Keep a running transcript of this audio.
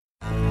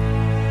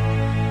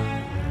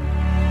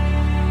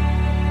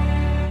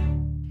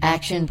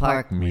Action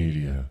Park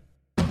Media.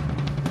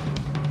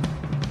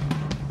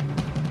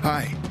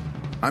 Hi,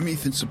 I'm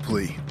Ethan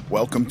Suplee.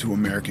 Welcome to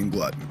American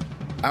Glutton.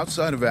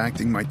 Outside of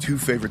acting, my two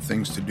favorite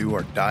things to do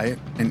are diet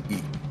and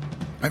eat.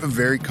 I have a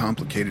very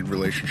complicated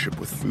relationship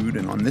with food,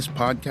 and on this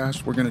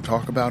podcast, we're going to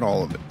talk about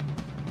all of it.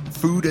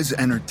 Food as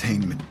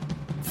entertainment,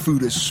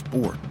 food as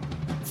sport,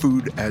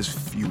 food as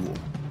fuel.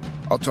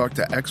 I'll talk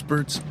to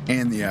experts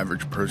and the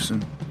average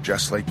person,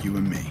 just like you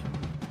and me.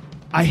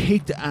 I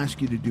hate to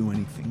ask you to do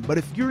anything, but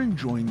if you're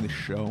enjoying this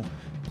show,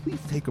 please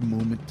take a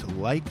moment to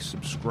like,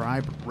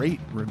 subscribe, rate,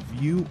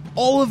 review,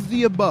 all of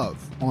the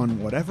above on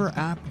whatever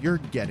app you're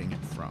getting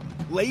it from.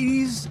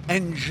 Ladies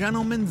and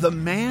gentlemen, the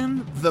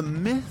man, the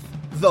myth,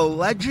 the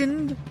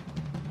legend,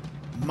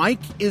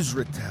 Mike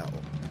Israetel.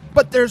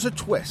 But there's a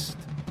twist.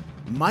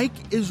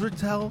 Mike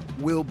Israetel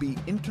will be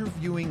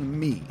interviewing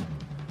me.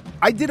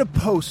 I did a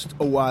post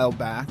a while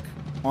back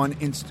on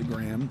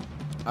Instagram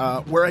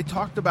where I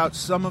talked about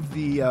some of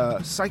the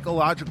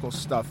psychological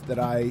stuff that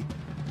I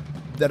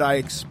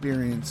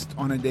experienced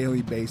on a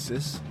daily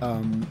basis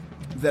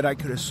that I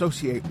could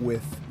associate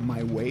with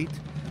my weight.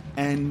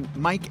 And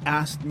Mike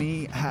asked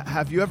me,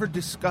 have you ever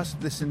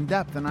discussed this in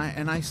depth? And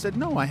I said,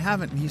 no, I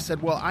haven't. And he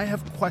said, well, I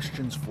have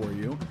questions for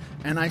you.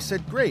 And I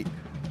said, great.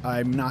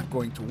 I'm not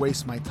going to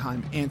waste my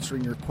time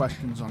answering your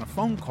questions on a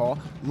phone call.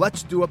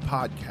 Let's do a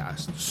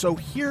podcast. So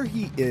here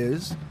he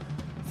is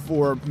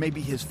for maybe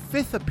his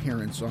fifth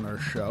appearance on our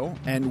show,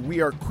 and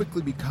we are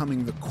quickly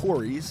becoming the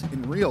Coreys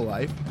in real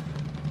life.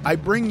 I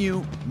bring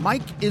you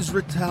Mike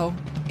Israetel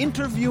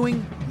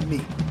interviewing me.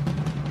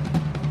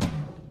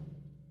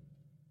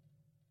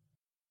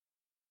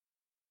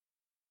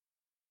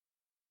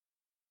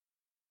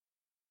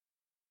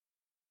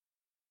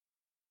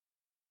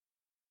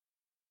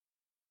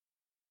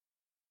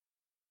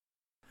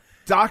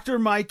 Dr.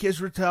 Mike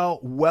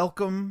Israetel,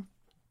 welcome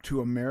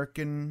to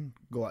American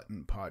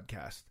Glutton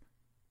Podcast.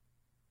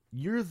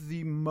 You're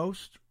the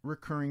most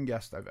recurring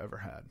guest I've ever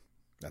had.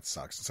 That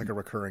sucks. It's like a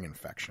recurring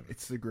infection.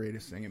 It's the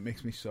greatest thing. It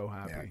makes me so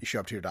happy. Yeah, you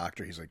show up to your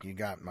doctor, he's like, you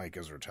got Mike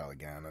Israetel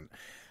again. And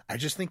I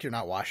just think you're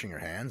not washing your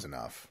hands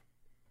enough.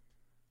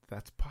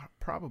 That's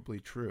probably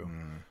true.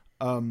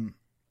 What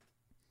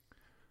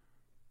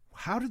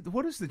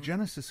is the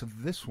genesis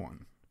of this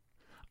one?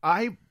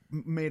 I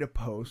made a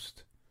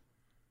post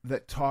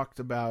that talked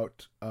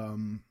about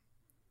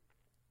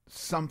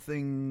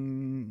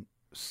something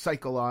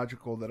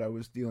psychological that I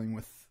was dealing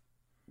with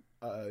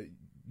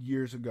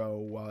years ago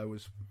while I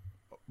was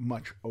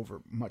much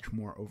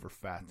more over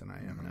fat than I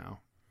am now.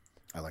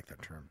 I like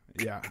that term.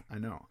 Yeah, I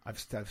know. I've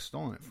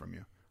stolen it from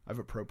you. I've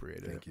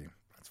appropriated it. Thank you.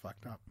 That's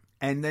fucked up.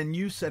 And then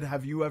you said,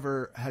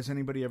 has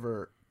anybody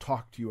ever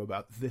talked to you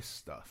about this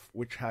stuff,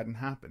 which hadn't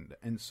happened?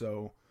 And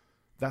so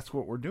that's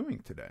what we're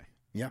doing today.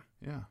 Yeah.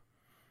 Yeah.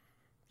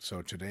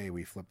 So today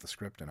we flip the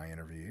script and I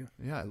interview you.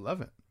 Yeah, I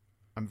love it.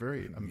 I'm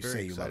very you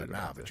say you love it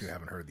now, this. but you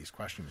haven't heard these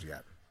questions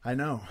yet. I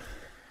know.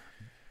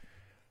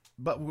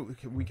 But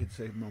we could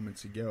say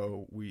moments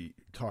ago we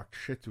talked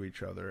shit to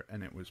each other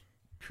and it was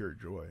pure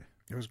joy.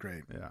 It was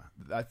great. Yeah.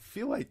 I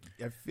feel like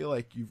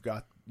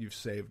you've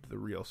saved the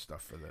real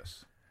stuff for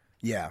this.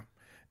 Yeah.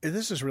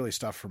 This is really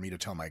stuff for me to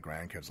tell my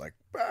grandkids, like,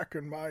 back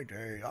in my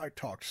day, I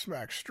talked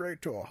smack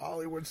straight to a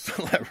Hollywood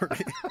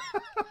celebrity.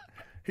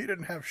 He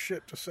didn't have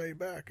shit to say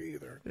back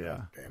either.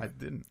 Yeah, damn it. I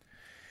didn't.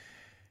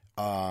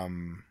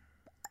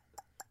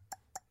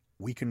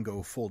 We can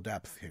go full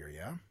depth here,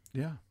 yeah?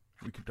 Yeah,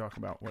 we can talk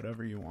about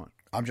whatever you want.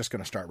 I'm just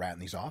going to start ratting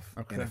these off.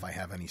 Okay. And if I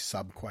have any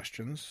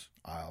sub-questions,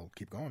 I'll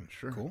keep going.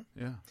 Sure. Cool?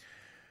 Yeah.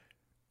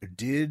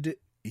 Did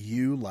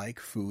you like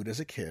food as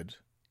a kid?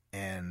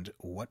 And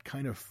what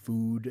kind of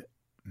food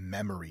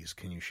memories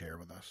can you share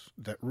with us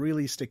that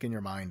really stick in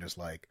your mind as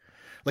like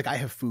I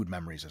have food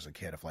memories as a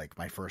kid of like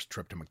my first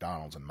trip to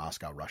McDonald's in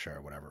Moscow, Russia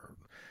or whatever.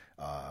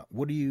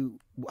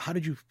 How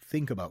did you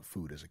think about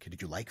food as a kid?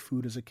 Did you like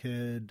food as a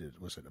kid?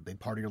 Was it a big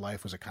part of your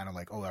life? Was it kind of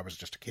like, oh, I was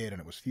just a kid and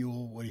it was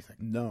fuel? What do you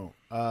think? No.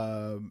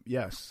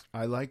 Yes,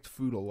 I liked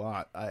food a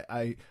lot.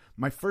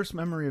 My first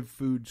memory of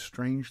food,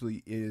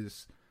 strangely,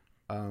 is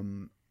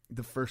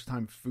the first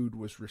time food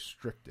was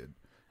restricted.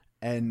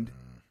 And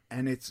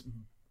it's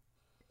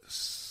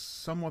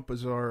somewhat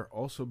bizarre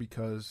also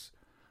because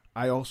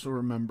I also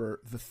remember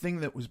the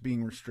thing that was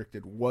being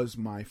restricted was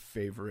my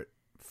favorite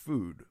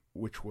food,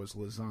 which was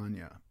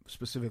lasagna,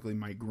 specifically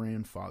my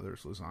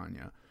grandfather's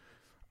lasagna.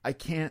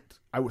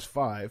 I was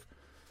 5,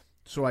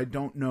 so I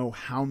don't know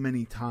how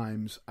many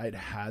times I'd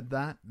had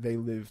that. They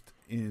lived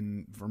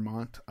in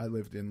Vermont. I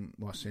lived in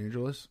Los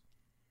Angeles.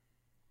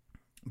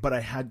 But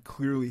I had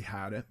clearly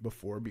had it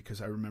before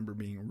because I remember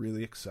being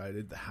really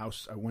excited. The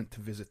house, I went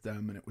to visit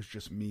them, and it was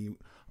just me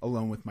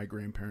alone with my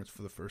grandparents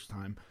for the first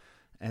time.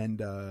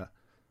 And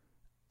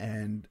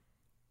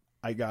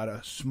I got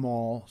a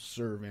small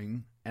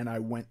serving, and I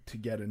went to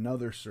get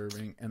another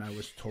serving, and I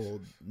was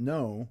told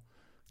no.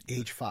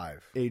 Age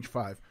 5.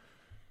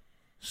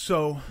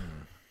 So,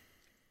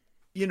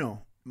 you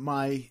know,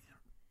 my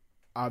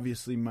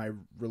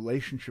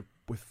relationship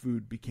with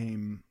food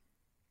became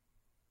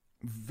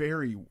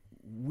very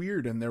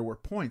weird, and there were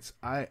points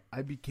I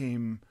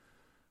became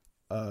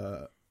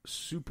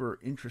super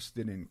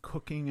interested in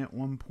cooking at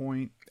one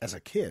point. As a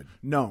kid?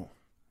 No.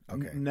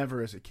 Okay.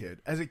 Never as a kid.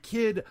 As a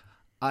kid,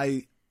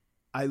 I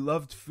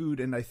loved food,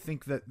 and I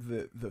think that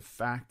the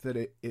fact that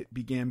it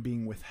began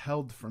being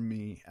withheld from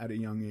me at a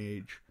young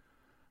age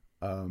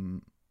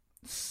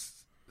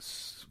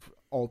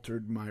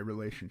altered my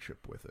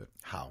relationship with it.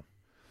 How?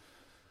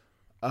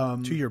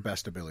 To your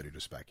best ability to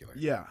speculate.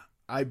 Yeah.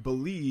 I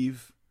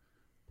believe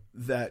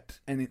that,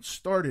 and it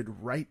started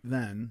right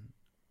then.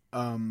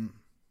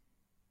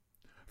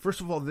 First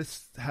of all,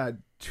 this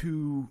had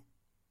two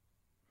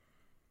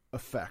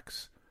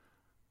effects.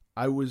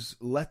 I was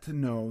let to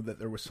know that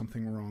there was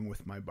something wrong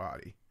with my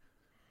body.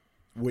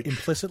 Which,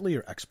 implicitly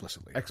or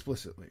explicitly?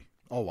 Explicitly.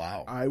 Oh,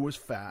 wow. I was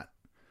fat.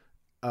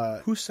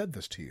 Who said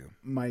this to you?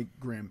 My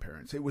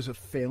grandparents. It was a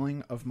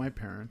failing of my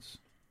parents.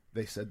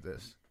 They said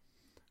this.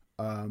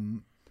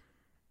 And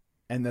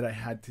that I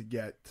had to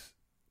get...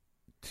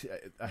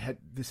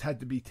 this had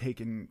to be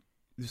taken...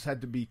 This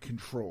had to be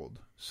controlled.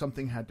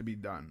 Something had to be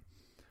done.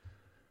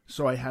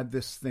 So I had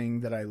this thing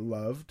that I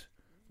loved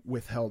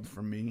withheld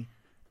from me.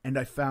 And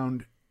I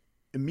found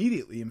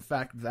immediately, in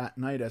fact, that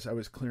night as I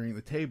was clearing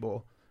the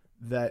table,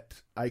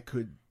 that I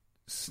could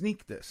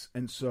sneak this.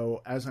 And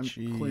so as I'm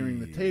clearing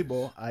the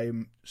table,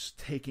 I'm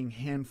taking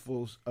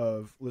handfuls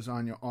of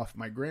lasagna off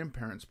my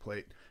grandparents'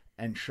 plate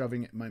and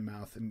shoving it in my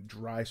mouth and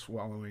dry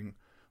swallowing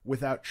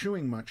without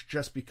chewing much,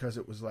 just because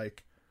it was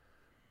like,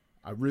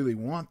 I really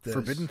want this.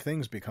 Forbidden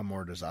things become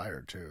more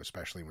desired too,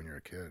 especially when you're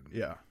a kid.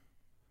 Yeah.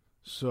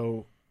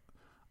 So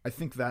I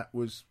think that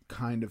was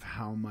kind of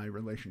how my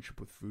relationship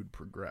with food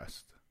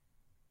progressed.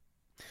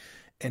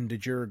 And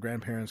did your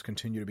grandparents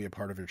continue to be a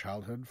part of your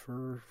childhood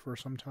for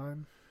some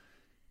time?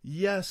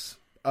 Yes.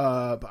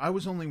 But I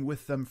was only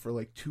with them for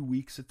like 2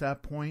 weeks at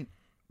that point.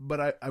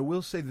 But I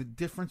will say the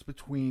difference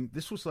between...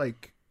 This was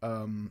like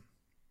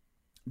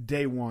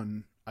day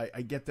one.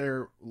 I get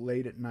there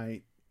late at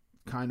night,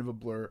 kind of a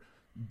blur.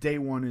 Day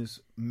one is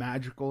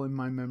magical in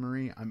my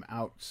memory. I'm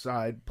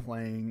outside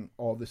playing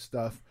all this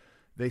stuff.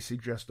 They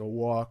suggest a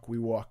walk. We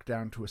walk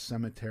down to a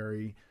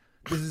cemetery.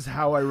 This is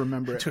how I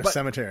remember it. To a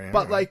cemetery.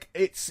 But like,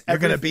 it's... You're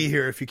going to be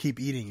here if you keep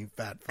eating, you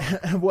fat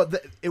fuck.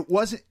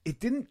 Well, it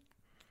didn't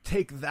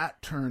take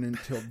that turn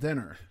until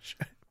dinner.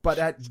 But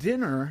at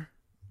dinner,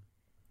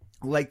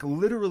 like,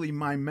 literally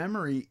my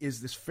memory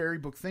is this fairy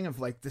book thing of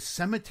like, the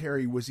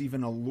cemetery was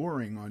even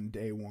alluring on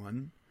day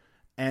one.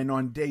 And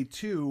on day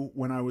two,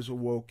 when I was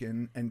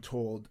awoken and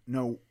told,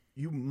 no,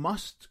 you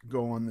must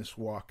go on this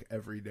walk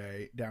every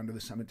day down to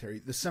the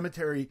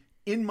cemetery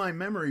in my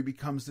memory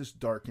becomes this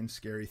dark and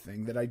scary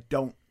thing that I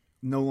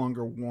no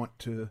longer want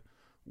to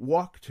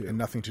walk to. And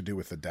nothing to do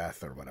with the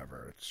death or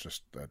whatever. It's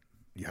just that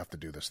you have to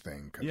do this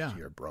thing because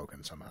you're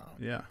broken somehow.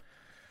 Yeah.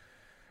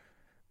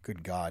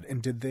 Good God.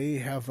 And did they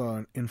have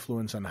an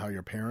influence on how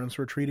your parents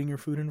were treating your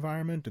food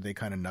environment? Did they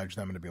kind of nudge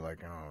them to be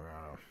like,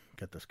 oh,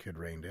 get this kid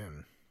reined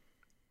in?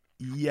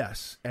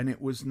 Yes. And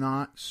it was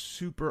not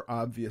super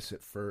obvious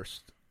at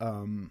first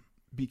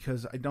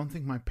because I don't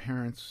think my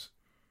parents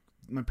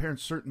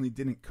certainly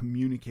didn't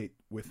communicate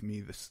with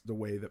me the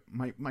way that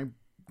my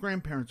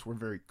grandparents were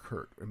very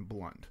curt and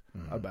blunt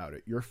about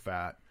it. You're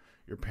fat.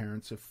 Your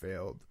parents have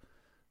failed.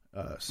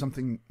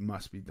 Something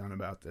must be done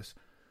about this.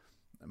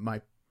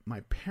 My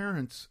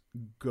parents'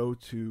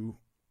 go-to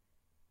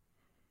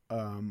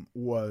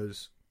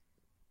was,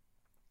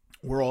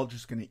 we're all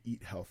just going to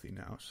eat healthy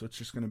now. So it's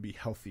just going to be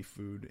healthy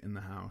food in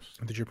the house.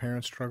 Did your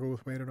parents struggle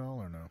with weight at all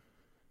or no?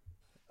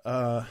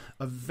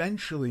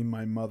 Eventually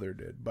my mother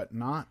did, but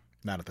not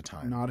at the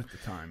time. Not at the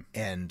time.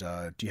 And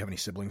do you have any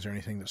siblings or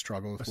anything that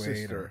struggle with weight?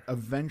 Sister. Or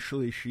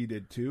eventually she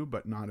did too,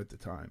 but not at the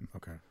time.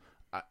 Okay.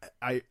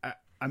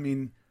 I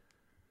mean,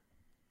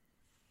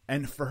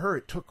 and for her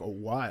it took a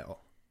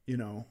while,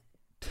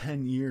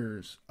 10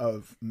 years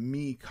of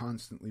me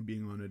constantly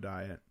being on a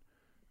diet.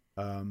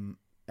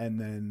 And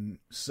then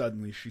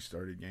suddenly she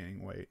started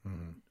gaining weight.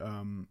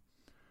 Mm-hmm.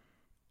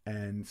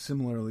 And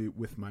similarly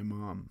with my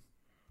mom,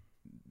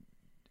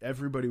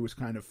 everybody was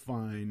kind of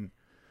fine,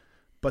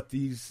 but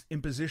these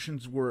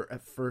impositions were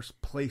at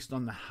first placed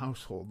on the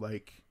household.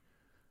 Like,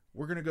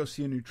 we're going to go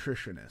see a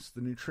nutritionist.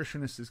 The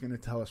nutritionist is going to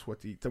tell us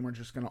what to eat. Then we're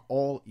just going to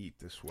all eat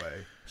this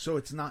way. So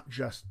it's not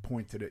just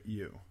pointed at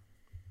you.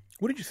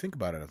 What did you think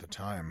about it at the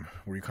time?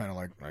 Were you kind of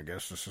like, I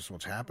guess this is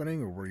what's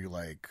happening? Or were you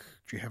like,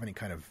 do you have any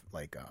kind of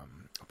like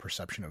a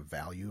perception of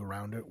value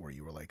around it where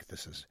you were like,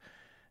 this is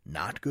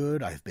not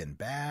good, I've been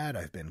bad,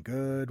 I've been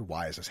good,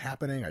 why is this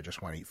happening, I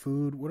just want to eat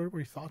food? What were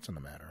your thoughts on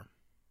the matter?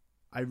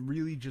 I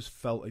really just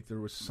felt like there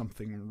was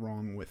something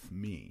wrong with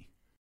me.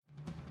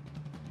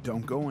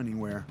 Don't go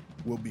anywhere.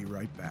 We'll be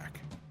right back.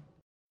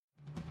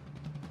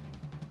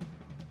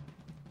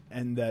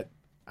 And that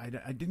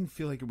I didn't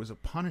feel like it was a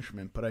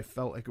punishment, but I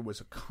felt like it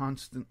was a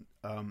constant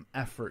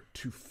effort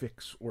to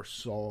fix or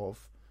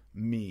solve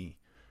me.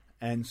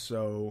 And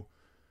so,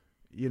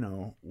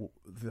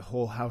 the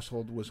whole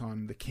household was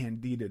on the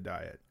Candida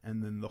diet,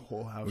 and then the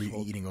whole household... Were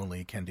you eating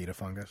only Candida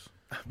fungus?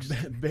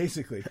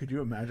 Basically, could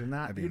you imagine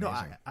that? That'd be You know,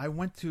 amazing. I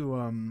went to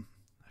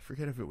I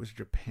forget if it was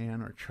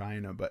Japan or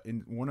China, but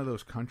in one of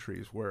those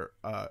countries where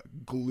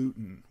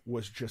gluten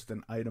was just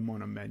an item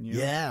on a menu.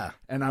 Yeah.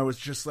 And I was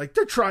just like,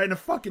 they're trying to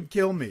fucking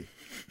kill me.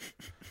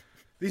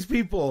 These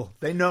people,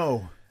 they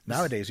know.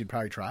 Nowadays, you'd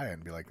probably try it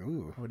and be like,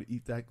 ooh. I would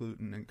eat that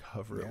gluten and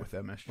cover it with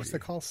MSG. What's that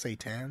called?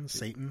 Satan?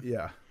 Satan?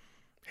 Yeah.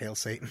 Hail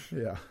Satan?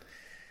 Yeah.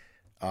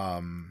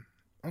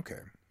 Okay.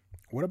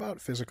 What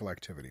about physical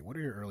activity? What are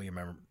your early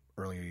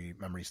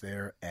memories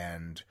there?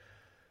 And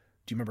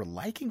do you remember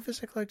liking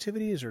physical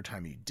activity? Is there a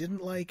time you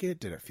didn't like it?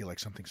 Did it feel like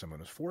something someone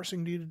was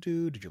forcing you to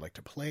do? Did you like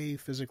to play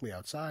physically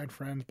outside,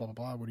 friends, blah, blah,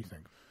 blah? What do you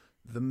think?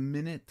 The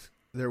minute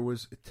there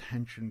was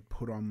attention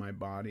put on my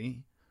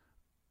body,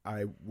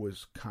 I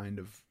was kind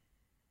of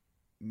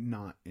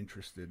not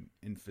interested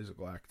in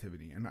physical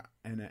activity.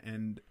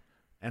 And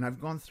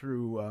I've gone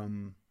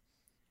through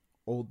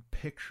old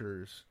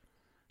pictures,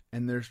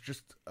 and there's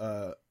just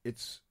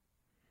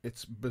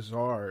it's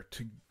bizarre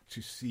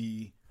to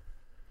see,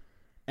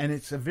 and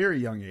it's a very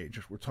young age.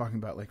 We're talking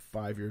about like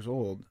 5 years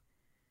old,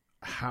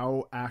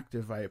 how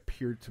active I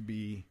appeared to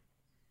be.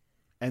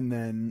 And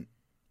then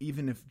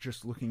even if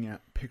just looking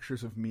at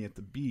pictures of me at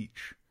the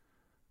beach,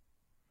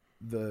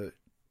 the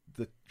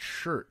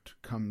shirt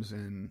comes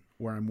in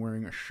where I'm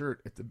wearing a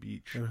shirt at the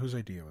beach. And whose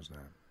idea was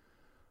that?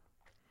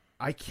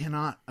 I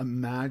cannot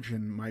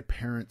imagine my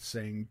parents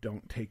saying,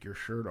 don't take your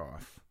shirt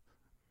off.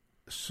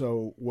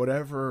 So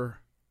whatever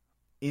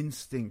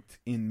instinct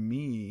in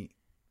me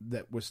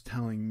that was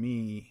telling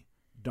me,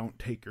 don't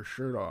take your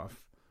shirt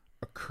off,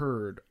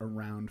 occurred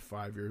around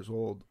 5 years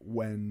old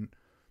when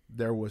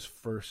there was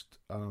first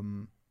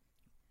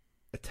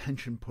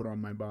attention put on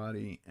my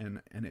body,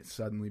 and it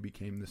suddenly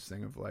became this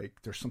thing of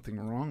like, there's something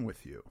wrong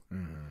with you.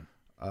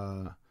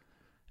 Mm-hmm.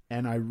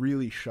 And I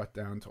really shut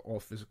down to all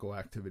physical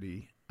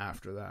activity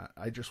after that.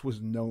 I just was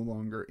no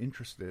longer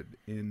interested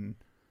in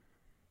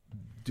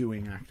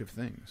doing active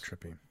things.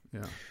 Trippy.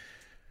 Yeah.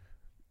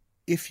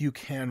 If you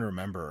can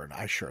remember, and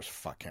I sure as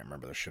fuck can't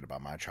remember this shit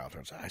about my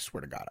childhood. I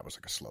swear to God, I was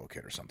like a slow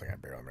kid or something. I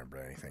barely remember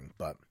anything.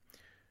 But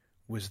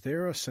was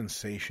there a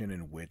sensation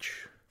in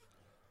which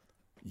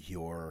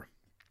your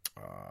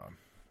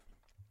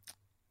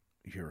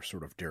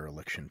sort of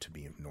dereliction to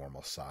be of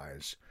normal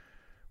size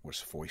was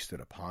foisted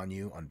upon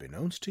you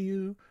unbeknownst to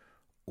you?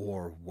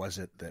 Or was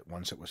it that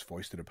once it was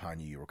foisted upon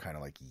you, you were kind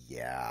of like,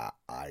 yeah,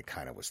 I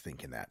kind of was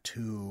thinking that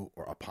too?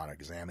 Or upon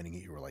examining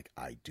it, you were like,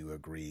 I do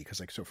agree. Because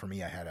like, so for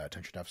me, I had a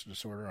attention deficit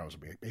disorder. I was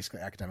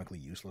basically academically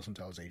useless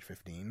until I was age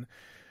 15.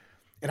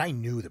 And I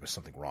knew there was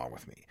something wrong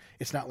with me.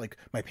 It's not like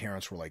my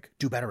parents were like,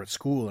 do better at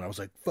school. And I was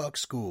like, fuck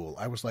school.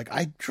 I was like,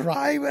 I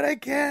try, but I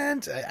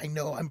can't. I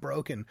know I'm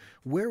broken.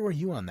 Where were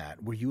you on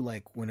that? Were you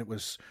like, when it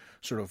was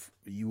sort of,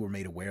 you were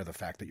made aware of the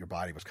fact that your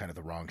body was kind of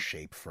the wrong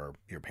shape for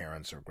your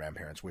parents' or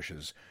grandparents'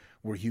 wishes,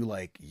 were you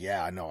like,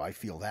 yeah, no, I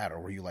feel that? Or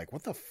were you like,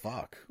 what the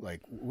fuck?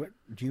 Like, what,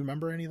 do you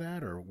remember any of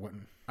that? Or what?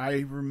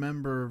 I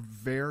remember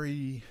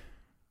very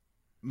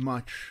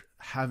much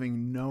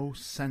having no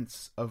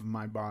sense of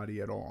my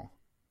body at all.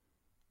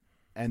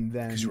 And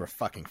then, because you were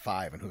fucking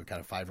 5, and who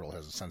kind of 5-year-old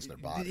has a sense of their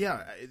body?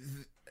 Yeah,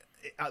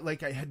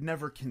 like I had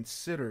never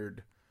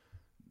considered,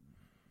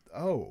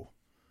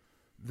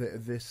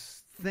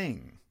 this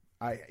thing.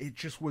 It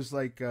just was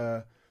like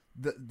I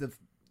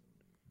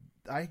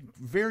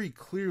very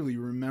clearly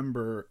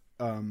remember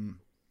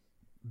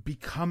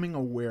becoming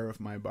aware of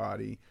my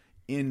body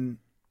in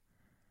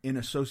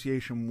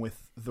association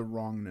with the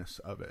wrongness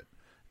of it,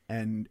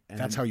 and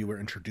that's how you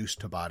were introduced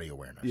to body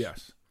awareness.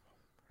 Yes.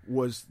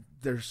 Was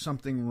there's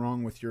something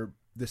wrong with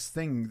this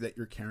thing that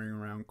you're carrying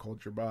around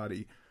called your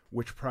body,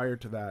 which prior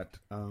to that,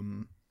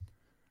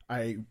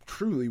 I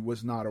truly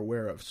was not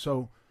aware of.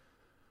 So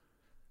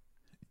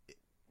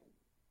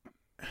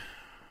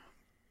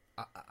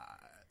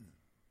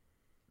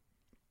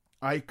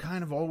I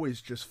kind of always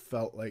just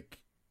felt like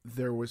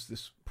there was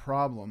this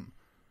problem.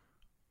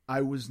 I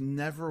was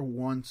never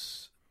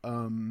once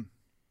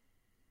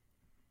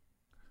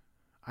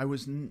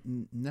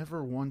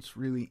never once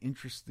really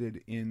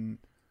interested in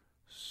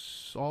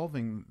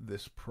solving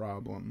this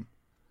problem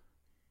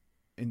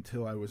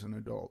until I was an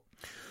adult.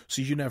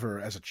 So you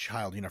never, as a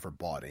child, you never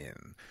bought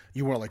in.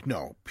 You were like,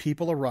 no,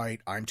 people are right.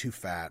 I'm too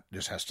fat.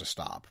 This has to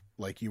stop.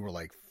 Like, you were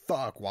like,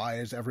 fuck, why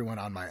is everyone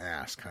on my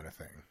ass kind of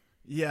thing?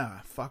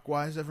 Yeah, fuck,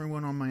 why is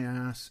everyone on my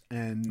ass?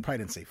 And you probably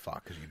didn't say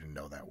fuck because you didn't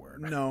know that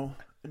word.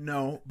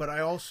 No, but I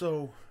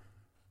also,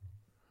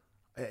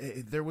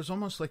 there was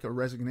almost like a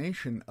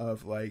resignation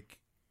of like,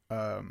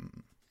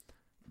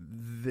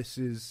 this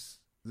is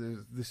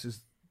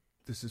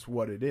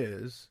what it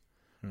is.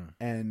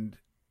 And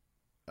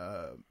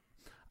I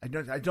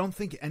don't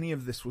think any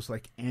of this was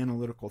like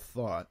analytical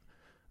thought,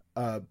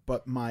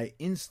 but my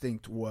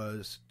instinct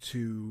was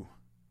to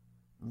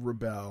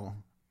rebel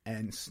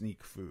and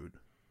sneak food.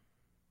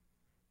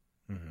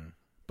 Mm-hmm.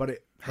 But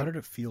how did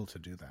it feel to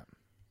do that?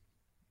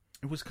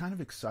 It was kind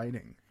of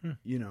exciting,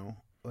 you know.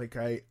 Like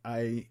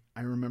I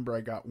remember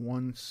I got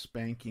one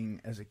spanking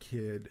as a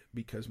kid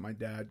because my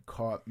dad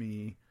caught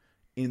me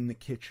in the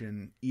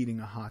kitchen eating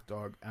a hot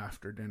dog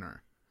after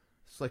dinner.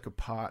 It's like a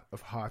pot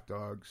of hot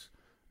dogs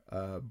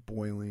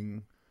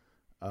boiling,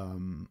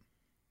 and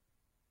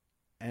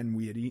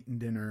we had eaten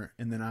dinner,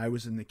 and then I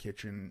was in the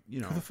kitchen, you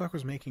know. Who the fuck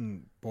was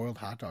making boiled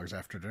hot dogs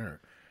after dinner?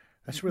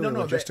 That's really a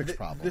logistics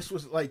problem. This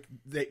was like,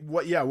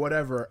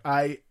 whatever.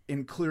 I,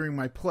 in clearing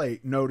my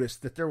plate,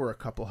 noticed that there were a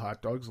couple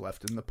hot dogs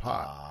left in the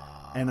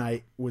pot. And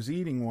I was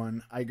eating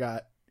one. I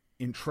got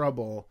in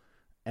trouble,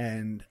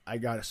 and I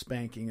got a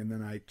spanking, and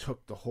then I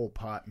took the whole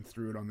pot and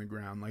threw it on the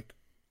ground. Like,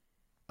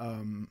 I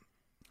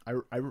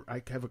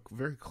have a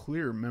very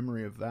clear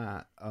memory of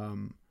that.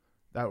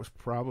 That was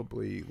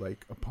probably,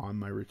 like, upon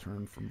my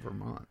return from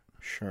Vermont.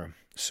 Sure.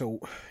 So,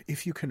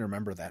 if you can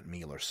remember that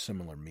meal or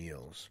similar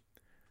meals,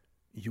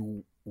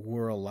 you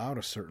were allowed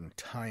a certain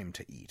time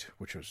to eat,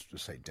 which was,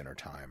 just say, dinner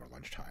time or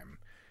lunchtime.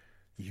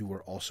 You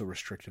were also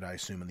restricted, I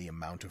assume, in the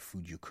amount of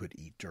food you could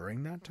eat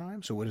during that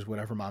time. So it is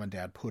whatever mom and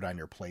dad put on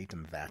your plate,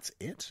 and that's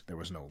it? There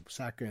was no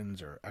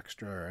seconds or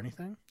extra or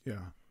anything?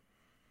 Yeah.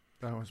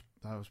 That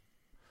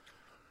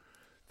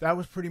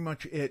was pretty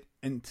much it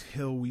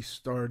until we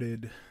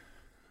started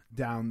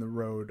down the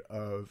road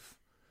of,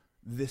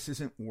 this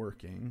isn't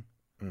working.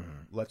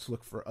 Mm-hmm. Let's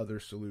look for other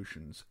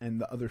solutions.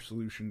 And the other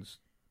solutions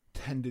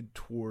tended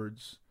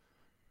towards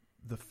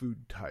the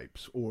food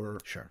types or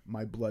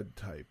my blood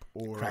type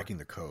or cracking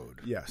the code.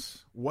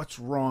 Yes. What's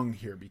wrong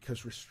here?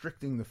 Because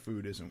restricting the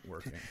food isn't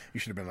working. You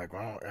should have been like,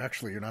 well,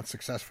 actually, you're not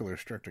successfully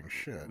restricting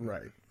shit.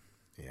 Right.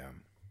 Yeah.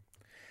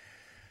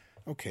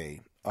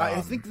 Okay. I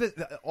think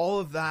that all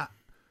of that,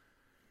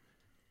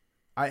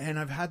 and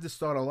I've had this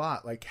thought a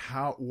lot, like,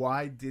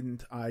 why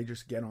didn't I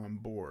just get on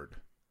board?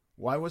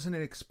 Why wasn't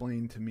it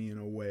explained to me in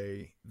a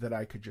way that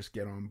I could just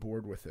get on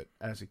board with it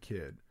as a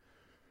kid?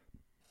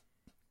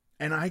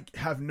 And I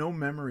have no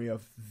memory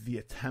of the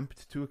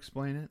attempt to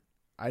explain it.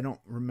 I don't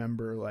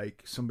remember,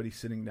 like, somebody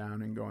sitting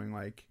down and going,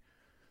 like,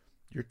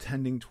 you're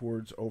tending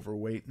towards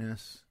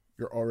overweightness.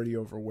 You're already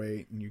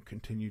overweight and you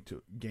continue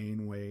to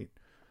gain weight.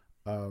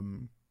 I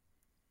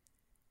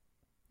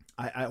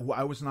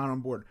was not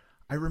on board.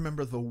 I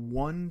remember the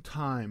one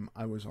time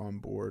I was on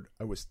board,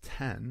 I was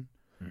 10,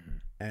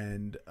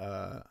 and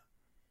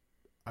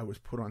I was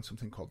put on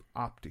something called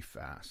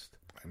OptiFast.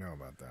 I know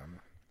about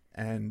them.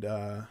 And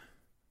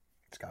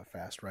it's got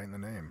fast right in the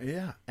name.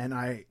 Yeah, and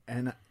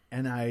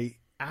I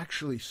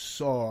actually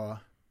saw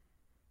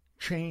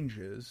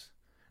changes,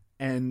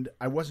 and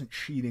I wasn't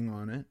cheating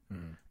on it,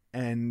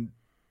 and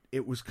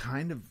it was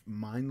kind of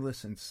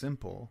mindless and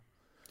simple.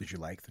 Did you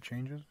like the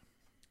changes?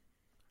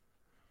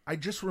 I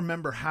just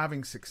remember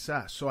having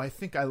success, so I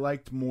think I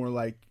liked more,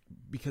 like,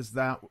 because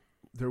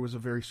there was a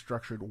very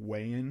structured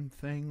weigh-in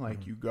thing,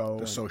 like you go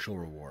the social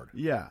reward.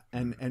 Yeah,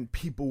 and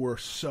people were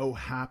so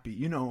happy,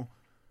 you know.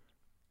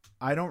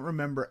 I don't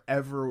remember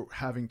ever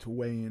having to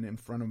weigh in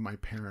front of my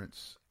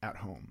parents at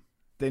home.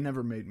 They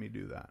never made me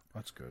do that.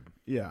 That's good.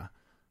 Yeah.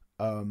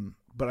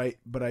 But I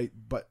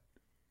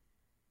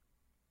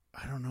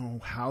don't know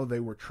how they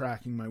were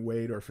tracking my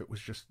weight or if it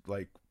was just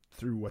like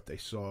through what they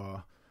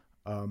saw.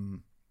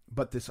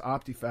 But this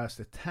OptiFast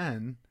at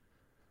 10,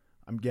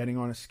 I'm getting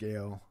on a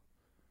scale.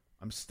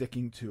 I'm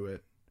sticking to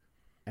it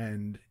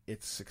and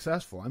it's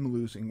successful. I'm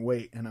losing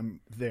weight and I'm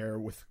there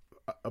with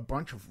a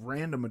bunch of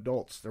random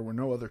adults. There were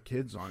no other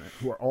kids on it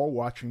who are all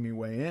watching me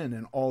weigh in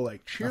and all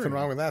like cheering. Nothing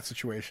wrong with that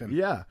situation.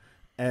 Yeah.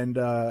 And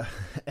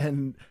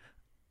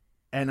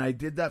I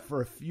did that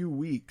for a few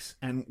weeks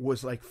and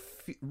was like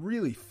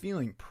really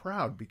feeling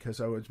proud because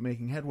I was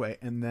making headway.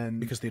 And then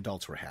because the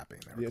adults were happy.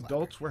 The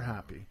adults were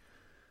happy.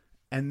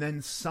 And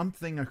then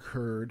something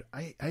occurred.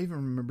 I even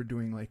remember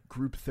doing like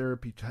group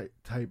therapy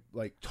type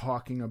like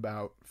talking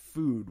about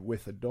food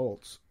with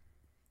adults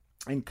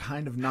and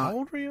kind of not. How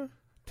old were you?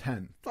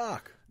 10.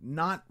 Fuck.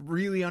 Not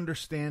really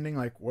understanding,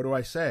 like, what do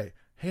I say?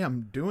 Hey,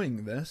 I'm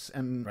doing this,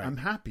 and I'm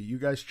happy. You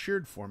guys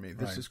cheered for me.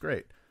 This is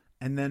great.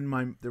 And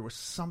then there was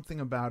something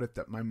about it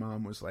that my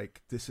mom was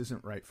like, this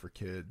isn't right for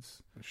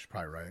kids. She's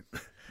probably right.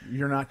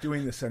 You're not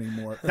doing this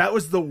anymore. That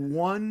was the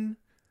one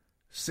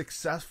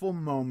successful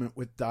moment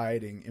with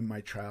dieting in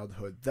my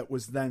childhood that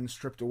was then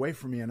stripped away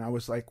from me, and I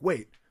was like,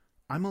 wait,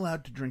 I'm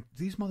allowed to drink.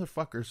 These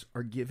motherfuckers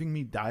are giving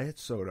me diet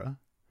soda,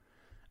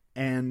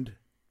 and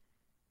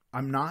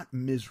I'm not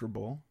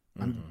miserable.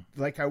 I'm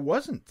like, I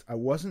wasn't,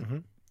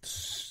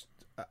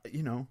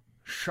 you know,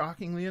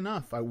 shockingly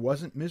enough, I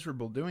wasn't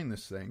miserable doing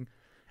this thing.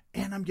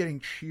 And I'm getting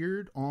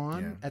cheered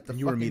on at the fucking location.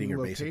 You were meeting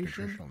your basic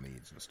nutritional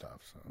needs and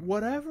stuff. So.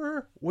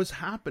 Whatever was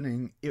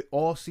happening, it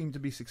all seemed to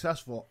be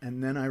successful.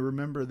 And then I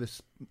remember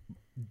this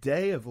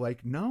day of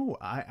like, no,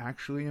 I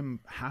actually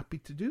am happy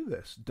to do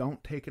this.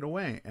 Don't take it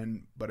away.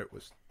 But it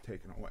was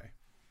taken away.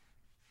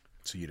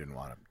 So you didn't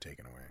want it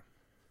taken away?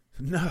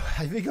 No,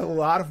 I think a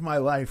lot of my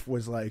life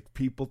was like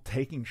people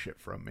taking shit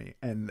from me,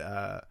 and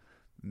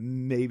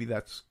maybe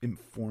that's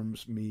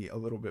informs me a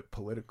little bit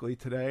politically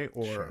today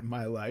or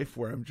my life,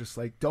 where I'm just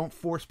like, don't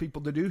force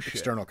people to do shit.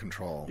 External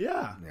control.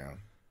 Yeah.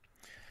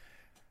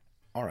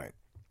 All right.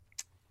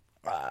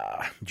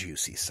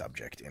 Juicy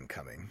subject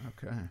incoming.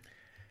 Okay.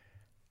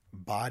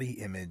 Body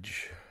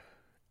image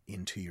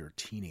into your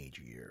teenage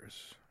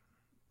years,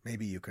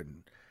 maybe you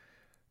could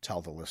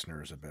tell the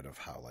listeners a bit of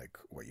how, like,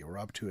 what you were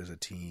up to as a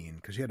teen,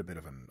 because you had a bit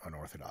of an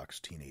unorthodox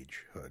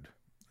teenagehood.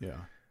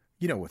 Yeah.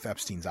 You know, with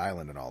Epstein's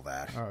Island and all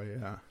that. Oh,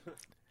 yeah.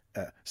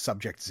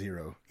 Subject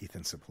Zero,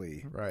 Ethan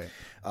Suplee. Right.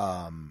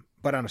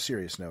 But on a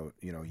serious note,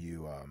 you know,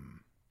 you,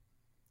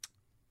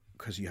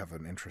 because you have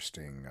an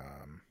interesting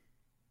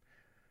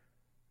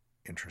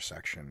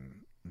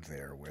intersection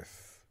there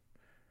with,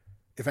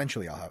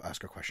 eventually I'll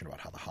ask a question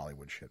about how the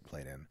Hollywood shit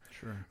played in.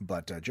 Sure.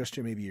 But just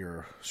to maybe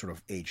your sort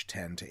of age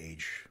 10 to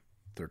age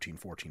 13,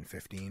 14,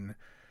 15,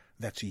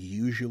 that's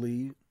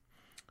usually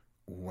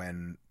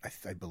when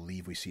I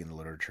believe we see in the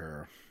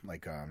literature,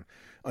 like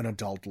an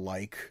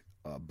adult-like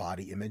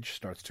body image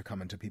starts to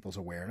come into people's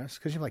awareness.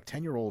 Because you have like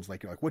 10-year-olds,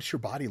 like, you're like, what's your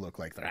body look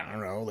like? They're, I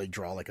don't know, they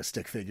draw like a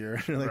stick figure.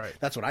 Like, right.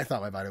 That's what I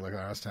thought my body looked like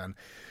when I was 10.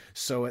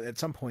 So at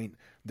some point,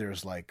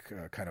 there's like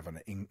kind of an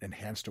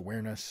enhanced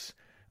awareness.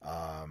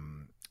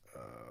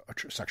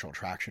 Sexual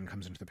attraction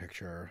comes into the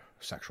picture.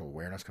 Sexual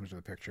awareness comes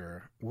into the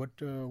picture. What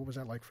was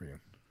that like for you?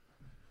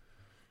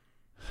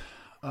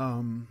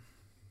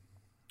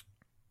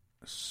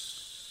 So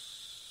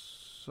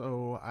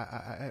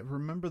I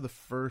remember the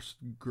first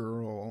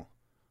girl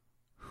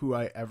who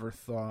I ever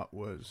thought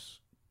was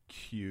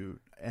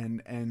cute,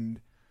 and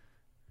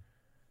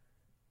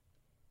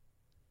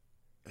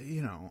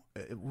you know,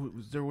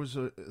 there was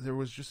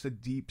just a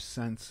deep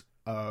sense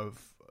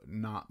of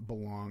not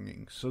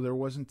belonging. So there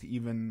wasn't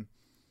even,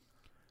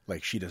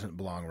 like, she doesn't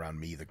belong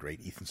around me, the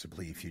great Ethan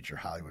Suplee, future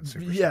Hollywood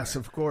superstar. Yes,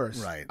 of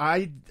course. Right.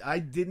 I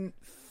didn't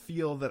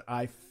feel that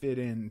I fit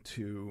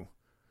into,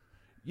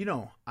 you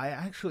know, I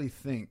actually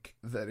think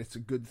that it's a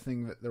good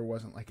thing that there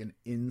wasn't like an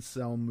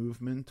incel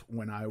movement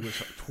when I was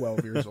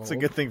 12 years old. It's a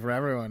good thing for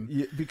everyone.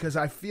 Yeah, because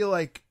I feel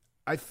like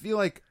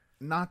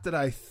not that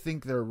I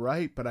think they're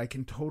right, but I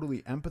can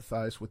totally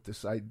empathize with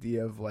this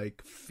idea of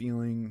like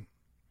feeling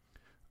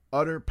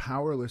utter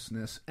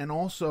powerlessness, and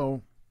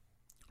also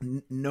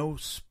no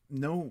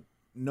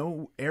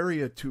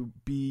area to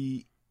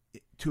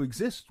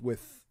exist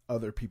with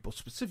other people,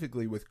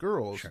 specifically with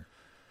girls. Sure.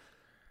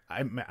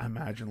 I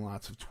imagine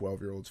lots of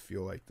 12-year-olds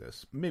feel like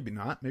this. Maybe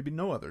not. Maybe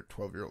no other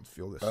 12-year-old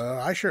feel this.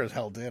 I sure as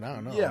hell did. I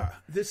don't know. Yeah,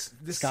 this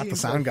Scott the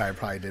sound guy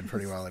probably did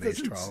pretty well at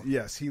age 12.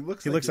 Yes, he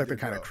looks like the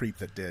kind of creep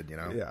that did. You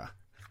know. Yeah.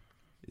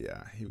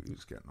 He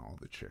was getting all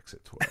the chicks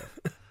at 12.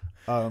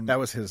 That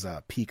was his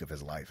peak of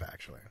his life,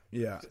 actually.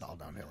 Yeah, it's all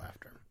downhill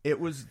after. There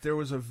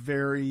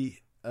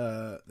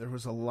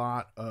was a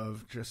lot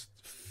of just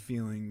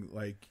feeling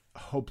like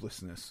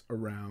hopelessness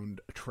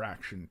around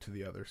attraction to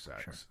the other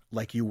sex. Sure.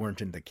 Like you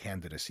weren't in the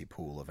candidacy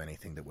pool of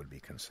anything that would be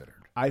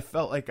considered. I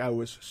felt like I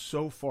was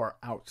so far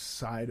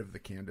outside of the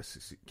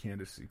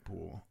candidacy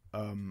pool.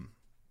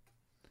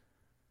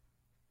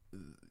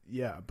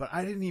 Yeah, but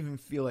I didn't even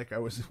feel like I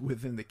was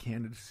within the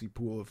candidacy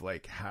pool of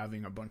like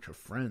having a bunch of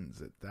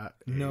friends at that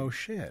age. No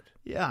shit.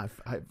 Yeah,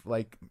 I've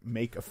like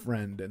make a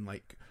friend and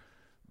like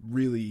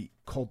really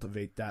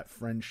cultivate that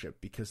friendship,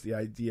 because the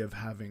idea of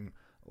having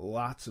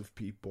lots of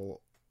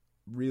people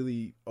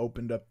really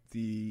opened up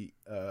the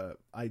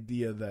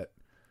idea that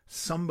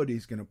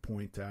somebody's going to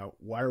point out,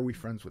 why are we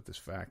friends with this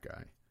fat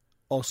guy?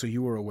 Also,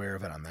 you were aware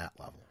of it on that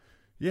level.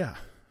 Yeah.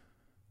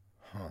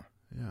 Huh.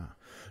 Yeah.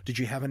 Did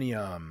you have any do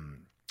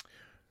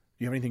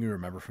you have anything you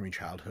remember from your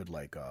childhood,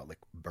 like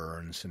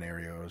burn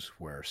scenarios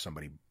where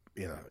somebody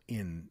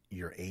in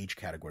your age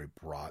category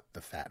brought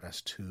the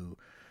fatness to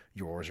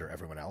yours or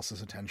everyone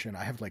else's attention?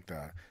 I have like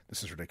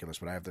this is ridiculous,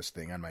 but I have this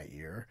thing on my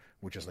ear,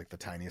 which is like the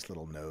tiniest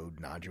little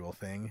nodule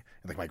thing.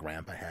 And like my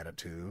grandpa had it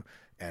too.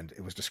 And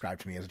it was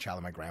described to me as a child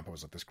that my grandpa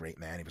was like this great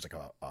man. He was like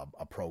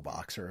a pro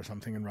boxer or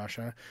something in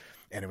Russia.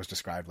 And it was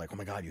described like, oh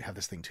my God, you have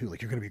this thing too.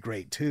 Like, you're going to be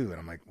great too. And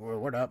I'm like, well,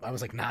 what up? I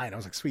was like 9. I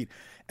was like, sweet.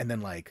 And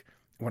then like,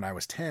 when I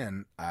was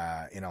 10,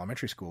 in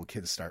elementary school,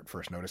 kids start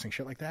first noticing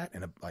shit like that.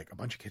 And a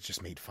bunch of kids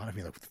just made fun of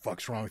me. Like, what the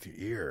fuck's wrong with your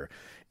ear?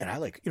 And I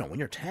like, when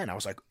you're 10, I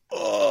was like,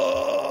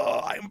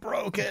 oh, I'm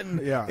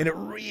broken. Yeah. And it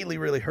really,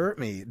 really hurt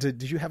me.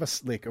 Did you have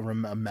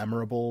a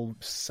memorable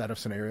set of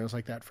scenarios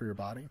like that for your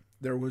body?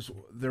 There was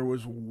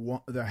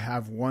one, I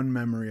have one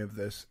memory of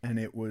this, and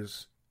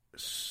it's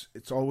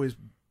always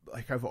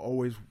like, I've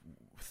always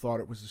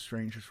thought it was the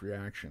strangest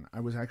reaction.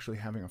 I was actually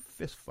having a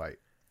fist fight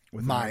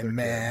with my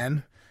man.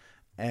 Kid.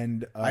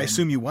 And I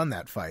assume you won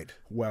that fight.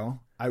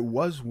 Well, I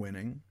was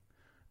winning,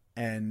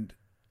 and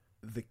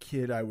the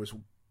kid I was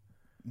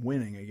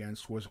winning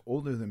against was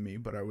older than me,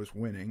 but I was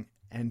winning,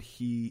 and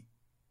he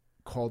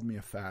called me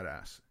a fat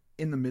ass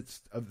in the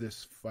midst of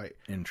this fight.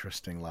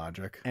 Interesting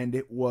logic. And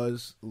it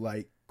was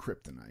like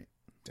kryptonite.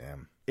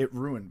 Damn. It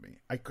ruined me.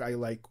 I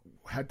like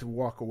had to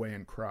walk away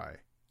and cry.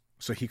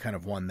 So he kind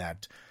of won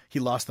that. He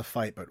lost the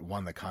fight, but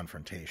won the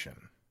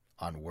confrontation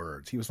on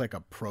words. He was like a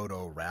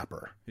proto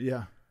rapper.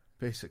 Yeah.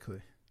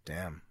 Basically.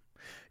 Damn.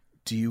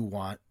 Do you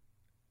want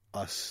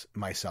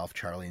myself,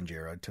 Charlie, and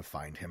Jared to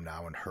find him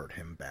now and hurt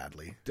him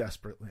badly?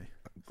 Desperately.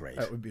 Great.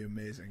 That would be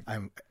amazing. I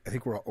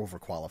think we're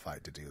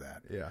overqualified to do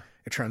that. Yeah.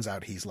 It turns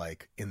out he's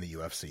like in the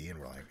UFC, and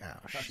we're like,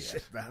 oh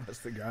shit. That was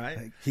the guy.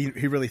 Like,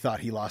 he really thought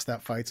he lost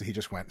that fight, so he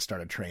just went and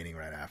started training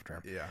right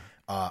after. Yeah.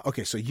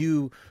 Okay, so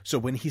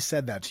when he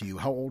said that to you,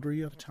 how old were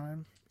you at the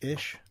time?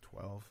 Ish?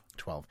 12.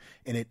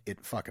 And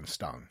it fucking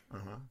stung.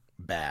 Uh-huh.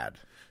 Bad.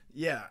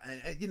 Yeah,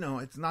 you know,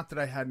 it's not that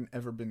I hadn't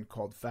ever been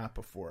called fat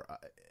before.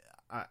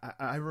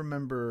 I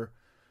remember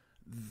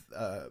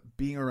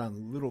being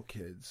around little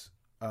kids.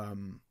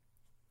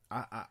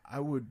 I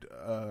would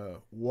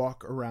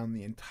walk around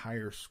the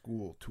entire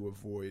school to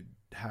avoid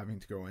having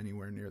to go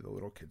anywhere near the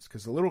little kids,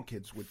 because the little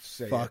kids would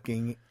say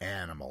fucking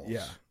animals.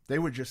 Yeah, they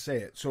would just say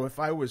it. So if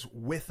I was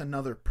with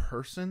another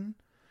person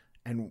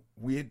and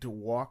we had to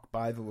walk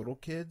by the little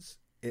kids,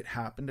 it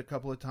happened a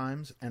couple of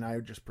times, and I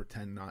would just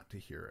pretend not to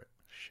hear it.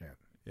 Shit.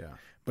 Yeah.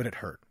 But it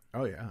hurt.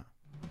 Oh, yeah.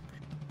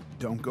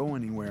 Don't go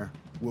anywhere.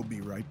 We'll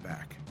be right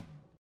back.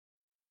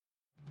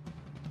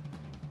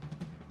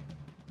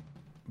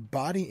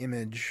 Body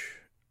image,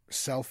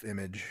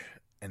 self-image,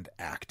 and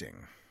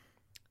acting.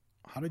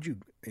 How did you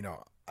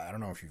I don't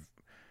know if you've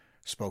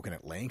spoken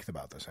at length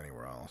about this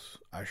anywhere else.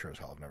 I sure as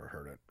hell have never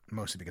heard it.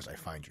 Mostly because I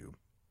find you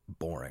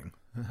boring.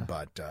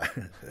 But,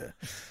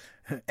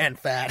 and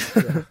fat.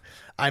 Yeah.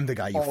 I'm the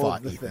guy you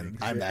fought, Ethan. Things.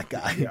 I'm that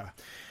guy. Yeah.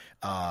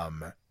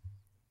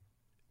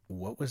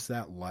 What was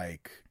that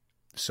like?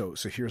 So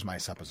here's my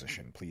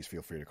supposition. Please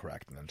feel free to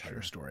correct an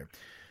entire story.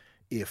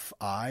 If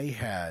I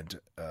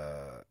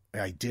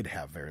did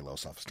have very low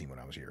self-esteem when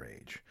I was your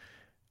age.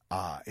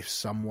 I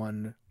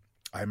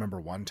remember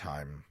one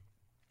time,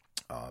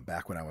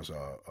 back when I was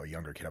a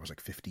younger kid, I was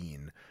like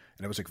 15,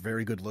 and I was like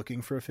very good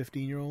looking for a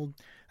 15-year-old.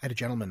 I had a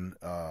gentleman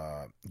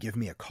give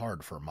me a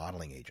card for a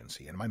modeling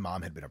agency, and my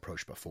mom had been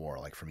approached before,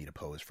 like for me to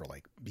pose for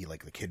be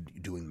like the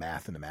kid doing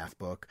math in the math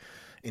book.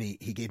 And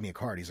he gave me a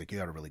card. He's like, you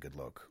got a really good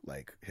look,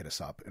 like hit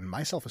us up. And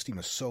my self-esteem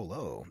was so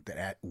low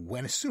that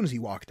as soon as he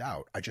walked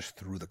out, I just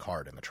threw the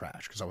card in the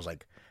trash, because I was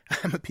like,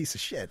 I'm a piece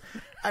of shit.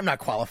 I'm not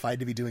qualified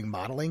to be doing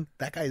modeling.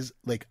 That guy's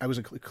like,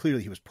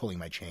 clearly he was pulling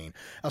my chain.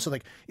 Also,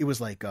 like, it was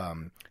like,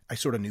 I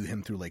sort of knew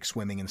him through like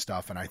swimming and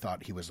stuff, and I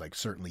thought he was like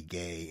certainly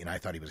gay, and I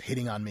thought he was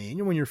hitting on me.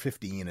 And when you're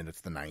 15 and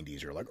it's the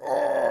 90s, you're like,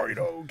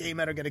 oh, gay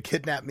men are going to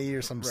kidnap me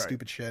or some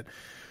stupid shit.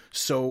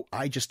 So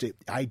I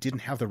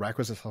didn't have the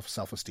requisite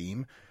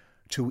self-esteem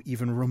to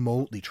even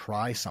remotely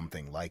try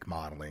something like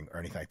modeling or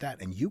anything like that.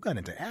 And you got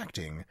into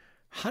acting.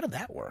 How did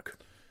that work?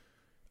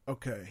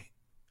 Okay.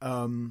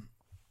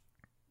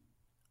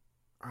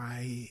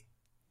 I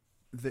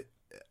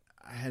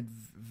had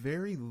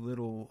very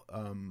little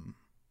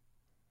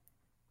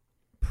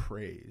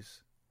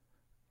praise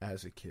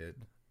as a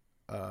kid,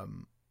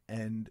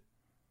 and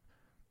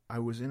I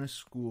was in a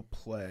school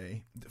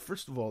play.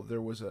 First of all,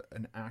 there was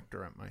an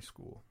actor at my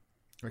school,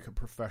 like a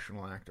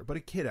professional actor, but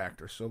a kid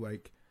actor, so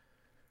like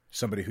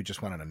somebody who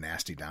just went on a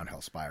nasty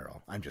downhill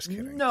spiral. I'm just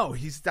kidding. No,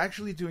 he's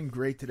actually doing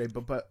great today,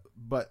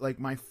 but like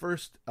my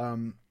first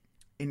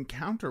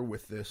encounter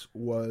with this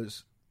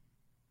was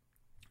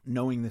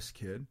knowing this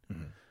kid,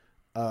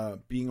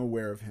 being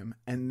aware of him,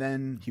 and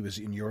then he was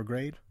in your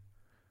grade.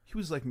 He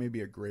was like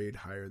maybe a grade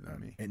higher than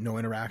me. And no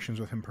interactions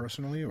with him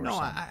personally, or no?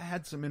 I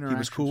had some interactions.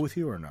 He was cool with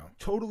you, or no?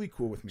 Totally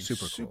cool with me.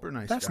 Super cool.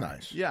 Nice. That's guy.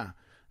 nice. Yeah,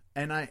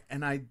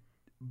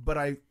 but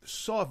I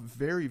saw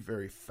very,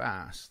 very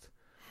fast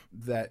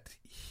that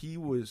he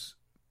was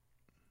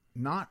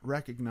not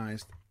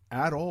recognized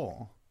at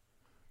all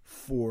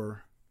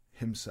for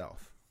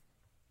himself.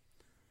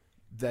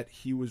 That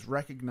he was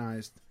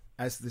recognized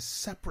as this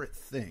separate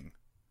thing,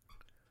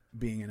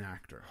 being an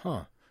actor.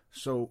 Huh.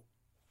 So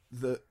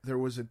there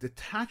was a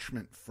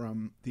detachment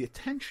from the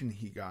attention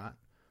he got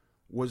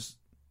was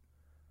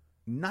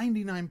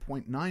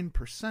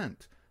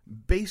 99.9%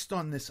 based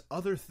on this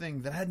other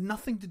thing that had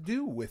nothing to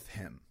do with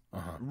him.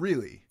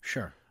 Really.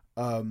 Sure.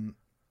 And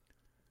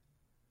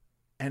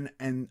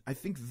I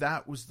think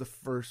that was the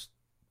first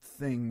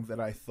thing that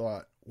I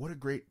thought, what a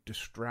great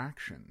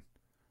distraction,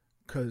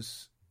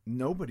 because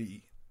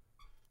nobody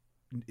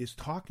is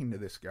talking to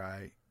this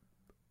guy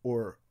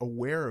or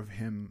aware of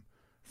him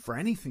for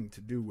anything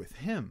to do with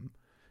him.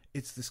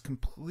 It's this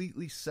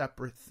completely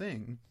separate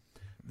thing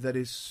that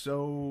is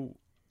so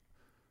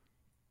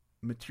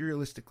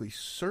materialistically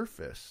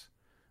surface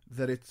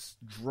that it's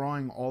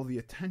drawing all the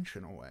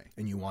attention away.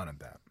 And you wanted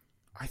that.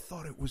 I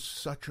thought it was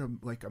such a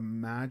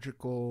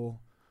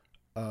magical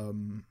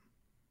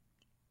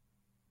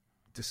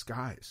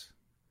disguise.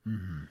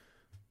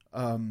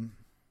 Mm-hmm.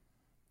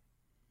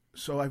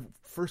 So I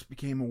first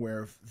became aware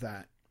of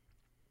that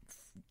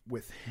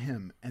with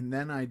him, and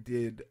then I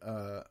did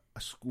a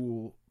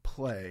school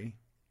play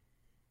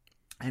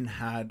and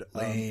had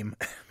lame.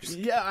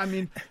 Yeah, I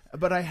mean,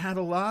 but I had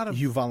a lot of.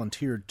 You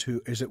volunteered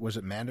to? Was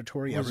it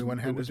mandatory? Everyone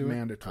had to do it.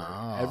 Mandatory.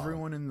 Oh.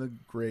 Everyone in the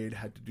grade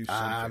had to do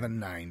something.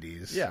 The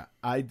 90s. Yeah,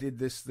 I did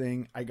this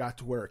thing. I got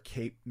to wear a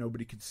cape.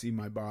 Nobody could see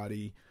my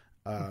body,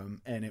 and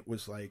it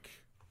was like,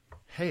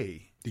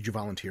 hey. Did you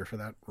volunteer for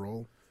that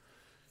role?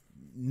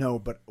 No,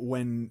 but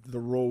when the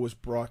role was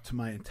brought to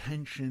my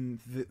attention,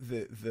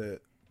 the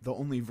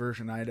only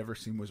version I had ever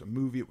seen was a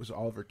movie. It was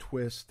Oliver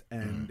Twist,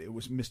 and it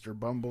was Mr.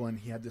 Bumble, and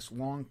he had this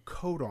long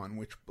coat on,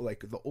 which,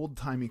 like, the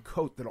old-timey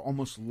coat that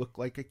almost looked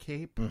like a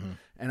cape.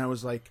 And I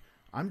was like,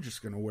 I'm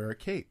just going to wear a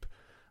cape.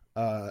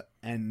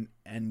 And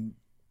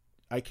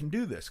I can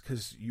do this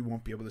because you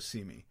won't be able to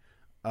see me.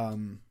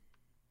 And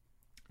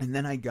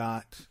then I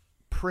got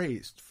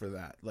praised for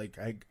that. Like,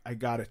 I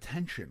got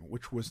attention,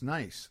 which was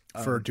nice.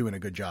 For doing a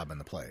good job in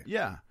the play.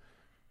 Yeah.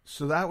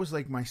 So that was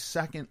like my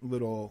second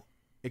little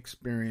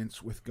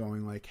experience with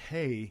going like,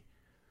 hey,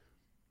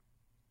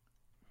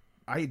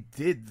 I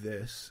did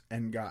this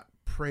and got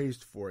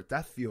praised for it.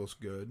 That feels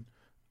good.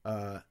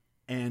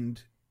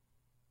 And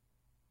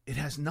it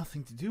has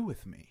nothing to do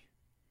with me.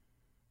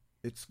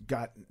 It's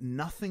got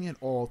nothing at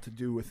all to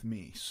do with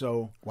me.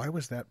 So why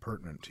was that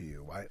pertinent to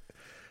you? Why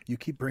you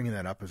keep bringing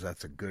that up as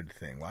that's a good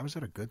thing? Why was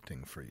that a good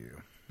thing for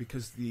you?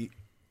 Because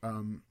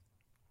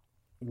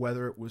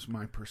whether it was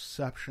my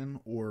perception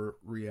or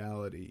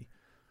reality,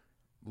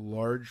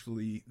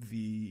 largely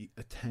the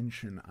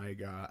attention I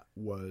got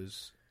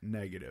was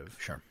negative.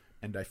 Sure.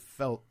 And I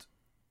felt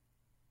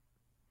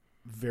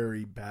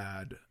very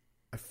bad.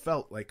 I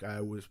felt like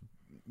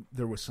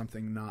there was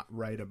something not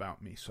right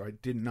about me. So I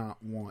did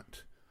not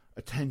want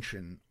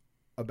attention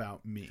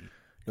about me.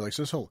 You're like,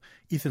 so this whole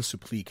Ethan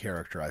Suplee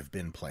character I've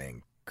been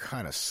playing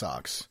kind of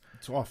sucks.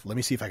 It's awful. Let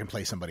me see if I can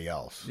play somebody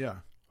else. Yeah.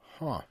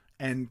 Huh.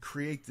 And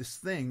create this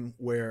thing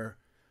where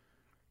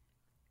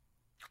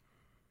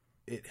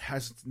it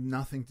has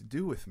nothing to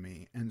do with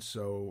me. And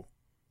so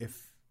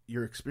if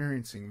you're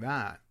experiencing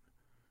that,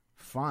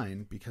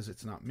 fine, because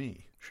it's not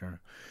me. Sure.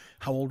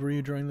 How old were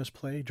you during this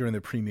play? During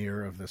the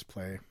premiere of this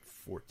play?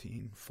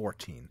 14.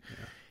 14.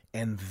 Yeah.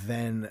 And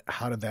then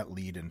how did that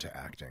lead into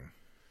acting?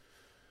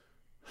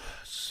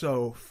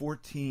 So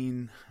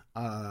 14,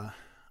 I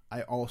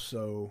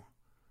also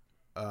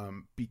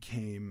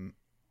became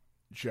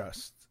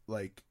just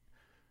like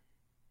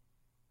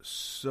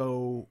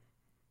so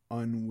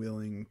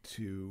unwilling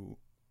to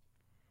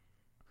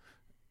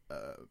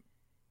I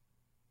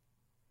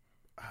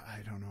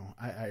don't know.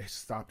 I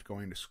stopped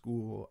going to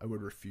school. I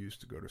would refuse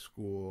to go to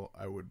school.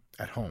 I would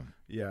at home.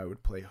 Yeah, I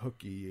would play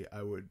hooky.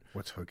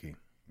 What's hooky?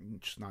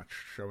 Just not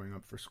showing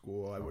up for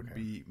school.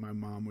 My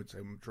mom would say,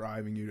 I'm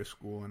driving you to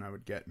school, and I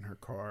would get in her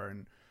car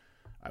and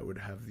I would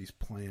have these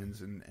plans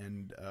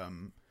and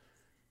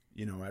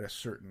at a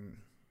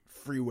certain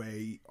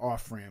freeway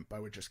off ramp, I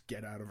would just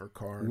get out of her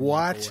car and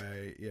walk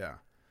away. Yeah.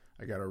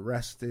 I got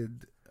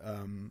arrested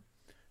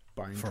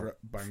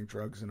buying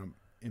drugs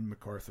in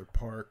MacArthur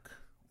Park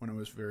when I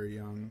was very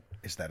young.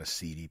 Is that a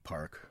seedy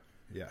park?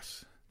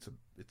 Yes.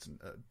 It's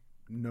a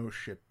no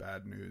shit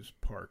bad news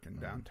park in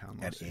downtown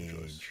Los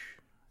Angeles. Age?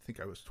 I think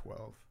I was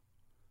 12.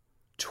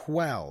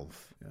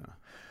 12? Yeah.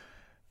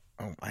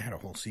 Oh, I had a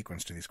whole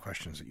sequence to these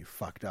questions that you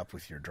fucked up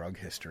with your drug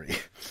history.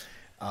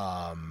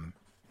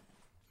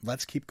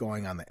 Let's keep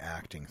going on the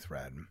acting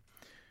thread.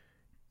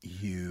 So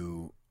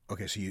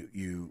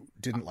you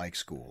didn't like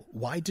school.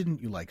 Why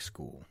didn't you like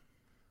school?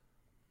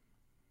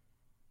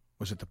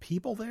 Was it the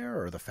people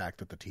there or the fact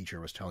that the teacher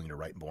was telling you to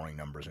write boring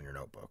numbers in your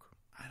notebook?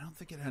 I don't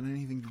think it had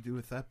anything to do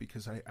with that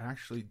because I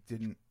actually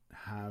didn't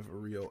have a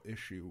real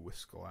issue with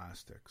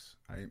scholastics.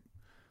 I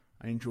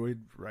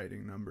enjoyed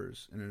writing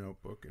numbers in a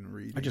notebook and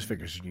reading. I just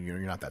figured you're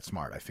not that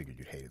smart. I figured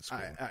you'd hated school.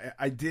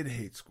 I did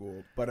hate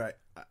school, but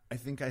I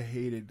think I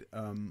hated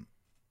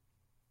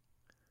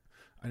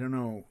I don't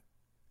know.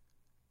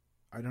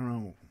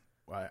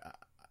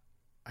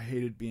 I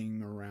hated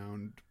being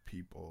around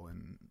people,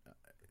 and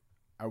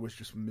I was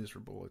just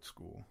miserable at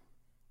school.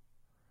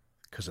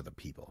 Because of the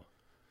people?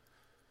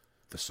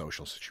 The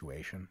social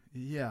situation?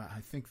 Yeah,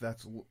 I think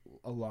that's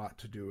a lot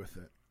to do with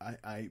it.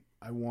 I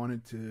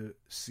wanted to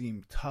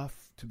seem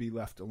tough, to be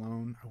left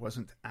alone. I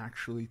wasn't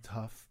actually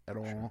tough at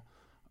all.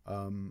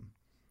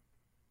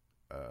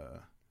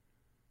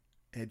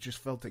 It just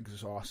felt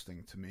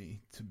exhausting to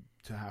me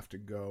to have to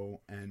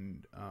go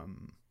and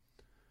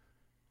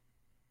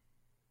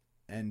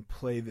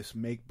play this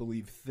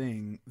make-believe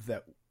thing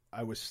that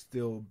I was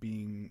still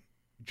being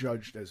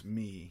judged as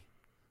me.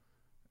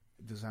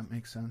 Does that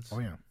make sense? Oh,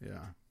 yeah.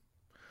 Yeah.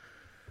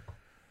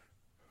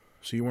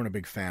 So you weren't a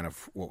big fan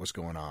of what was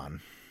going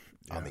on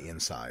the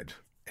inside,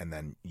 and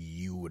then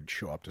you would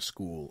show up to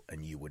school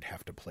and you would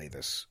have to play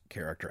this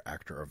character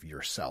actor of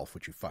yourself,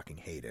 which you fucking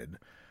hated.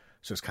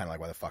 So it's kind of like,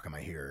 why the fuck am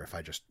I here? If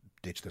I just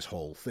ditch this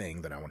whole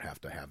thing, then I won't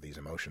have to have these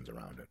emotions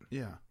around it.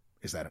 Yeah.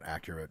 Is that an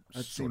accurate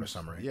sort of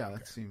summary? Yeah,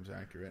 that seems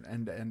accurate.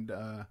 And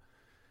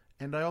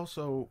I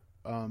also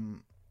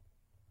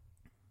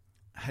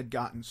had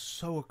gotten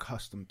so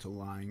accustomed to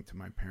lying to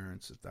my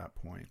parents at that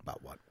point.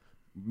 About what?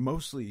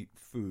 Mostly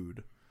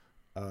food,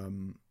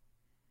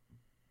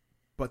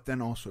 but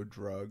then also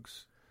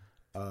drugs.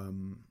 I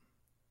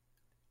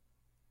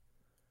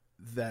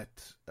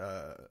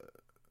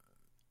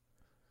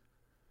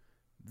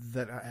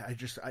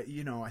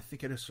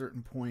think at a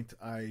certain point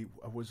I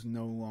was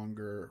no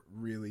longer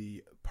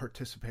really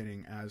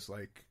participating as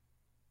like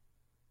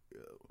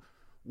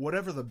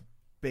whatever the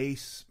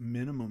base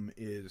minimum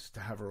is to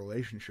have a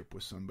relationship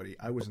with somebody.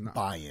 I was not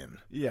buy-in.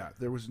 Yeah,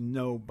 there was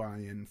no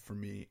buy-in for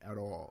me at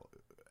all.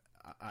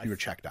 You were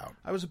checked out.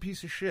 I was a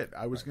piece of shit.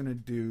 I was going to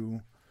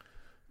do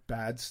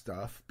bad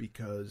stuff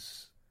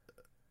because,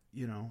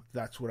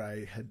 that's what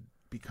I had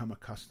become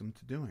accustomed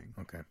to doing.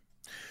 Okay.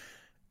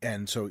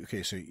 And so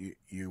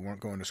you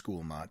weren't going to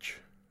school much.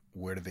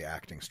 Where did the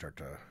acting start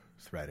to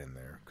thread in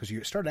there? Because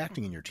you started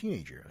acting in your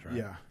teenage years, right?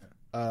 Yeah.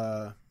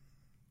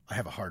 I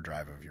have a hard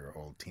drive of your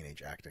old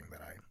teenage acting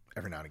that I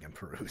every now and again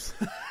peruse.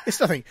 It's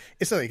nothing.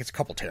 It's a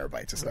couple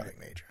terabytes. It's nothing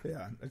major.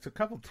 Yeah, it's a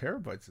couple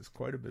terabytes. It's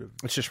quite a bit of.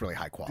 It's just really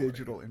high quality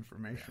digital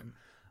information.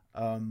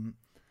 Yeah.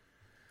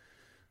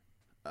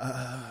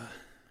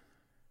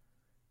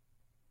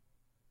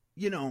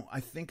 I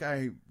think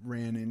I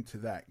ran into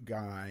that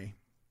guy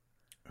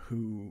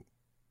who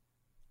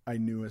I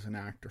knew as an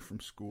actor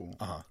from school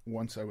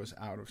once I was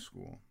out of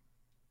school,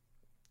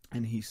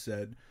 and he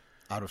said.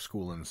 Out of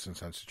school in the sense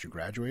that you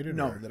graduated?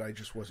 No, or? That I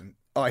just wasn't.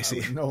 Oh, I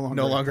see. No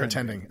longer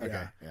attending. Yeah.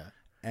 Okay, yeah.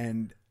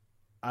 And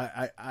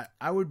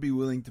I would be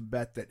willing to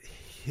bet that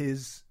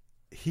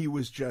he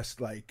was just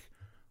like,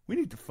 we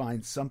need to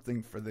find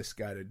something for this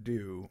guy to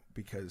do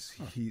because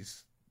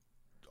he's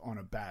on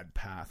a bad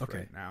path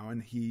right now.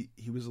 And he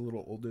was a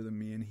little older than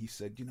me, and he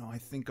said, I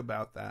think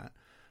about that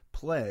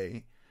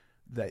play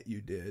that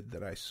you did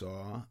that I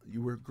saw.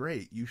 You were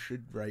great. You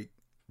should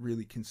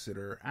really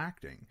consider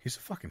acting. He's a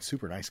fucking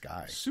super nice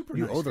guy.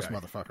 You owe this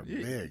motherfucker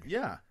big.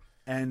 Yeah.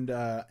 And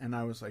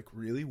I was like,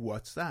 really?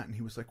 What's that? And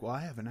he was like, well,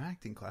 I have an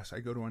acting class. I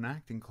go to an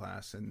acting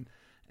class, and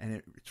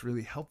it's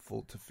really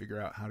helpful to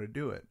figure out how to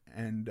do it.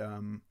 And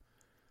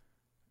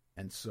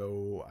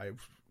so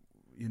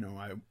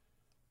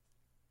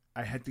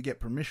I had to get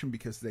permission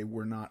because they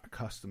were not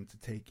accustomed to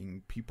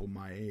taking people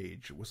my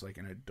age. It was like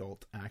an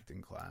adult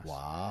acting class.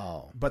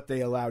 Wow. But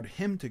they allowed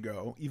him to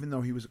go, even though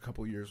he was a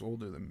couple years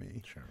older than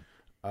me. Sure.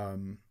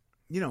 And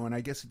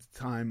I guess at the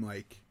time,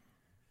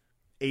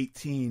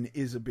 18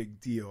 is a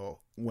big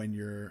deal when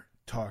you're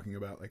talking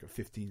about a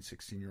 15,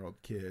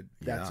 16-year-old kid.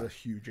 That's a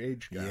huge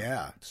age gap.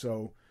 Yeah.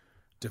 So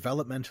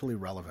developmentally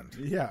relevant.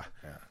 Yeah.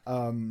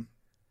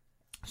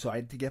 So I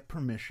had to get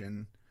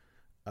permission,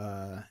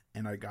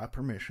 and I got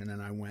permission,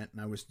 and I went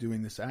and I was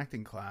doing this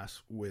acting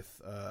class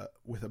with a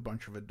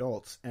bunch of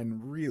adults,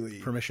 and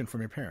really permission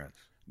from your parents.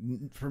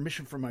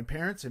 Permission from my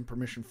parents and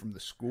permission from the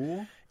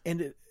school.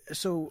 And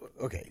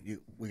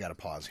we got to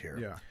pause here.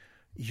 Yeah.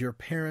 Your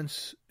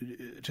parents,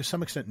 to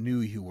some extent, knew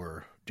you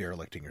were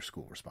derelicting your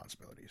school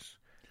responsibilities.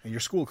 And your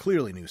school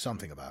clearly knew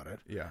something about it.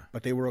 Yeah.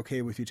 But they were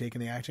okay with you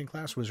taking the acting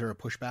class? Was there a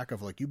pushback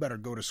of you better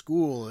go to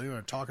school, you're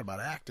talking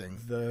about acting?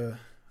 The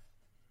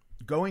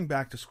going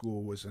back to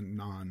school was a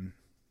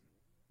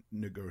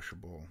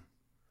non-negotiable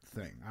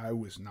thing. I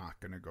was not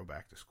going to go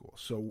back to school.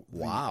 So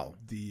wow.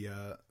 The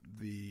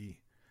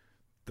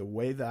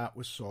way that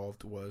was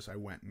solved was I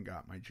went and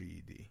got my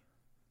GED.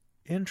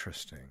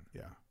 Interesting.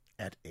 Yeah.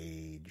 At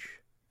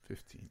age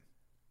 15.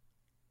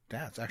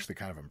 That's actually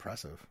kind of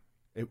impressive.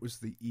 It was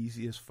the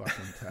easiest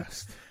fucking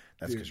test.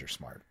 That's because you're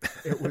smart.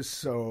 It was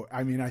so.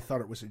 I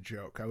thought it was a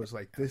joke. I was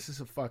like, "This is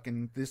a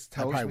fucking." This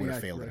tells me I probably would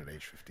have failed it at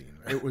age 15.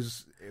 Right? It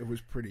was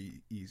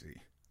pretty easy.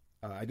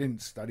 I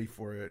didn't study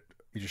for it.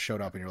 You just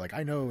showed up and you're like,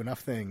 "I know enough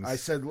things." I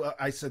said.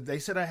 They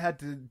said I had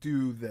to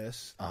do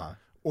this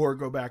or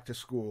go back to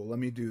school. Let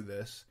me do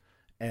this,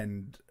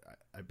 and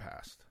I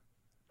passed.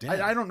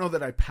 I don't know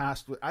that I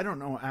passed. I don't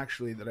know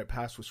actually that I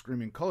passed with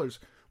screaming colors,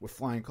 with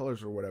flying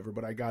colors or whatever.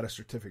 But I got a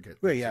certificate.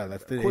 Well, yeah,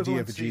 that's the idea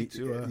of a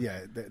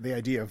the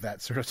idea of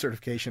that sort of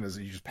certification is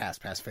that you just pass,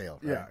 fail.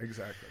 Right? Yeah,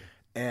 exactly.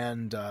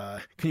 And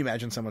can you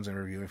imagine someone's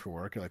interviewing for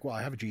work? You're like, well,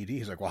 I have a GED.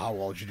 He's like, well, how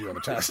well did you do on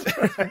the test?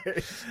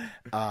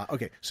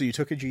 Okay, so you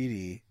took a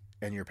GED,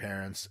 and your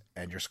parents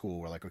and your school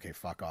were like, okay,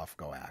 fuck off,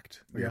 go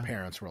act. Or your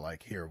parents were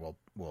like, here,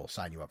 we'll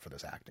sign you up for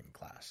this acting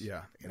class.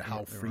 Yeah. And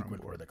how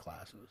frequent were the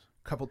classes?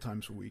 A couple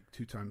times a week,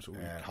 2 times a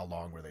week. And how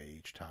long were they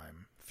each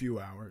time?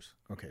 Few hours.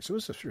 Okay, so it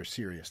was a sort of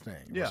serious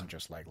thing. It wasn't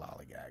just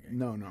lollygagging.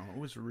 No, it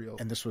was real.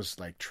 And this was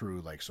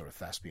true, sort of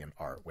thespian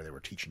art where they were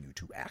teaching you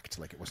to act.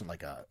 It wasn't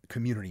like a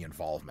community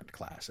involvement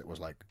class. It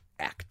was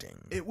acting.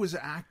 It was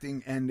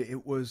acting, and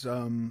it was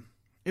a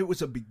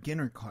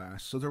beginner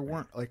class, so there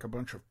weren't a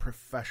bunch of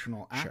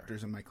professional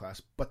actors in my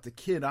class. But the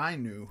kid I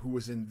knew who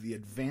was in the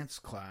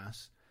advanced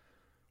class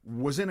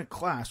was in a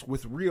class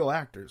with real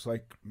actors,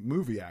 like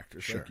movie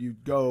actors. Sure.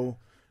 You'd go,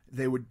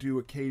 they would do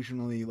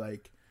occasionally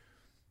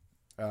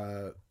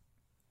a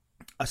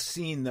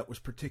scene that was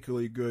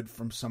particularly good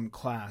from some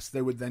class.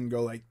 They would then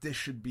go this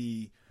should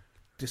be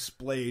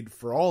displayed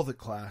for all the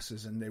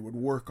classes, and they would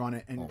work on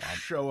it and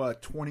show a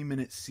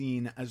 20-minute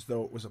scene as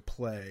though it was a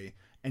play.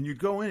 And you'd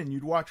go in and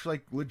you'd watch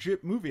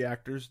legit movie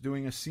actors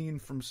doing a scene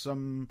from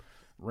some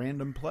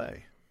random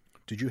play.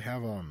 Did you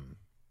have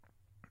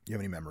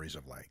any memories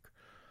of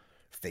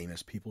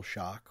famous people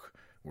shock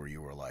where you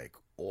were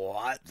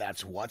what?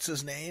 That's what's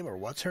his name or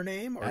what's her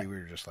name? Or you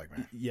were just like,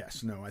 man.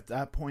 Yes, no. At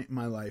that point in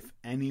my life,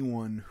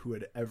 anyone who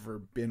had ever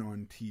been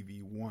on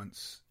TV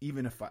once,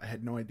 even if I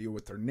had no idea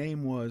what their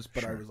name was,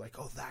 but I was like,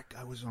 oh, that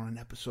guy was on an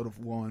episode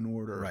of Law and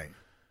Order, Right.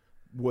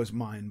 was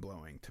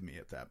mind-blowing to me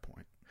at that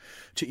point.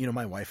 You know,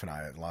 my wife and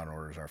I, Law and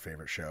Order is our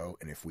favorite show,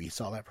 and if we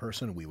saw that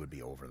person, we would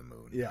be over the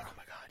moon. Yeah. Like, oh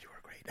my God, you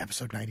were great.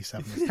 Episode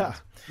 97. Yeah,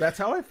 that's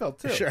how I felt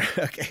too. Sure.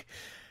 Okay.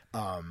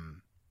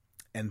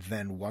 And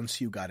then once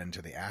you got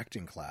into the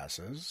acting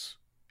classes,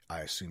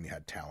 I assume you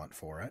had talent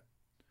for it,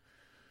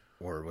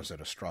 or was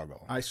it a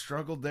struggle? I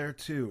struggled there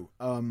too.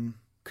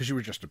 Because you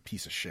were just a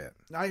piece of shit.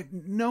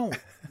 No.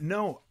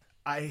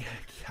 I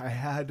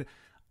had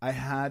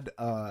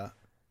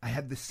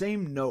the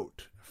same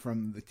note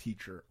from the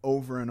teacher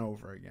over and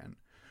over again,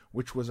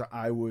 which was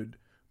I would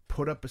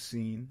put up a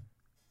scene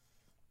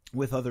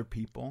with other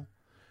people,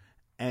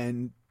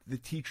 and the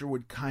teacher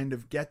would kind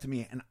of get to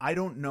me, and I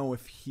don't know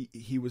if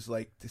he was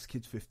like, this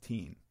kid's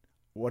 15.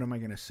 What am I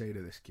going to say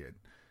to this kid?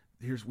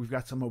 We've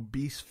got some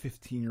obese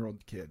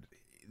 15-year-old kid.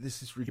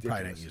 This is ridiculous.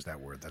 He probably didn't use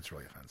that word. That's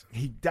really offensive.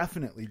 He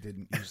definitely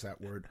didn't use that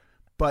word.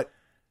 But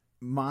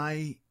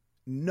my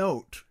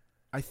note,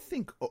 I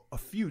think a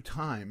few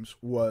times,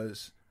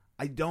 was,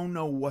 I don't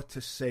know what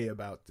to say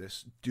about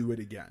this. Do it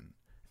again.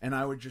 And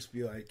I would just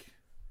be like,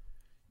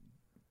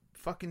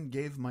 fucking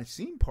gave my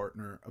scene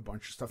partner a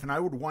bunch of stuff, and I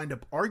would wind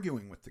up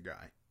arguing with the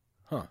guy.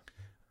 Huh.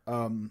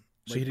 So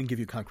he didn't give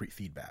you concrete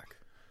feedback?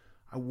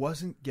 I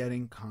wasn't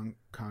getting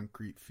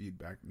concrete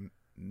feedback.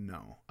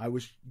 No. I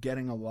was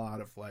getting a lot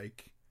of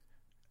like,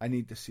 I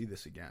need to see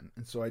this again.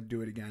 And so I'd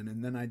do it again,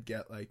 and then I'd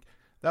get like,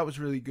 that was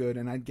really good,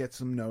 and I'd get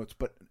some notes.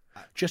 But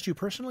just you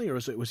personally, or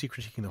was he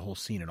critiquing the whole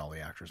scene and all the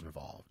actors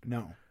involved?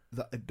 No.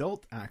 The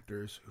adult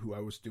actors who I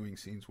was doing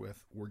scenes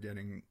with were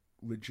getting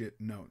legit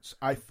notes,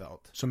 I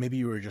felt. So maybe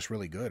you were just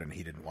really good and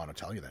he didn't want to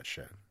tell you that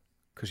shit.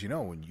 Because, you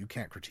know, when you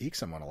can't critique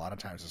someone, a lot of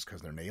times it's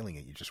because they're nailing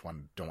it. You just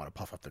don't want to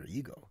puff up their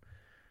ego.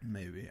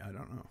 Maybe. I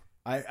don't know.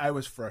 I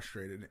was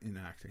frustrated in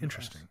acting.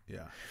 Interesting.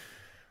 Class. Yeah.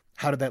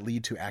 How did that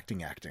lead to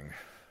acting?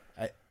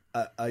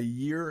 A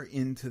year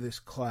into this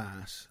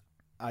class,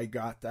 I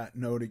got that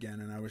note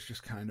again, and I was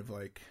just kind of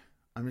like,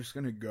 I'm just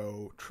going to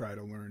go try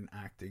to learn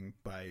acting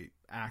by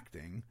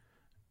acting.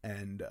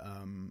 And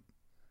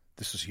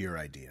this was your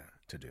idea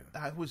to do.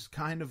 I was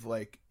kind of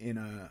like in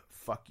a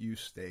fuck you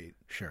state.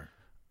 Sure.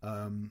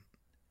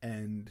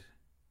 And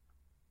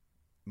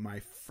my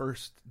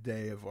first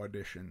day of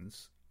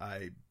auditions,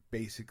 I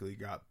basically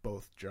got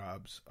both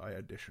jobs I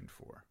auditioned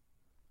for.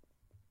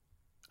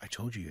 I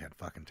told you had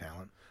fucking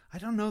talent. I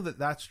don't know that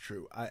that's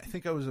true. I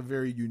think I was a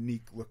very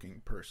unique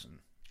looking person.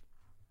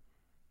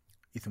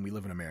 Ethan, we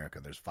live in America.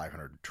 There's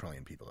 500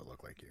 trillion people that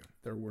look like you.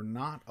 There were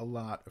not a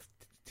lot of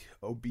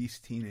obese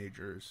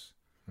teenagers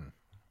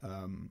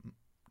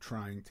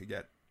trying to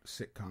get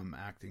sitcom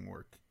acting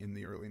work in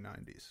the early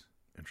 90s.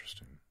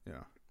 Interesting.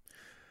 Yeah.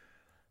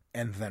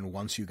 And then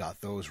once you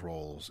got those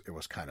roles, it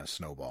was kind of a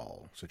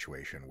snowball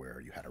situation where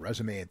you had a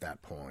resume at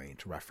that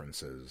point,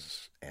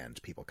 references,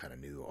 and people kind of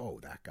knew, oh,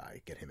 that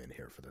guy, get him in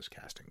here for this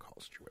casting call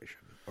situation.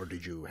 Or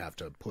did you have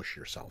to push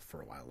yourself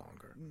for a while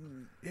longer?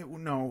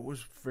 No, it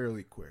was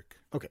fairly quick.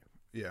 Okay.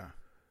 Yeah.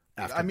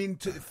 After, I mean,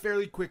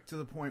 fairly quick to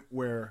the point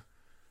where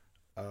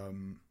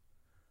the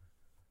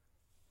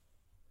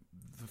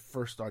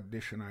first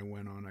audition I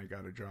went on, I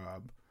got a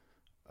job,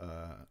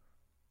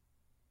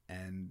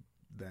 and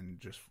then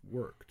just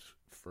worked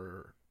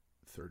for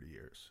 30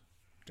 years.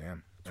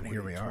 Damn. And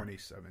here we are.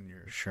 27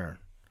 years. Sure.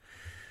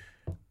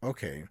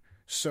 Okay.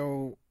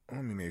 So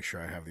let me make sure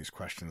I have these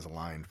questions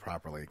aligned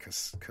properly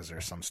because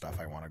there's some stuff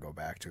I want to go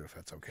back to if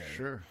that's okay.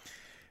 Sure.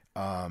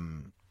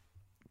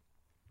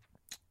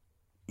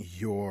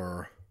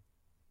 Your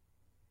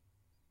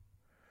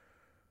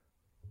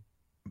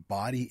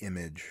body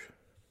image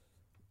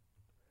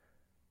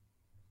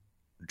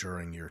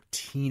during your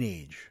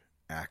teenage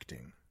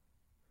acting,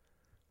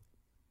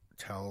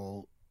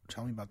 tell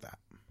me about that.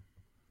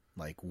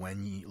 Like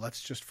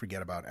let's just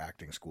forget about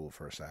acting school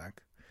for a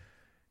sec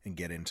and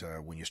get into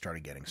when you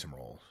started getting some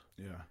roles.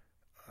 Yeah.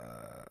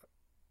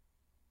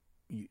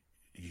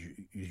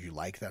 You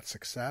like that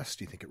success?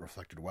 Do you think it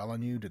reflected well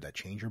on you? Did that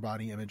change your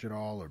body image at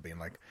all? Or being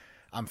like,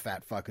 I'm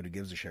fat fuck who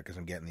gives a shit because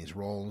I'm getting these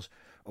roles?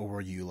 Or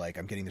were you like,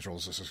 I'm getting these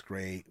roles, this is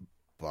great,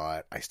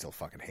 but I still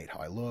fucking hate how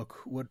I look?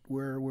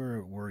 Where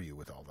were you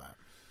with all that?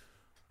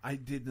 I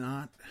did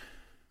not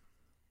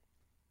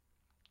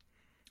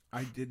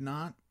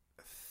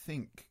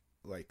think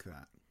like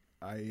that.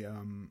 I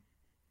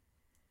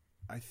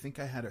think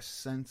I had a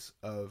sense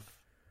of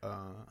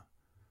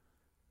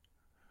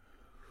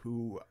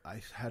who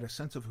I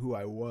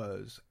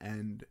was,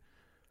 and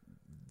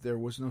there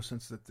was no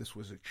sense that this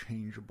was a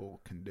changeable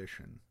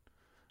condition.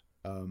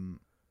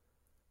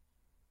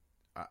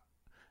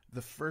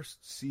 The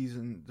first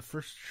season, the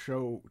first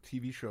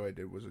TV show I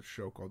did was a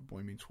show called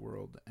Boy Meets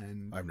World,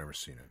 and I've never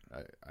seen it.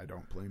 I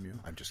don't blame you.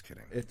 I'm just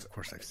kidding. Of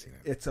course I've seen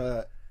it. It's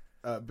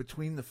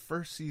between the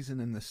first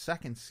season and the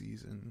second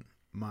season,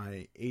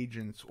 my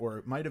agents, or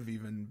it might have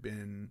even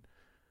been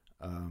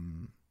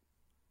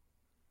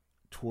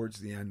towards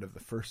the end of the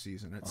first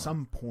season. At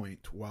some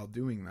point while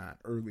doing that,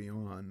 early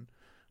on,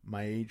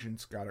 my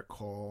agents got a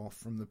call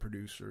from the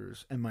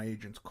producers, and my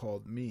agents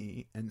called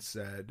me and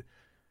said,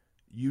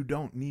 "You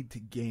don't need to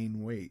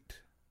gain weight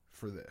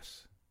for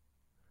this."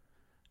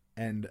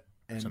 And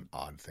it's an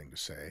odd thing to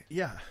say.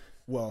 Yeah.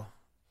 Well,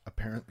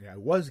 apparently I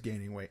was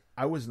gaining weight.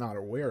 I was not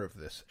aware of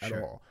this at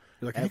all.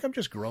 You're like, I think I'm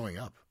just growing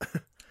up.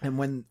 And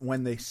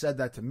when they said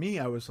that to me,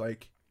 I was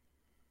like,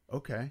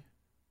 okay.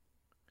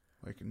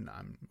 Like,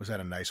 was that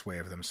a nice way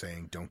of them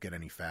saying, don't get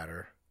any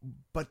fatter?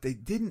 But they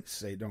didn't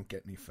say don't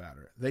get any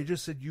fatter. They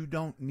just said you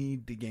don't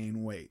need to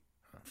gain weight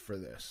for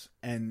this.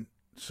 And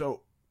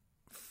so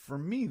for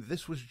me,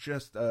 this was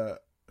just a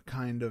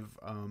kind of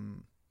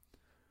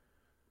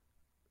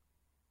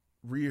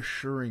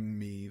reassuring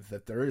me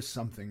that there is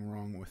something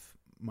wrong with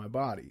my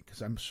body,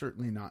 because I'm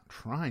certainly not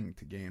trying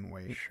to gain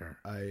weight. Sure.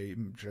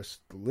 I'm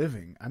just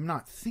living. I'm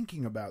not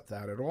thinking about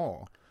that at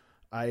all.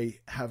 I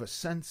have a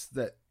sense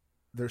that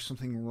there's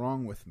something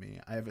wrong with me.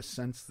 I have a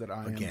sense that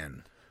I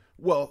am...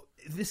 Well,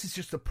 this is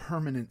just a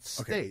permanent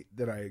state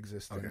that I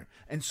exist in.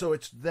 And so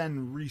it's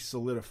then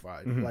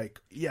re-solidified. Mm-hmm.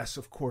 Like, yes,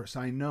 of course,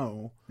 I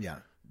know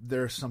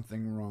there's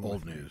something wrong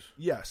with me. Old news.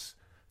 Yes,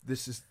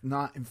 this is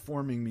not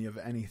informing me of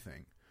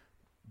anything.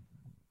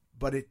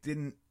 But it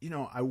didn't,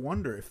 I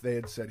wonder if they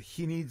had said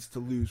he needs to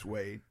lose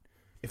weight,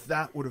 if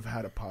that would have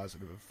had a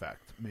positive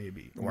effect,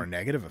 maybe. Or a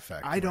negative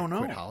effect. I don't know.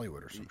 Quit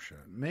Hollywood or some shit.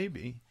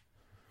 Maybe.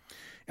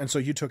 And so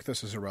you took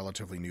this as a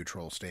relatively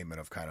neutral statement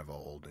of kind of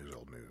old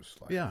news.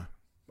 Like, yeah.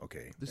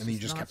 Okay. This and then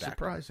is you just not kept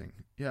surprising.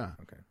 Acting. Yeah.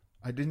 Okay.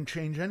 I didn't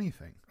change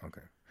anything.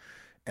 Okay.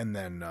 And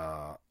then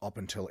up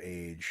until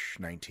age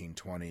 19,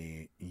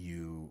 20,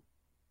 you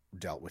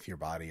dealt with your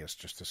body as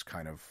just this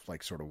kind of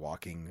like sort of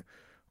walking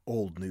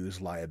old news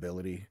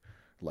liability.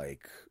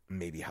 Like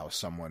maybe how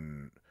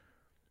someone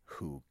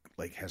who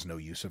like has no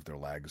use of their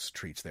legs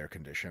treats their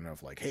condition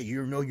of like, hey,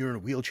 you're in a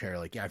wheelchair.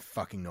 Like, yeah, I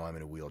fucking know I'm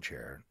in a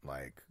wheelchair.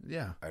 Like,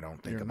 yeah, I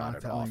don't think about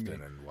it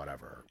often and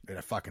whatever. And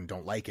I fucking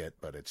don't like it,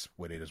 but it's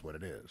what it is. What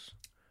it is.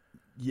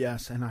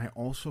 Yes, and I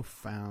also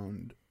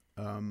found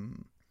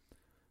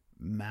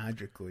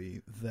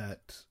magically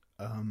that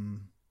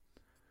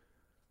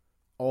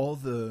all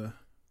the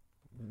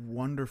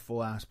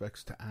wonderful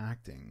aspects to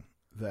acting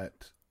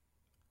that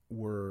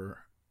were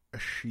a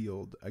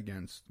shield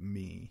against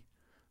me,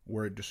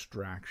 were a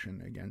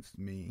distraction against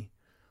me,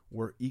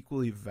 were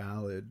equally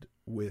valid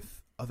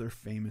with other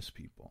famous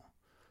people.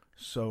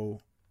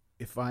 So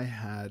if I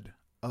had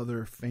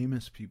other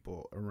famous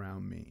people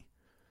around me,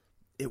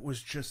 it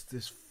was just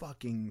this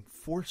fucking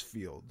force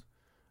field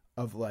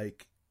of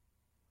like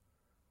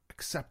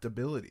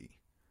acceptability.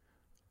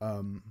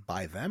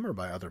 By them or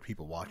by other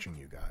people watching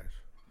you guys?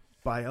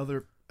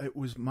 It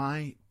was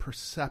my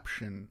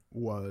perception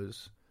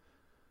was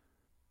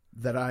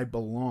that I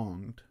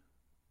belonged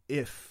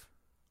if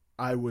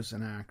I was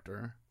an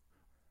actor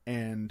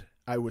and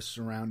I was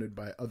surrounded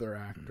by other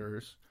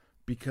actors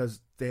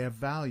because they have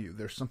value.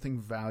 There's something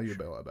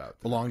valuable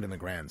about them. Belonged in the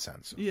grand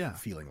sense of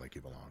feeling like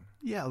you belong.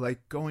 Yeah,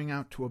 like going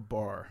out to a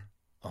bar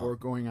or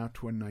going out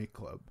to a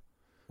nightclub.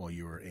 Well,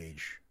 you were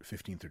age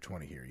 15 through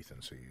 20 here,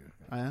 Ethan, so you...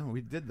 I know,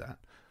 we did that.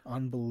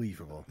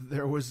 Unbelievable.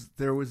 There was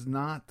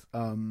not...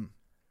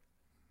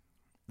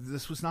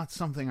 this was not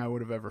something I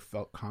would have ever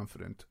felt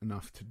confident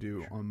enough to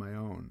do on my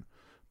own.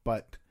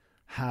 But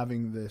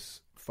having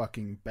this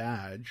fucking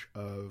badge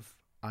of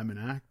I'm an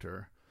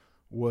actor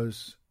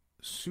was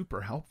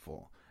super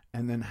helpful.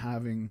 And then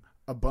having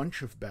a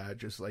bunch of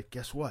badges, like,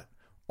 guess what?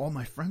 All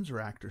my friends are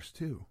actors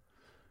too.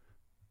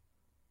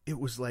 It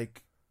was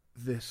like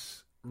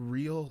this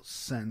real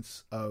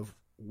sense of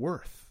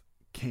worth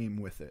came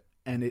with it.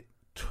 And it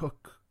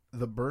took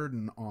the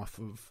burden off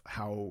of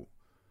how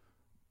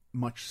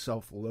much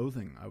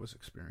self-loathing I was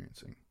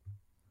experiencing.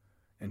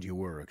 And you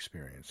were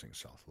experiencing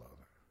self-loathing.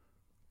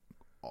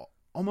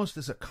 Almost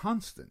as a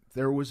constant.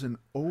 There was an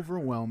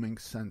overwhelming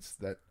sense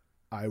that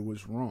I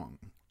was wrong.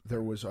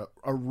 There was a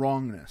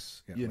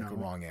wrongness. Yeah, like a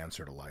wrong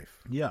answer to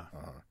life. Yeah.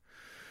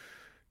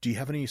 Do you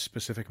have any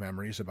specific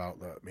memories about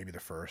maybe the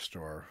first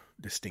or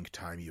distinct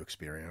time you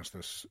experienced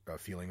this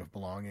feeling of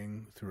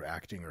belonging through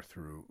acting or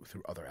through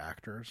other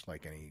actors?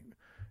 Like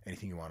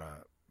anything you want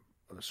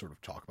to sort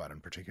of talk about in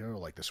particular?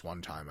 Like this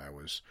one time I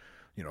was,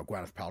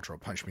 Gwyneth Paltrow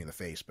punched me in the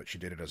face, but she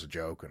did it as a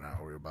joke, and now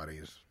we're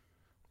buddies.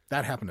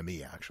 That happened to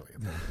me, actually.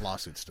 The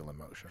lawsuit's still in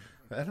motion.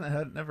 That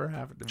never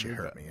happened to me. She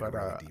hurt me at a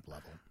really deep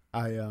level.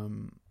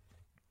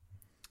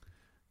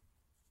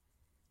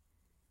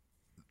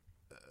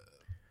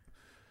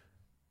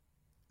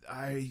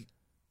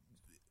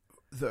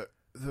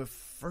 The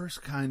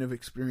first kind of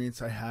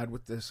experience I had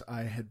with this,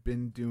 I had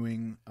been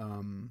doing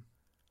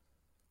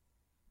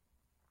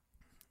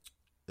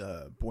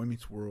Boy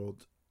Meets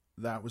World.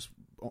 That was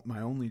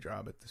my only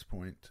job at this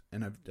point,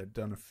 and I've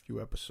done a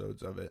few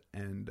episodes of it,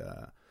 and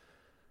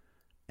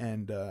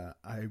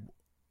I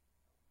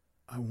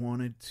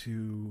wanted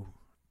to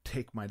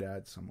take my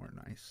dad somewhere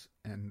nice,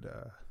 and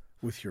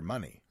with your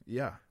money.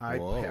 Yeah,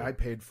 I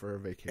paid for a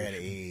vacation at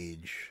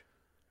age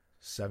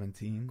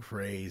 17.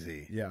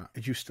 Crazy. Yeah.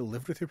 Did you still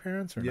live with your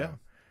parents or Yeah. no?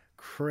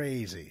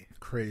 Crazy.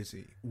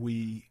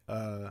 We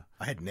I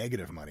had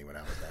negative money when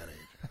I was that age.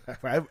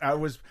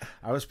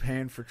 I was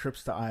paying for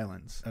trips to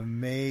islands.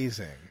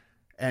 Amazing.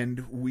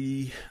 And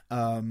we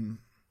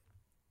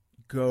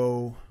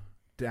go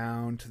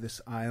down to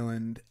this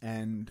island,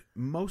 and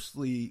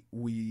mostly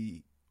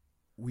we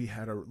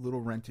had a little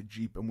rented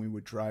Jeep, and we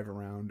would drive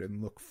around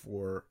and look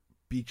for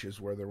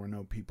beaches where there were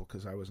no people,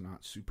 because I was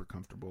not super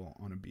comfortable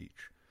on a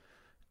beach.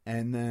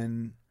 And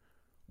then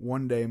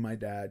one day my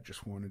dad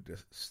just wanted to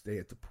stay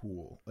at the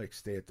pool, like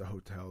stay at the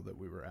hotel that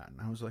we were at.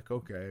 And I was like,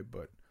 okay,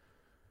 but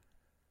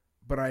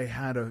I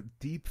had a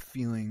deep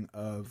feeling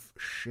of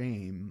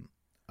shame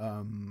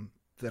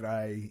that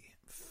I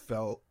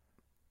felt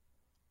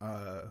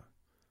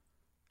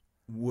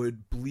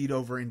would bleed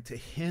over into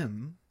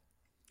him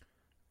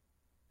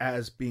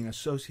as being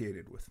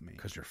associated with me.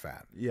 Because you're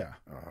fat. Yeah.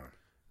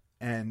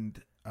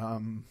 And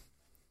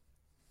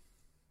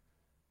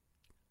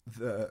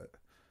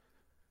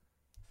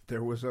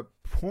there was a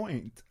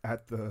point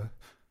at the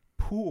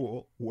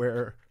pool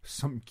where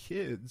some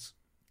kids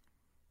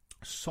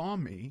saw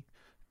me,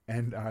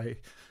 and I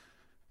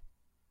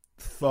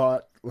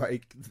thought,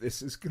 like,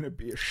 this is going to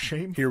be a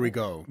shameful Here we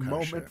go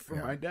moment for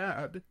my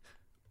dad.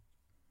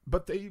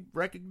 But they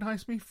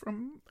recognized me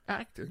from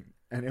acting,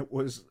 and it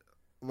was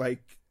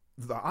like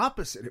the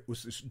opposite. It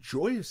was this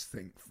joyous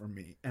thing for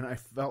me, and I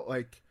felt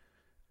like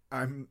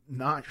I'm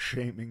not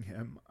shaming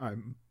him.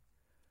 I'm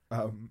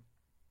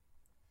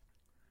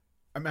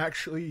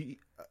actually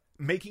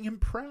making him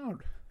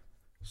proud.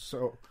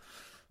 So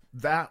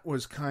that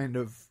was kind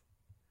of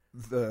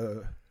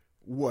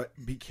what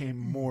became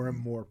more and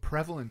more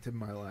prevalent in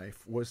my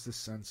life, was the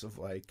sense of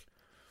like,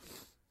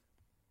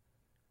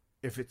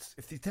 if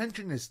the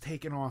attention is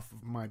taken off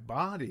of my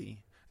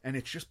body and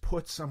it's just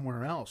put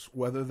somewhere else,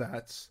 whether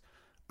that's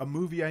a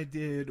movie I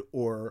did,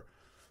 or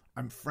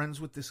I'm friends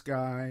with this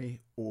guy,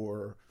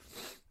 or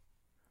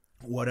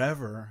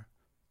whatever,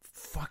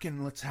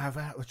 fucking let's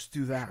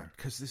do that,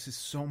 because this is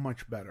so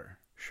much better.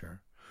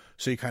 Sure.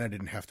 So you kind of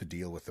didn't have to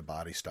deal with the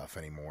body stuff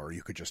anymore.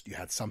 You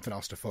had something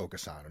else to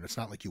focus on. And it's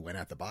not like you went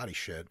at the body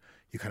shit.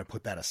 You kind of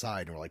put that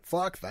aside and were like,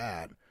 fuck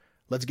that.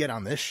 Let's get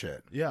on this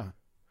shit. Yeah.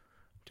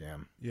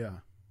 Damn. Yeah.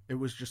 It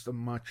was just a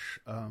much,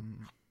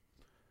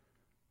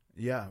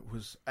 it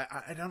was,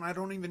 I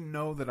don't even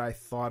know that I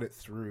thought it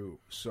through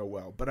so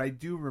well, but I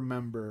do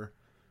remember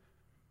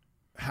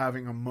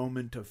having a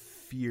moment of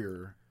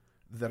fear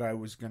that I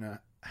was going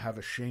to have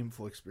a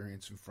shameful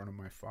experience in front of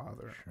my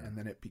father, sure, and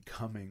then it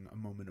becoming a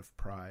moment of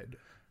pride.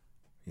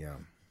 Yeah.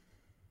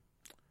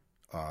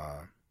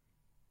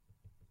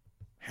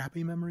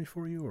 Happy memory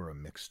for you, or a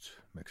mixed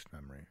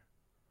memory?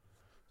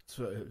 It's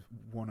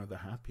one of the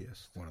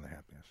happiest. One of the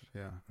happiest.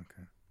 Yeah.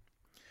 Okay.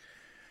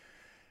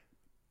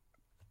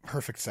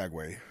 Perfect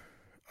segue.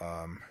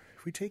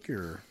 If we take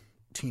your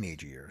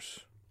teenage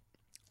years,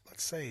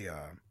 let's say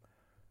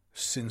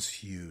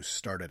since you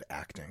started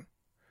acting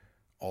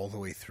all the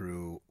way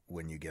through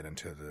when you get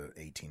into the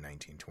 18,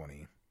 19,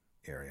 20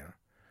 area,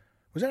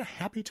 was that a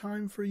happy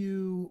time for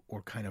you,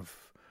 or kind of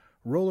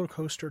roller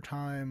coaster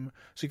time?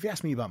 So if you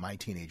ask me about my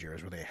teenage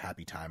years, were they a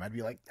happy time? I'd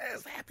be like,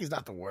 happy is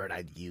not the word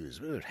I'd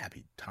use. We were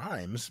happy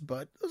times,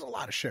 but there's a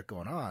lot of shit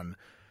going on.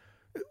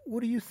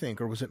 What do you think?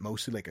 Or was it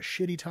mostly like a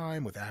shitty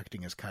time with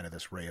acting as kind of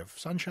this ray of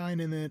sunshine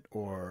in it?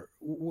 Or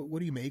what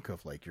do you make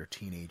of like your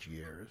teenage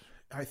years?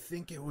 I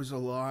think it was a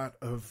lot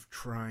of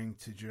trying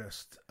to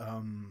just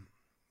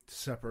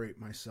separate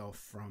myself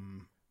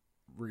from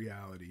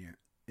reality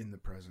in the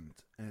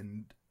present.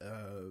 And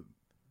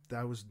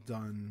that was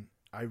done.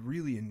 I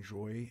really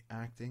enjoy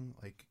acting.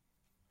 Like,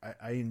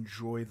 I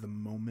enjoy the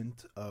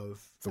moment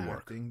of the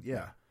acting. Work.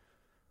 Yeah.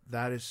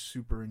 That is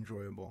super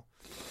enjoyable.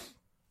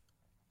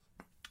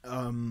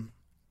 But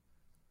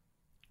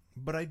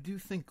I do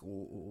think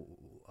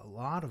a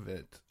lot of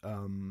it,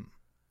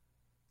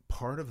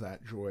 part of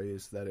that joy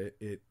is that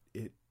it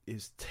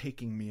is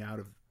taking me out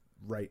of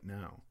right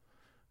now.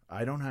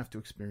 I don't have to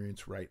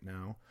experience right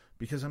now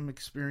because I'm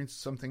experiencing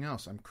something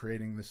else. I'm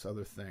creating this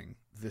other thing.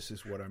 This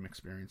is what I'm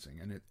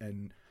experiencing,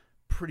 and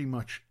pretty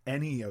much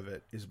any of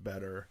it is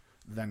better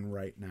than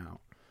right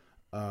now.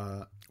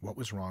 What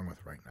was wrong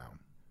with right now?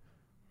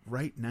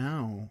 Right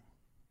now,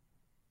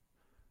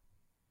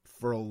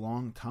 for a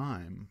long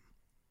time,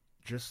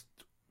 just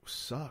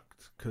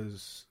sucked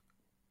because,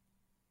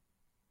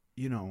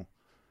 you know,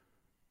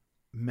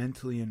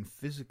 mentally and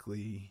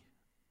physically,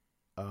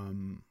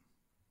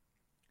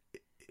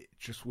 it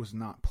just was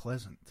not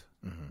pleasant.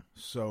 Mm-hmm.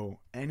 So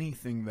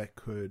anything that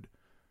could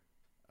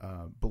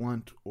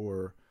blunt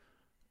or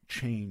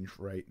change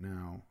right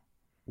now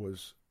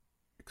was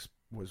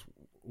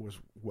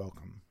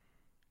welcome.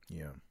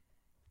 Yeah.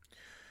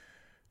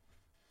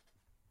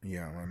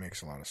 Yeah, that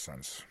makes a lot of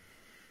sense.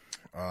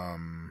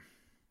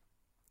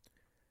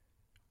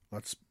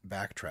 Let's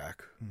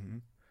backtrack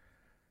and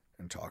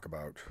talk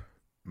about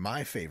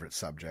my favorite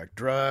subject,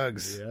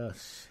 drugs.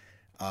 Yes.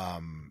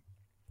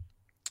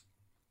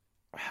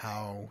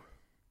 How,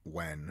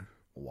 when,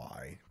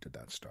 why did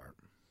that start?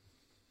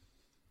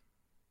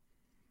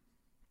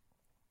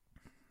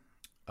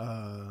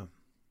 I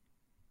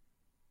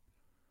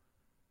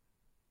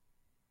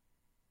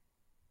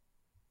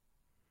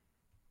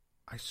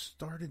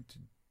started to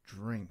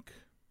drink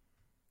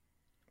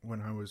when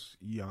I was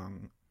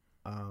young.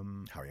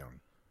 How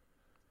young?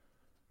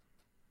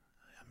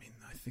 I mean,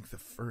 I think the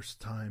first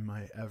time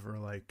I ever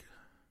like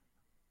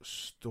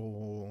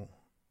stole,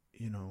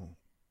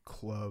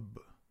 club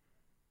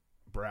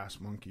Brass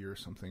Monkey or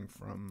something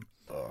from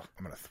I'm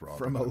gonna throw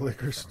from a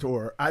liquor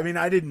store. I mean,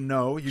 I didn't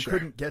know you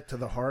couldn't get to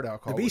the hard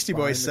alcohol. The Beastie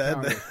Boys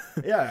said that.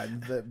 Yeah,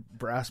 the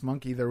Brass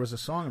Monkey. There was a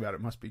song about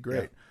it. Must be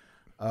great.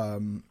 Yeah.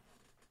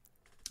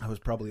 I was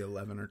probably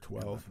 11 or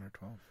 12. 11 or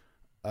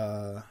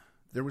 12.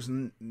 There was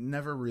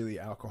never really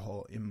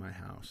alcohol in my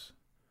house.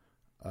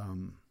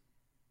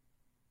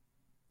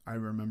 I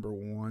remember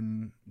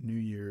one New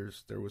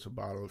Year's, there was a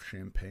bottle of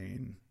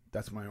champagne.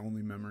 That's my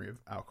only memory of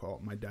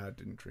alcohol. My dad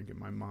didn't drink it.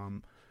 My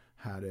mom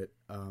had it.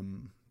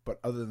 But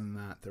other than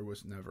that, there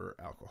was never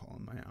alcohol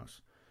in my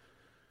house.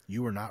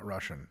 You were not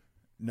Russian?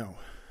 No.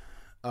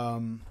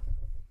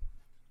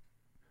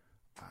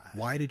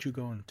 Why did you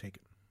go and take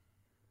it?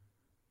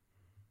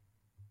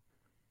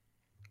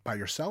 By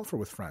yourself or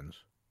with friends?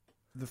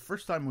 The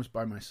first time was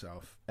by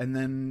myself, and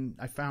then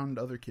I found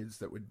other kids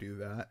that would do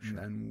that, and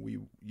then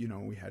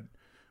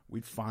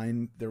we'd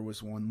find there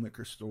was one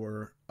liquor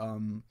store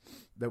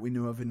that we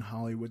knew of in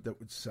Hollywood that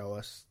would sell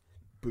us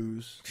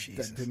booze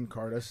that didn't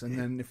card us, and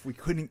then if we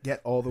couldn't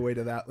get all the way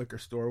to that liquor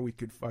store, we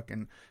could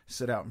fucking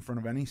sit out in front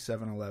of any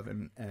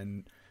 7-Eleven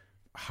and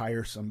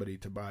hire somebody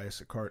to buy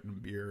us a carton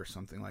of beer or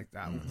something like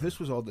that. Mm-hmm. This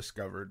was all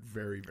discovered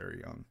very,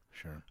 very young.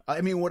 Sure. I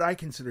mean, what I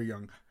consider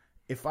young.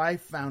 If I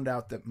found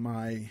out that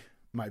my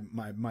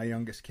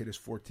youngest kid is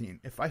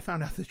 14, if I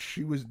found out that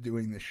she was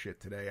doing this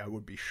shit today, I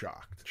would be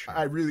shocked. Sure.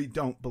 I really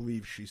don't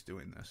believe she's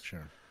doing this.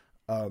 Sure.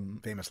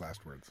 Famous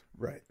last words.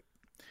 Right.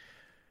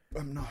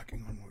 I'm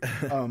knocking on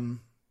wood.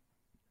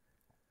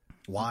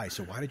 Why?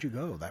 So why did you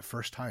go that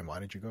first time? Why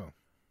did you go?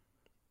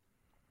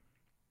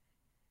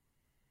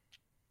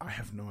 I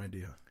have no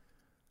idea.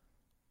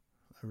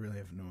 I really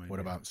have no idea. What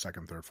about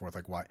second, third, fourth?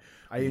 Like why?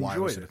 I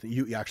enjoyed it.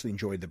 You actually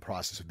enjoyed the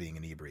process of being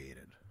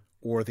inebriated,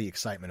 or the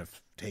excitement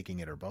of taking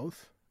it, or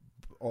both?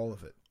 All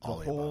of it. The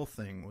whole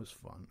thing was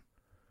fun.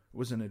 It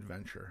was an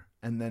adventure.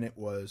 And then it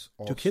was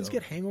also... Do kids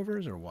get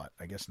hangovers or what?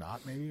 I guess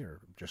not, maybe, or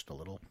just a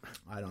little?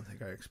 I don't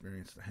think I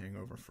experienced a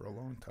hangover for a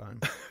long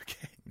time.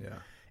 Okay. Yeah.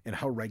 And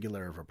how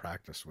regular of a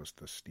practice was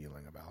the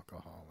stealing of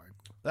alcohol? Like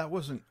That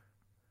wasn't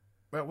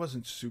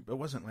super. It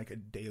wasn't like a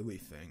daily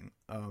thing.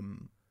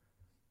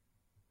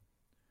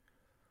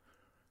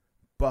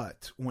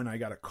 But when I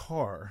got a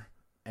car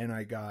and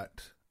I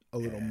got a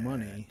little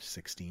money,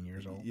 16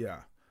 years old.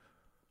 Yeah.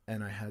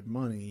 And I had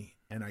money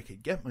and I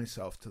could get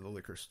myself to the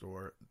liquor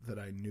store that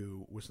I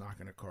knew was not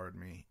going to card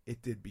me,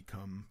 it did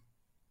become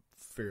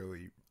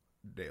fairly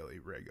daily,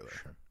 regular.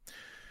 Sure.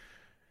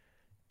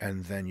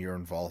 And then your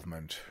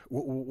involvement.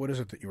 What is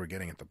it that you were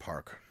getting at the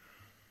park?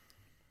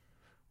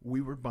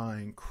 We were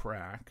buying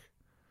crack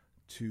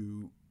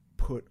to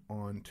put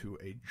onto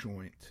a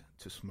joint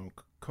to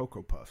smoke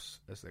Cocoa Puffs,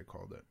 as they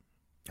called it.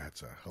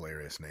 That's a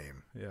hilarious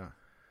name. Yeah.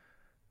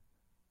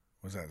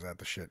 Is that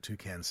the shit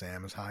Toucan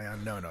Sam is high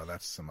on? No,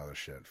 that's some other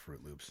shit.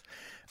 Fruit Loops.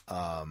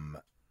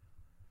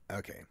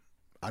 Okay.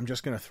 I'm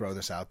just going to throw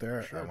this out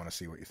there. Sure. I want to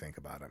see what you think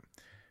about it.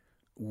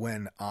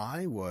 When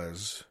I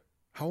was...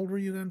 How old were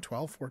you then?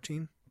 12,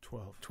 14?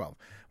 12.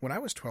 When I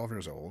was 12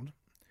 years old,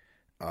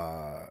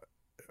 right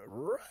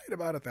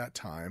about at that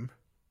time,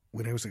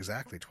 when I was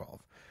exactly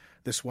 12,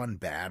 this one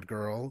bad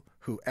girl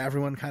who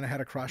everyone kind of had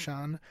a crush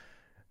on,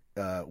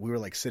 we were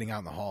like sitting out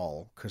in the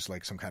hall because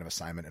like some kind of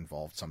assignment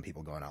involved some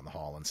people going out in the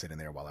hall and sitting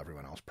there while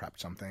everyone else prepped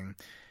something.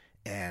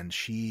 And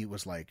she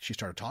was like, she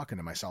started talking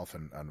to myself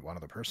and one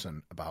other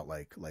person about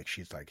like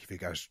she's like, have you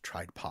guys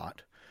tried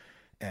pot?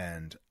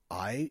 And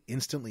I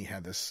instantly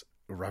had this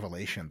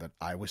revelation that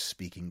I was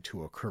speaking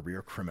to a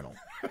career criminal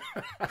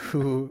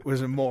who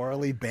was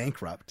morally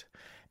bankrupt.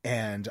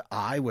 And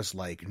I was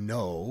like,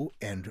 no,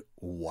 and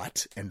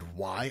what? And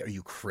why? Are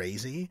you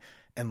crazy?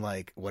 And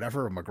like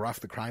whatever McGruff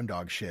the crime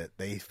dog shit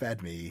they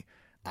fed me,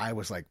 I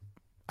was like,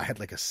 I had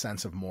like a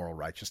sense of moral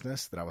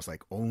righteousness that I was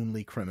like,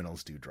 only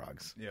criminals do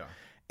drugs. Yeah.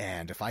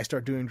 And if I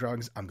start doing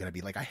drugs, I'm going to be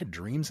like, I had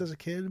dreams as a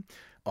kid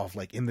of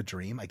like in the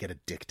dream, I get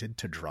addicted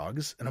to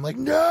drugs and I'm like,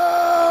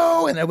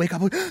 no. And I wake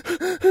up like,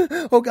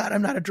 oh God,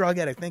 I'm not a drug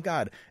addict. Thank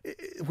God.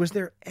 Was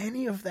there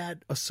any of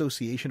that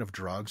association of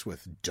drugs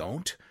with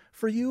don't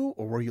for you?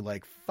 Or were you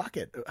like, fuck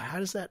it. How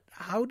does a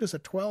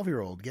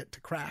 12-year-old get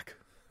to crack?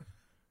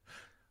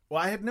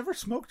 Well, I had never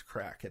smoked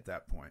crack at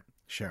that point.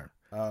 Sure.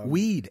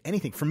 Weed,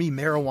 anything. For me,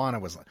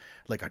 marijuana was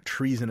like a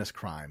treasonous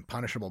crime,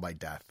 punishable by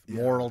death,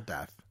 moral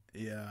death.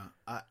 Yeah.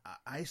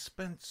 I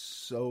spent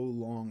so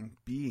long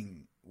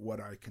being what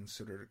I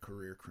considered a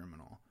career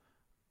criminal,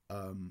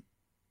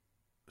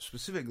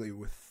 specifically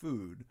with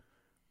food,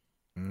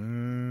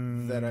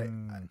 that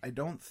I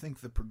don't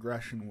think the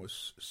progression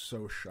was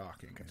so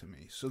shocking to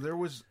me. So there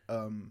was,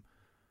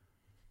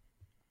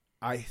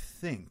 I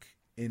think,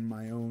 in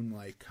my own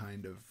like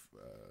kind of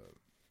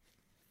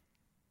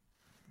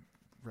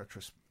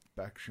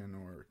retrospection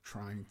or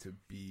trying to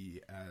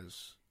be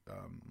as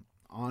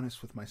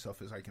honest with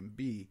myself as I can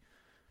be,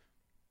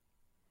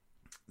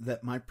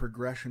 that my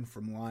progression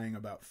from lying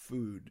about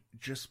food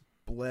just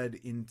bled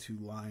into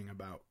lying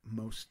about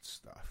most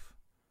stuff.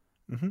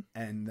 Mm-hmm.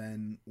 And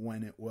then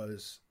when it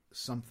was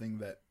something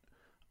that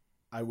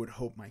I would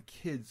hope my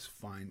kids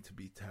find to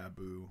be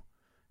taboo,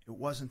 it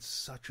wasn't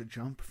such a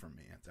jump for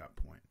me at that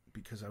point,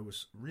 because I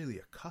was really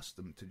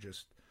accustomed to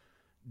just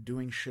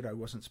doing shit I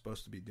wasn't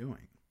supposed to be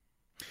doing.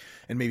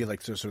 And maybe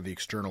like sort of the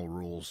external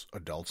rules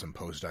adults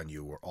imposed on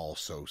you were all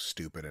so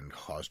stupid and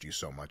caused you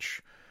so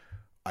much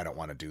I don't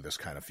want to do this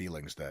kind of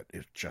feelings that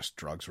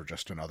drugs were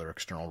just another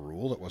external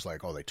rule. It was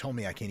like, oh, they told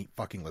me I can't eat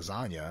fucking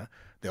lasagna.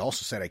 They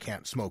also said I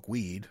can't smoke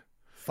weed.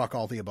 Fuck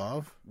all the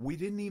above. We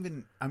didn't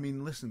even, I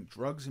mean, listen,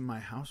 drugs in my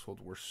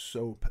household were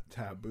so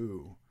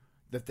taboo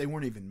that they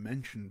weren't even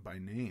mentioned by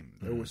name.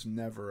 There was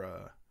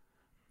never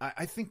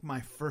I think my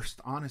first,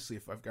 honestly,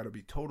 if I've got to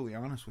be totally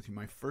honest with you,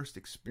 my first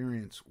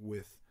experience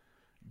with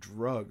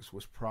drugs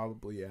was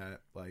probably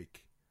at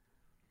like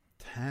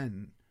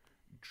 10,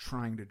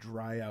 trying to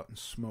dry out and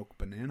smoke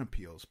banana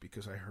peels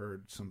because I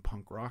heard some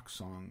punk rock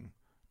song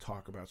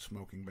talk about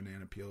smoking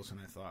banana peels, and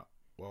I thought,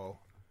 well,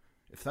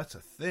 if that's a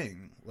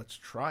thing, let's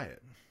try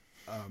it.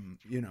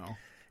 You know.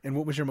 And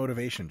what was your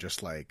motivation?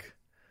 Just like,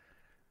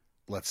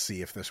 let's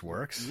see if this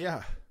works?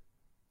 Yeah.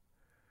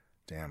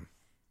 Damn.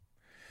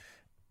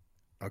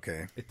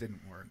 Okay. It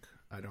didn't work.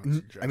 I don't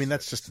suggest I mean,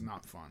 that's just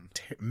not fun.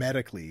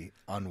 Medically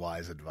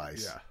unwise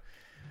advice. Yeah.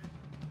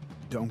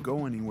 Don't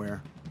go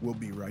anywhere. We'll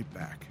be right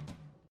back.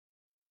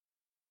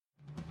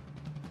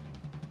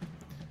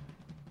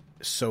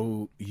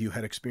 So you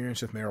had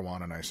experience with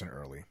marijuana nice and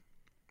early,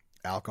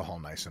 alcohol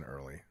nice and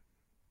early,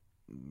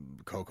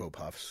 Cocoa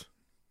Puffs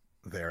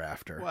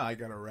thereafter. Well, I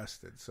got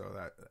arrested, so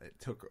that it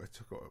took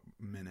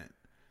a minute.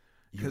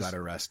 You got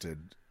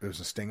arrested. It was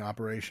a sting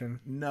operation?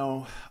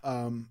 No.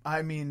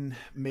 I mean,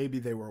 maybe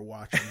they were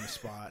watching the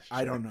spot. Sure.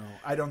 I don't know.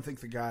 I don't think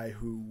the guy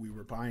who we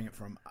were buying it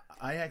from,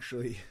 I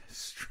actually,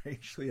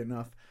 strangely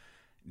enough,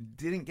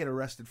 didn't get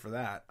arrested for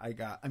that. I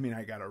got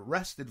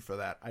arrested for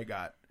that. I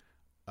got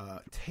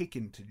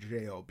taken to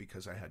jail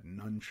because I had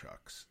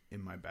nunchucks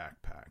in my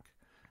backpack,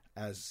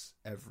 as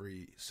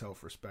every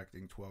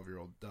self-respecting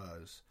 12-year-old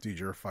does. Dude,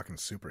 you're a fucking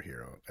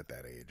superhero at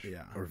that age.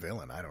 Yeah. Or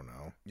villain, I don't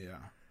know. Yeah.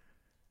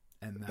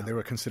 And they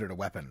were considered a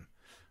weapon.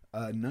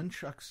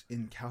 Nunchucks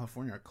in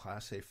California are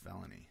Class A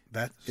felony.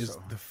 That is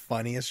the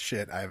funniest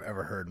shit I've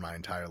ever heard in my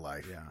entire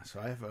life. Yeah, so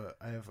I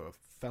have a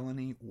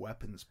felony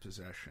weapons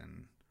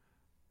possession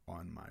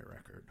on my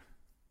record.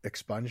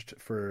 Expunged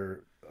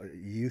for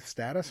youth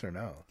status or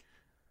no?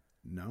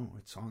 No,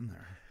 it's on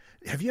there.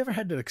 Have you ever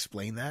had to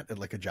explain that at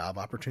like a job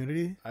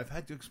opportunity? I've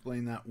had to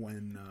explain that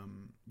when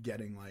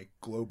getting like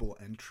global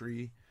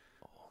entry.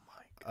 Oh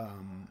my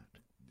God.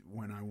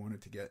 When I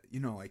wanted to get,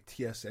 like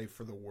TSA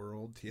for the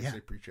world,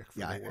 TSA pre-check for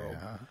the world.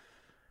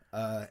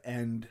 Yeah.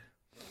 And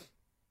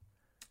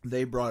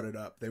they brought it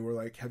up. They were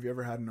like, have you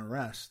ever had an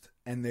arrest?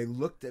 And the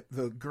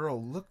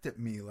girl looked at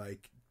me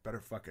like,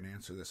 better fucking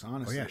answer this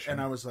honestly. Oh, yeah, sure. And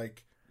I was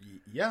like,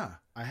 yeah,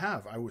 I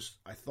have.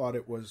 I thought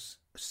it was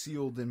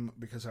sealed in,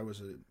 because I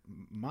was a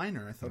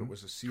minor. I thought it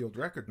was a sealed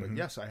record, but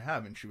yes, I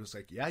have. And she was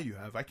like, yeah, you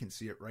have. I can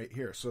see it right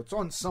here. So it's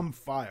on some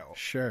file.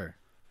 Sure.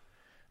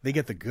 They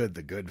get the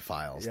good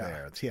files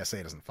there.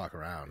 TSA doesn't fuck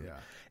around. Yeah.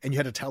 And you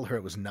had to tell her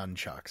it was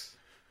nunchucks.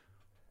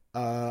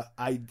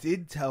 I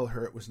did tell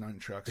her it was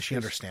nunchucks. Does she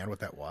understand what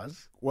that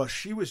was? Well,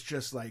 she was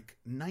just like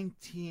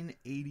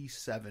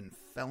 1987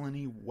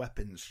 felony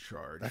weapons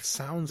charge. That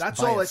sounds That's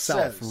by all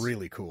itself it says.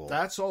 Really cool.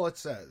 That's all it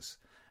says.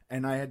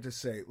 And I had to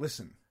say,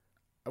 listen,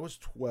 I was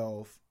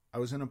 12. I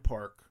was in a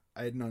park.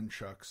 I had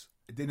nunchucks.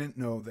 I didn't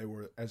know they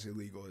were as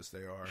illegal as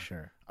they are.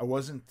 Sure. I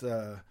wasn't,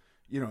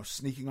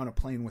 sneaking on a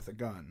plane with a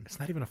gun. It's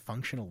not even a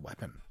functional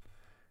weapon.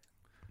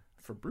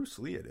 For Bruce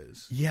Lee, it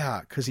is.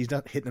 Yeah, because he's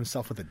not hitting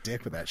himself with a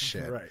dick with that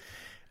shit. Right.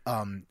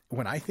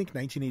 When I think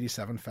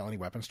 1987 felony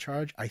weapons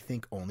charge, I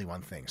think only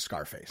one thing: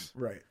 Scarface.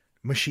 Right.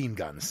 Machine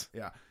guns.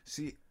 Yeah.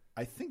 See,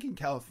 I think in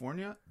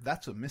California,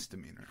 that's a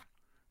misdemeanor.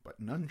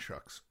 But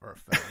nunchucks are a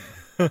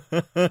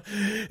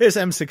felony. This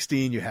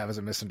M16 you have is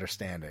a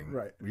misunderstanding.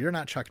 Right. You're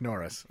not Chuck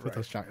Norris. With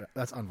Right. those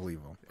that's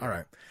unbelievable. Yeah. All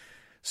right.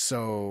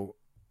 So,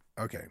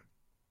 okay.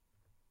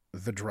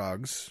 The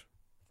drugs,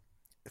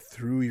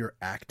 through your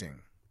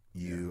acting,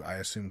 I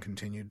assume,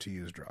 continued to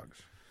use drugs.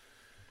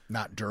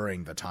 Not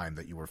during the time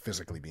that you were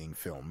physically being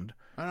filmed.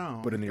 I don't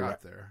know. But in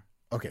got there.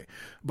 Okay.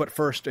 But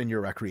first, in your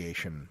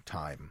recreation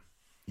time,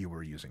 you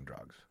were using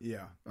drugs.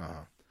 Yeah.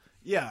 Uh-huh.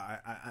 Yeah,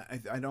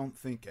 I don't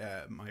think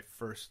my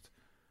first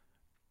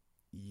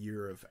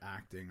year of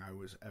acting I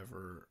was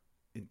ever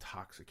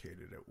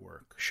intoxicated at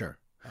work. Sure.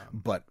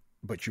 But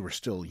you were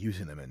still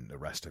using them in the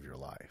rest of your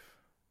life.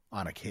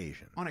 On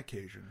occasion. On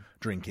occasion.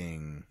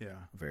 Drinking. Yeah.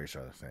 Various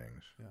other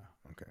things.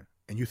 Yeah. Okay.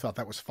 And you thought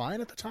that was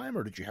fine at the time,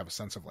 or did you have a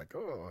sense of like,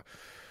 oh?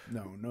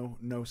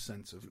 No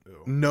sense of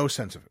ew. No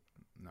sense of it.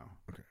 No.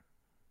 Okay.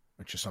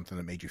 It's just something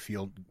that made you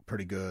feel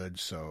pretty good,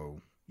 so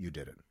you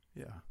did it.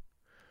 Yeah.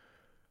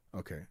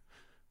 Okay.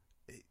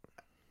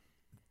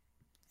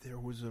 there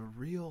was a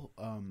real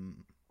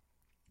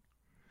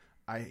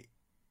I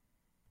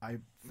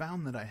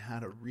found that I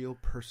had a real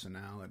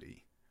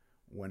personality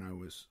when I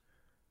was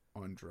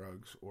on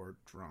drugs or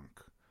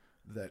drunk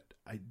that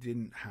I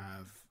didn't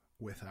have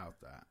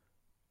without that.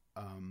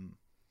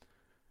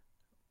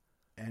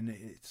 And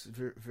it's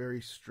very,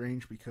 very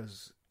strange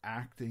because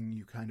acting,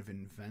 you kind of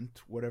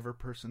invent whatever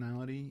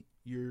personality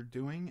you're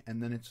doing,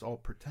 and then it's all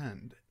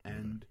pretend.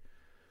 And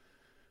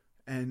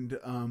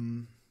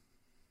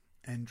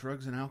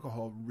drugs and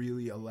alcohol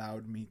really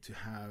allowed me to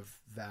have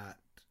that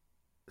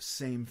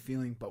same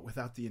feeling, but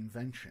without the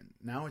invention.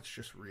 Now it's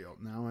just real.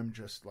 Now I'm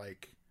just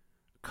like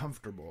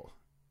comfortable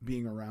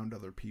being around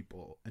other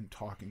people and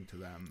talking to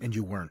them. And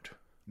you weren't?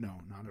 No,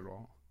 not at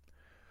all.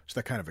 So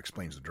that kind of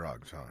explains the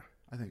drugs, huh?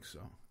 I think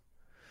so.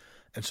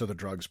 And so the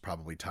drugs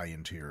probably tie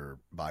into your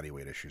body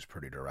weight issues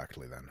pretty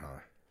directly then,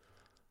 huh?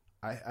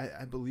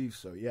 I believe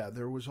so. Yeah,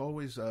 there was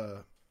always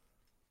a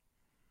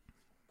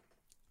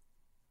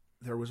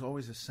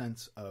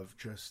sense of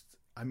just,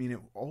 I mean, it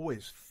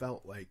always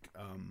felt like,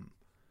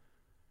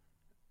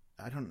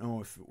 I don't know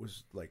if it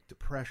was like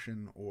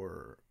depression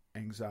or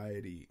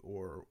anxiety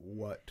or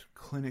what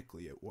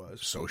clinically it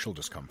was. Social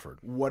discomfort.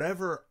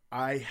 Whatever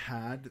I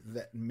had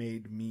that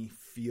made me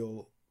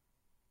feel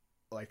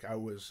like I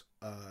was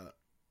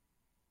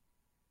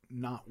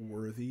not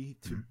worthy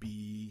to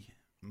be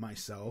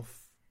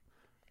myself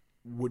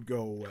would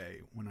go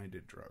away when I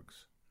did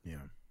drugs.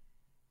 Yeah.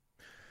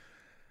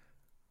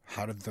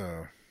 How did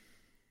the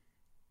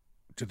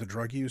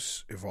drug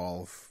use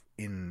evolve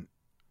in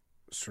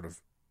sort of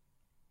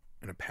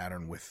in a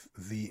pattern with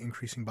the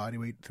increasing body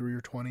weight through your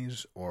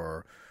 20s,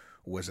 or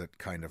was it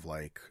kind of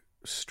like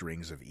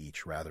strings of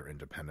each rather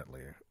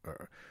independently?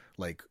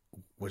 Like,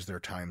 was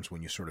there times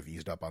when you sort of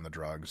eased up on the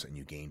drugs and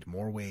you gained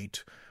more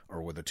weight,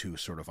 or were the two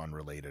sort of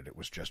unrelated? It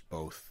was just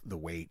both the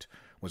weight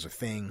was a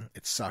thing,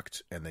 it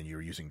sucked, and then you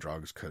were using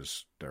drugs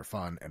because they're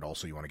fun, and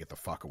also you want to get the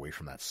fuck away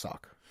from that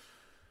suck.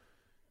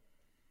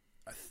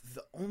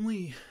 The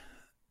only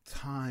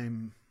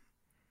time,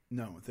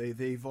 no,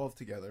 they evolved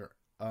together.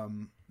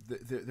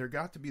 There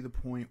got to be the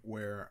point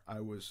where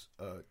I was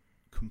a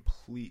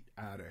complete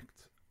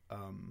addict,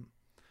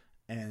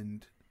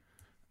 and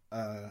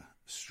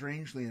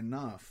strangely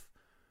enough,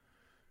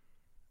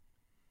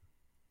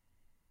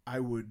 I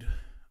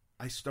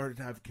started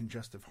to have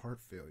congestive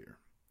heart failure,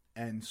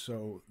 and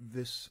so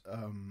this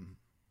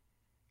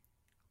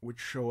would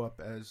show up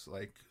as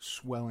like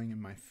swelling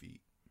in my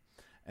feet,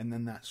 and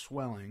then that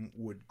swelling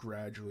would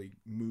gradually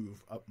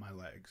move up my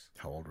legs.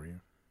 How old were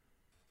you?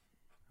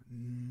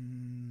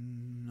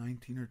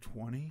 19 or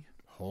 20.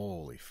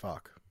 Holy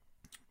fuck.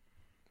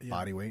 Yeah,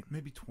 body weight?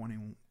 Maybe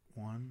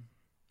 21.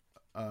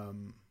 I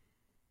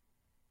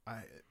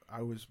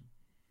was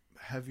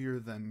heavier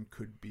than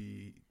could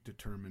be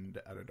determined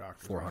at a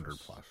doctor's 400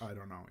 office. plus. I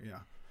don't know, yeah.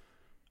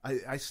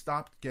 I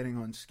stopped getting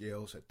on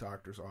scales at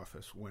doctor's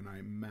office when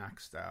I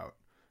maxed out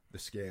the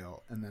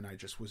scale, and then I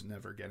just was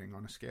never getting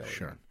on a scale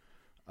Sure.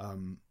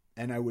 again.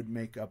 And I would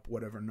make up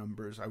whatever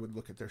numbers. I would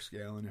look at their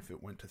scale, and if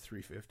it went to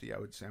 350, I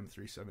would say I'm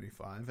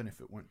 375, and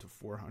if it went to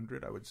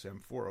 400, I would say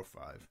I'm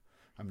 405.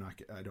 I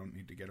don't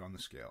need to get on the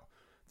scale.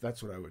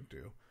 That's what I would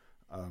do.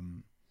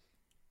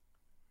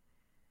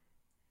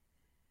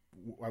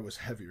 I was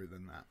heavier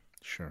than that.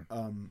 Sure.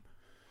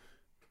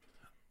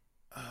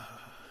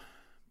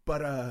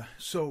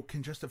 So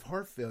congestive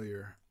heart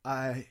failure,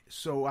 but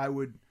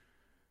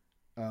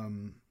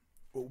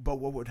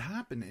what would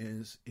happen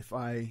is if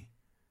I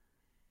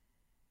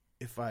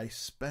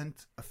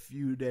spent a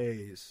few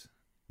days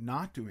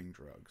not doing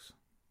drugs,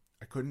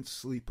 I couldn't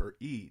sleep or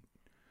eat,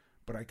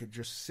 but I could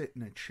just sit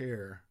in a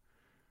chair,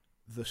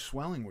 the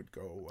swelling would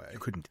go away. You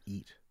couldn't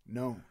eat?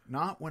 No,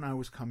 not when I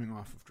was coming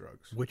off of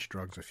drugs. Which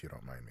drugs, if you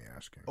don't mind me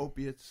asking?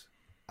 Opiates.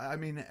 I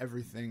mean,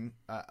 everything.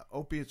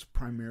 Opiates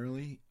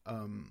primarily,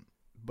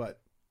 but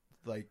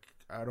like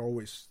I'd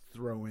always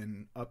throw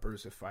in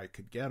uppers if I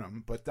could get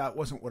them, but that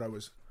wasn't what I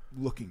was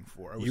looking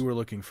for. You were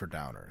looking for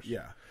downers.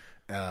 Yeah.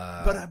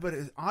 But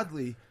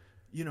oddly,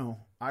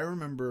 I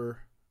remember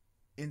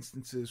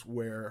instances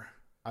where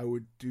I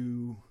would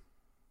do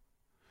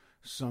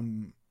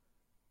some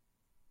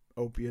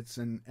opiates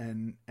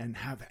and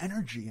have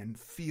energy and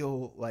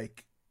feel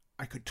like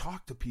I could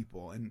talk to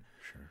people and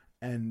sure.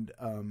 and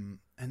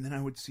then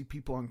I would see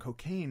people on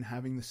cocaine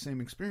having the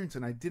same experience,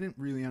 and I didn't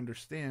really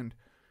understand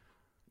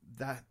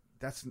that.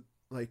 That's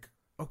like,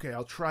 okay,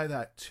 I'll try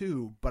that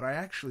too, but I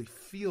actually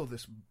feel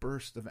this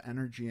burst of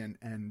energy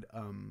and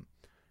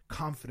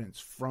confidence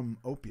from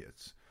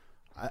opiates.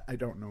 I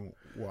don't know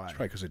why. It's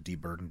probably because it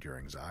deburdened your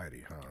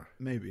anxiety, huh?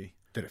 Maybe.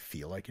 Did it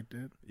feel like it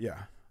did?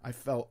 Yeah. I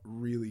felt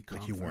really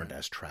confident. Like you weren't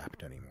as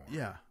trapped anymore.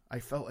 Yeah. I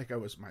felt like I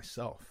was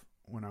myself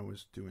when I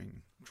was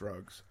doing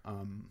drugs.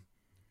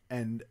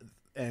 And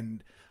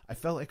I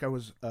felt like I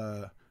was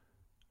the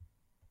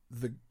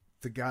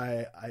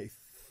guy I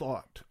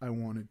thought I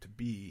wanted to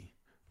be,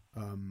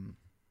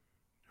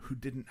 who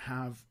didn't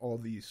have all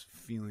these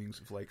feelings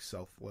of like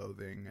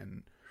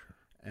self-loathing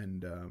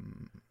and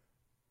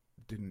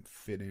didn't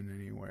fit in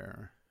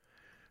anywhere.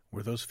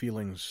 Were those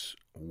feelings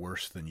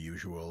worse than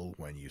usual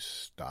when you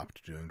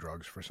stopped doing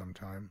drugs for some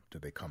time?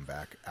 Did they come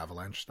back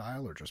avalanche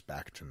style or just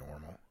back to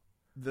normal?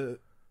 The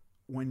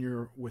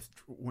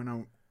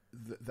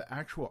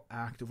actual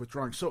act of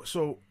withdrawing.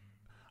 So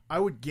I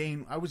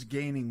was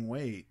gaining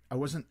weight. I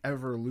wasn't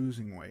ever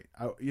losing weight.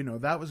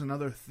 That was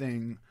another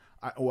thing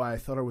why I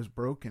thought I was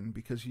broken,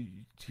 because you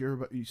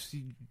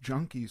see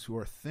junkies who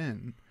are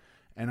thin,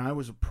 and I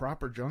was a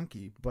proper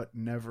junkie but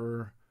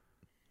never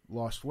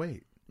lost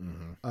weight.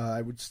 Mm-hmm.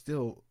 I would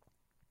still,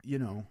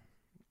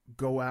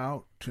 go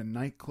out to a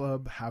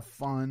nightclub, have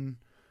fun,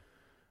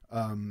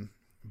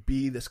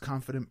 be this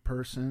confident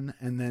person,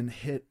 and then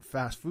hit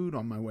fast food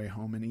on my way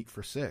home and eat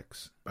for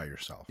 $6. By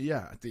yourself?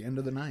 Yeah, at the end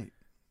of the night.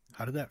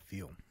 How did that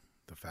feel,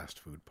 the fast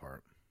food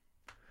part?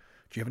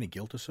 Do you have any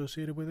guilt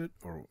associated with it?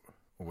 Or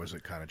was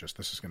it kind of just,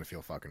 this is going to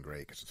feel fucking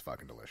great because it's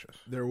fucking delicious?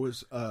 There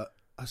was a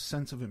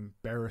sense of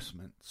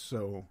embarrassment.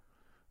 So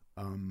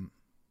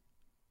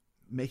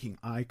making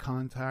eye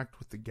contact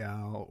with the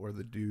gal or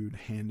the dude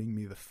handing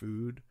me the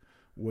food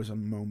was a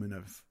moment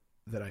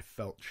that I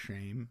felt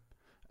shame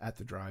at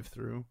the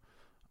drive-thru.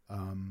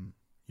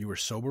 You were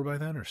sober by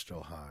then or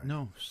still high?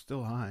 No,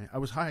 still high. I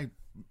was high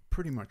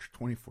pretty much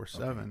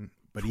 24/7. Okay.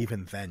 But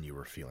even then you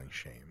were feeling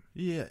shame.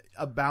 Yeah,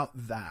 about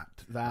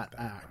that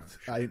act.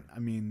 I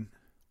mean,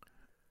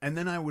 and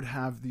then I would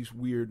have these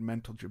weird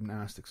mental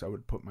gymnastics I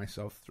would put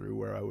myself through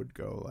where I would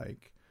go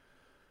like,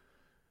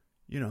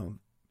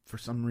 for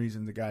some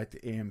reason the guy at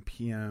the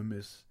AM/PM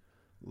is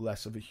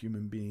less of a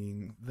human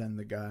being than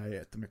the guy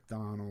at the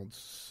McDonald's,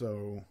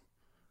 so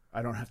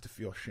I don't have to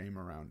feel shame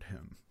around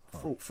him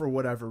for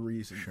whatever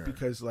reason. Sure.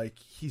 Because like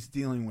he's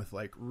dealing with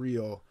like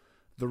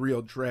the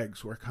real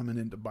dregs who are coming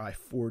in to buy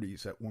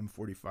 40s at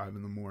 1:45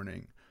 in the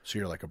morning. So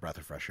you're like a breath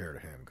of fresh air to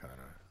him, kind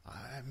of.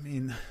 I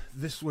mean,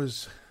 this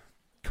was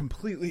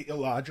completely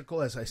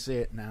illogical as I say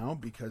it now,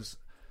 because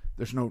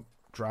there's no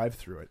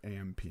drive-through at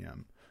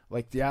AM/PM.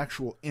 Like the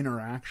actual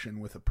interaction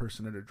with a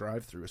person at a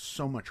drive-through is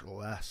so much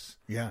less.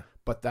 Yeah.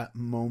 But that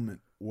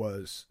moment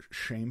was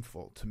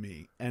shameful to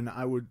me, and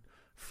I would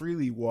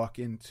freely walk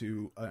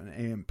into an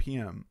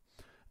AM/PM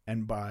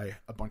and buy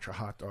a bunch of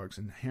hot dogs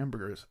and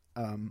hamburgers,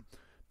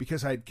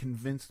 because I'd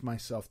convinced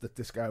myself that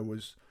this guy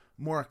was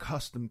more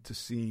accustomed to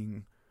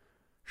seeing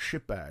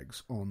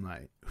shitbags all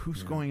night.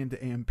 Who's going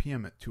into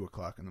AM/PM at 2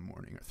 o'clock in the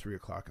morning or 3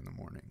 o'clock in the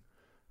morning?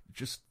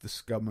 Just the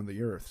scum of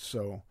the earth.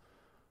 So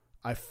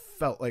I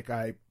felt like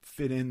I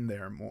fit in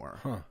there more.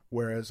 Huh.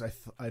 Whereas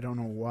I don't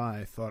know why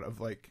I thought of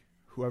like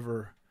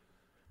whoever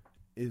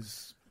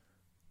is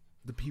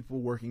the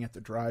people working at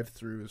the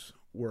drive-thrus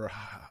were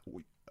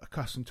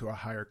accustomed to a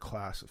higher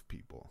class of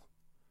people.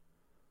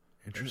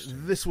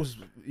 Interesting. This was,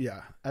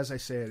 as I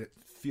say it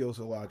feels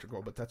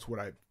illogical, but that's what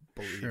I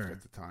believed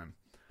at the time.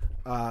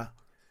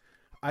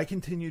 I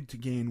continued to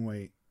gain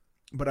weight,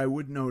 but I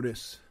would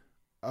notice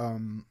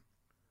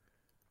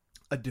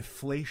a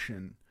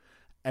deflation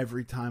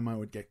every time I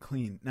would get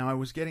clean. Now, I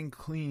was getting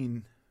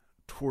clean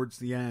towards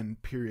the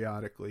end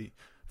periodically.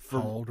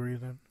 How old were you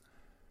then?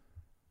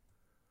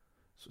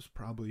 This was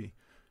probably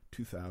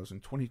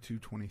 2000, 22,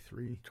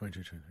 23.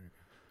 22,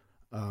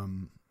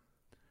 23.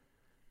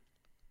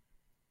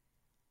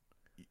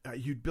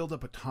 You'd build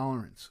up a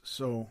tolerance,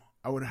 so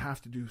I would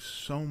have to do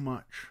so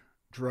much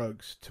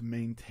drugs to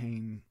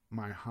maintain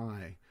my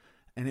high,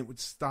 and it would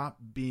stop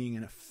being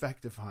an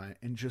effective high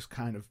and just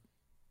kind of,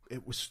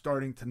 it was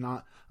starting to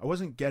not, I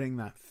wasn't getting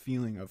that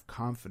feeling of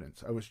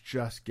confidence. I was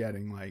just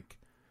getting like,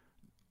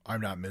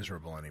 I'm not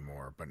miserable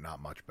anymore, but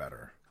not much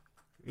better.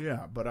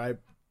 Yeah, but I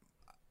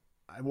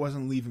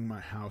wasn't leaving my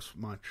house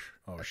much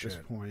at this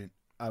point.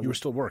 You were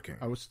still working.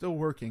 I was still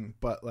working,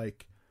 but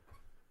like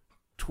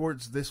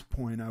towards this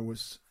point, I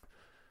was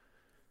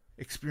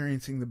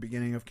experiencing the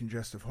beginning of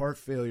congestive heart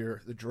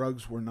failure. The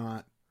drugs were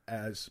not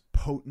as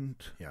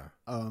potent. Yeah.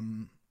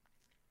 And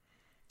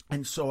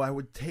so I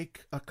would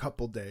take a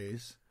couple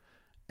days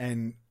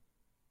and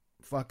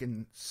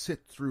fucking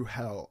sit through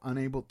hell,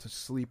 unable to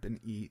sleep and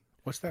eat.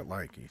 What's that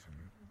like,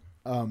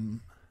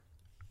 Ethan?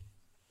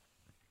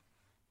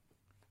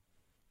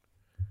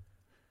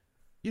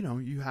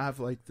 You have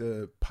like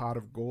the pot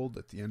of gold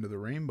at the end of the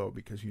rainbow,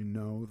 because you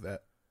know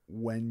that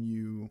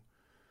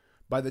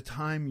by the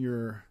time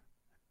you're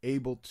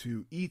able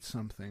to eat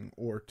something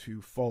or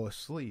to fall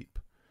asleep,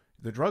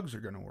 the drugs are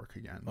going to work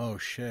again. Oh,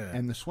 shit.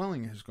 And the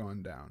swelling has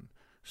gone down.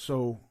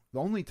 So the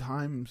only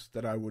times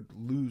that I would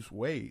lose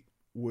weight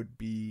would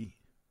be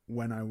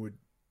when I would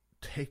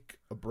take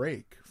a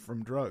break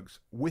from drugs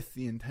with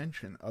the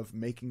intention of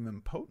making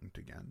them potent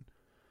again.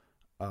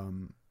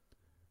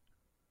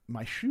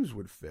 My shoes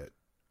would fit,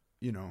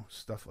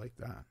 stuff like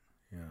that.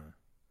 Yeah.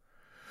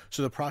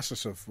 So the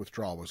process of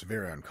withdrawal was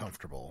very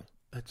uncomfortable.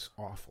 It's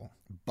awful.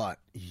 But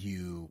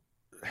you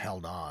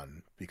held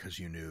on because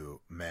you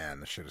knew, man,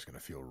 this shit is going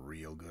to feel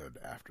real good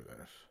after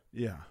this.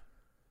 Yeah.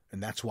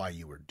 And that's why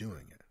you were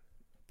doing it.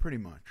 Pretty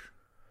much.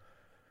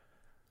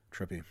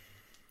 Trippy.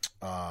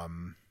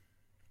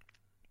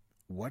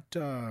 What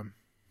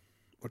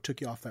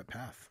took you off that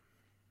path?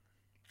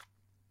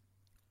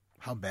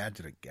 How bad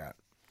did it get?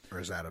 Or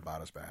is that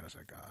about as bad as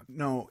it got?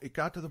 No, it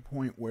got to the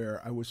point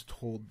where I was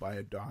told by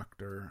a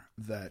doctor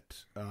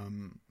that I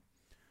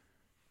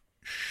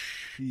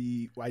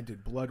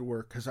did blood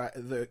work because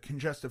the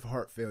congestive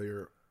heart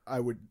failure, I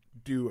would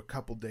do a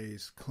couple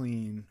days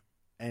clean,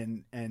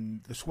 and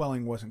the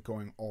swelling wasn't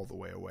going all the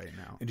way away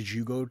now. And did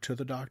you go to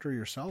the doctor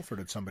yourself, or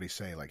did somebody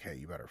say, like, hey,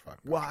 you better fuck?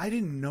 Well, I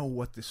didn't know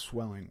what this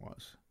swelling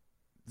was.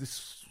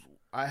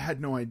 I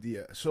had no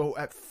idea. So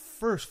at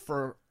first,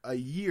 for a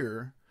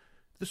year,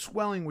 the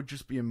swelling would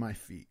just be in my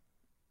feet,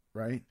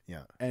 right?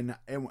 Yeah. And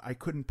I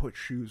couldn't put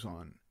shoes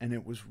on, and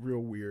it was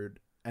real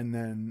weird. And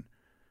then,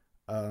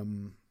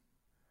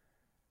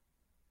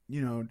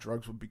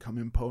 drugs would become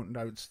impotent.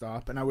 I would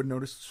stop, and I would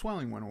notice the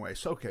swelling went away.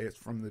 So, okay, it's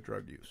from the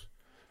drug use.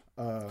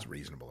 That's a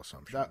reasonable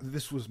assumption.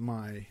 This was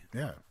my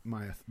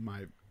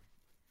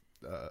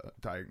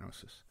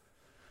diagnosis.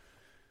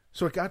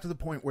 So it got to the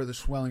point where the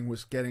swelling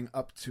was getting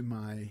up to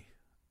my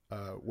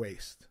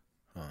waist.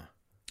 Huh.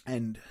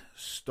 And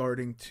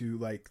starting to,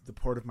 like, the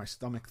part of my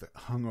stomach that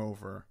hung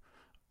over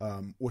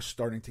was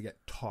starting to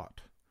get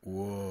taut.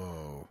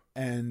 Whoa.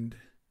 And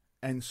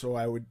so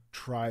I would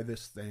try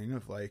this thing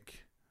of,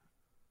 like,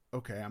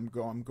 okay, I'm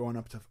going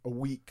up to a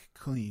week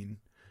clean,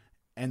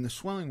 and the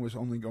swelling was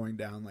only going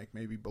down, like,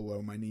 maybe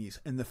below my knees.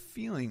 And the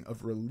feeling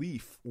of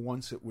relief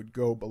once it would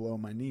go below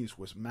my knees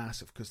was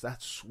massive, because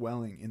that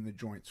swelling in the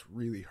joints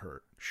really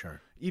hurt.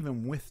 Sure.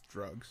 Even with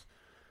drugs.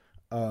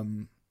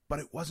 But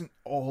it wasn't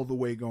all the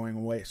way going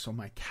away, so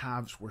my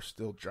calves were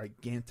still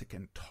gigantic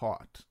and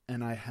taut.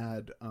 And I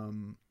had,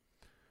 and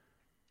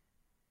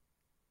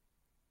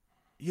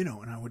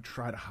I would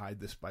try to hide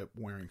this by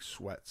wearing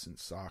sweats and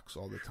socks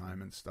all the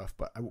time and stuff,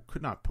 but I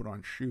could not put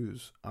on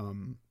shoes.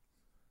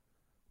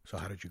 So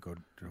how did you go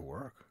to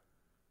work?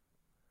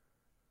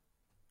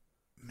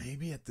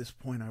 Maybe at this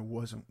point I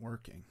wasn't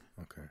working.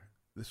 Okay.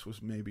 This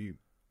was maybe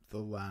the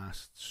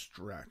last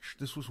stretch.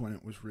 This was when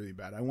it was really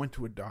bad. I went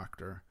to a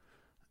doctor.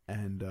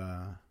 And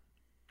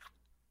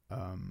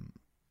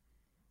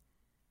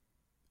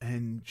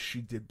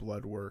she did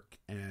blood work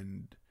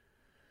and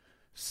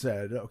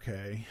said,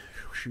 okay,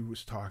 she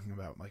was talking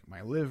about, like,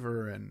 my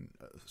liver and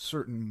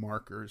certain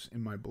markers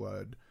in my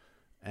blood,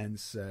 and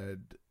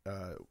said,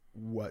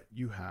 what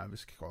you have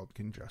is called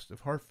congestive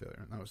heart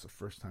failure. And that was the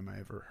first time I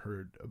ever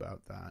heard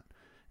about that.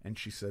 And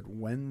she said,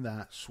 when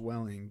that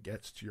swelling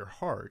gets to your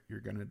heart,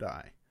 you're going to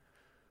die.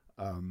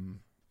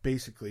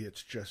 Basically,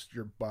 it's just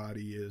your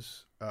body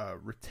is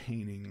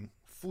retaining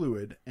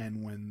fluid,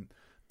 and when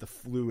the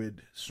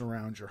fluid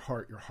surrounds your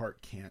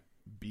heart can't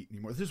beat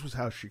anymore. This was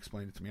how she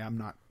explained it to me. I'm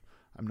not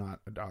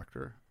a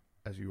doctor,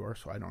 as you are,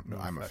 so I don't know.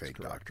 No, I'm a fake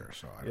doctor,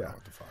 so I don't know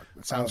what the fuck.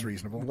 It sounds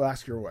reasonable. We'll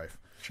ask your wife.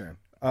 Sure.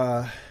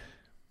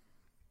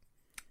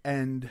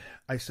 And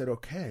I said,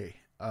 okay.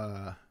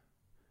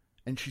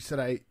 And she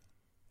said,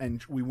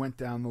 and we went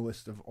down the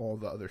list of all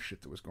the other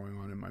shit that was going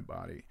on in my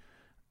body.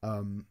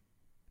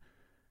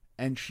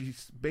 And she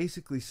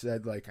basically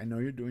said, like, I know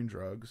you're doing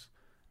drugs,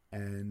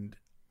 and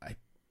I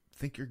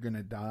think you're going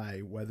to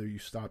die whether you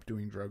stop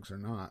doing drugs or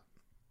not.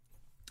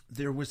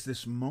 There was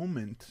this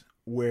moment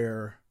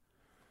where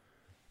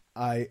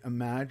I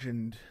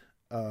imagined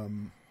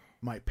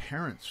my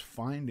parents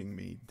finding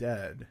me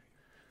dead,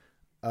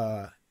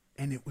 and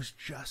it was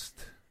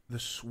just the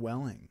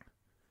swelling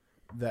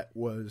that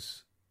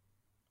was,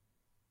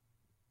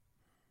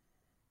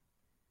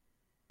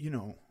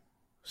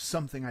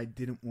 something I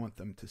didn't want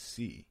them to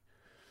see.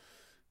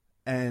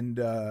 And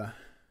the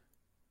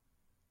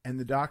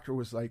doctor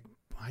was like,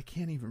 I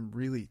can't even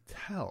really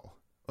tell.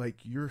 Like,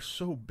 you're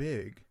so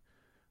big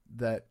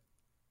that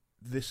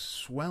this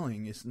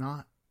swelling is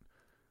not,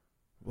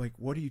 like,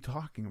 what are you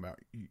talking about?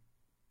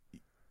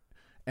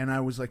 And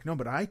I was like, no,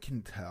 but I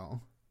can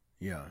tell.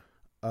 Yeah.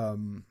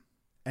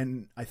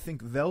 And I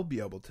think they'll be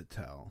able to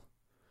tell.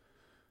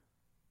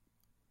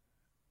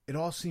 It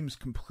all seems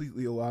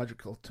completely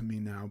illogical to me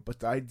now, but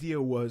the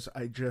idea was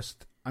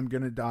I'm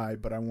going to die,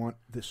 but I want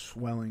this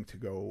swelling to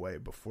go away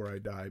before I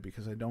die,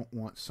 because I don't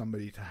want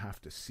somebody to have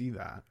to see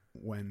that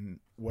when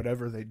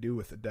whatever they do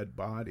with a dead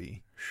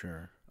body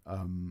sure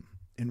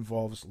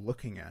involves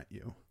looking at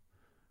you.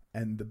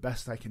 And the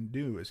best I can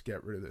do is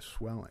get rid of this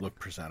swelling. Look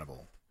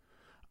presentable.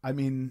 I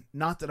mean,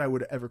 not that I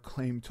would ever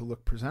claim to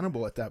look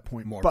presentable at that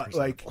point, More but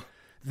presentable. Like,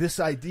 this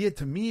idea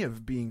to me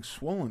of being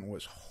swollen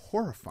was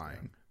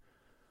horrifying.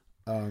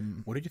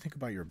 What did you think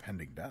about your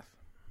impending death?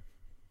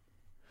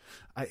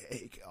 I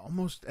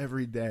almost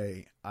every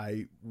day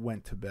I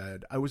went to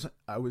bed. I was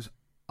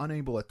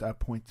unable at that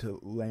point to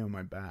lay on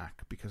my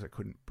back because I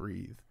couldn't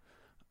breathe.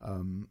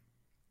 And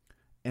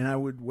I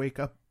would wake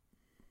up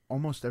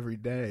almost every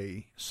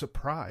day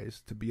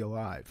surprised to be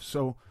alive.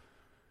 So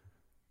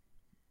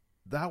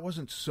that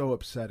wasn't so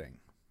upsetting.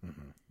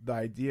 Mm-hmm. The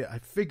idea, I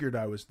figured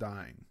I was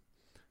dying.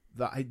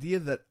 The idea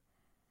that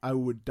I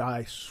would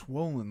die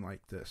swollen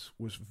like this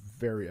was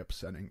very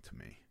upsetting to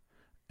me.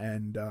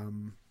 And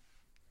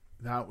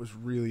that was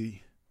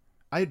really...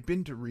 I had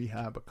been to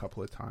rehab a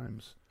couple of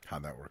times.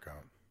 How'd that work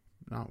out?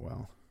 Not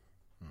well.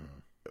 Mm-hmm.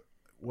 It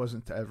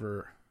wasn't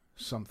ever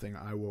something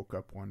I woke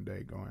up one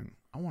day going,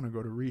 I want to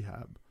go to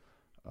rehab.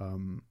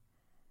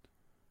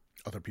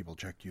 Other people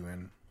checked you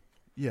in?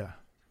 Yeah.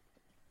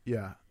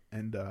 Yeah.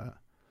 And,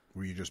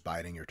 were you just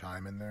biding your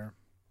time in there?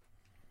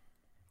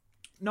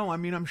 No, I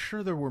mean, I'm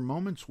sure there were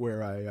moments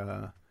where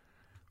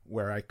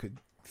I could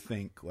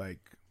think, like,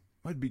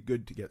 it'd be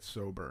good to get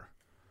sober.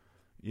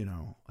 You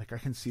know, like, I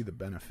can see the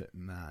benefit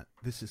in that.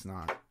 This is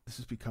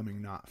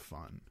becoming not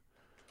fun.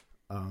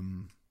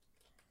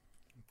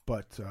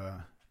 But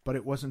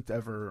it wasn't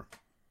ever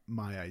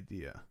my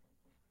idea.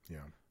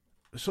 Yeah.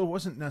 So it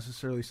wasn't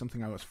necessarily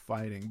something I was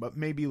fighting, but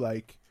maybe,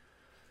 like,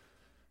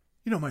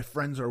 you know, my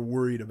friends are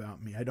worried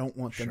about me. I don't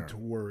want them to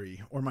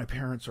worry. Or my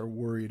parents are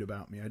worried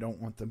about me. I don't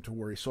want them to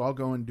worry. So I'll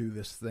go and do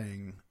this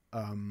thing.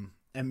 And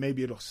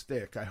maybe it'll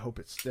stick. I hope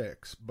it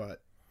sticks,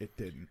 but it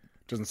didn't.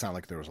 Doesn't sound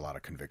like there was a lot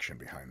of conviction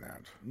behind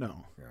that.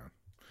 No. Yeah.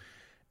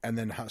 And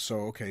then,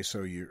 so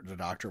the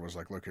doctor was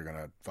like, look, you're going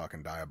to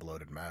fucking die a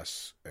bloated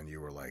mess. And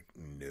you were like,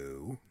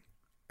 no.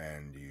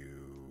 And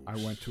you... I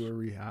went to a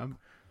rehab.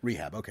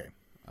 Rehab, okay.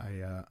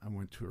 I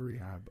went to a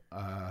rehab.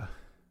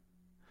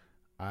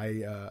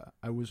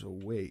 I was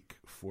awake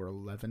for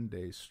 11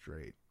 days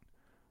straight.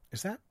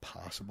 Is that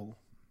possible?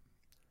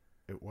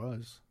 It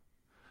was.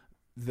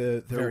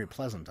 Very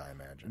pleasant, I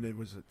imagine. It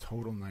was a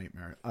total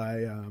nightmare.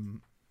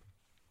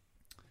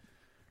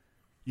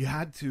 You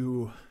had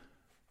to...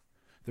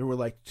 There were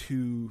like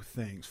two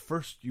things.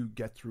 First, you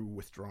get through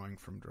withdrawing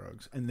from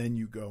drugs, and then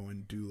you go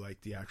and do like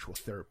the actual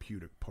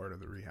therapeutic part of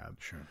the rehab.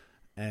 Sure.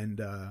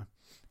 And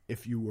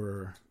if you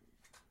were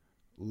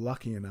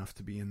lucky enough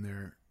to be in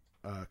there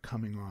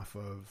coming off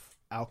of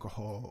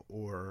alcohol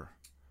or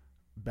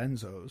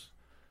benzos,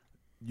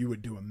 you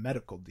would do a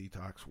medical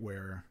detox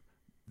where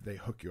they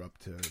hook you up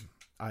to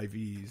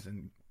IVs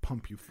and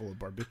pump you full of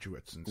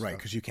barbiturates and stuff. Right,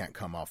 because you can't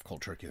come off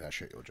cold turkey. That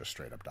shit, you'll just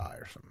straight up die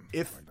or something.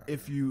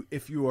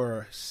 If you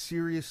are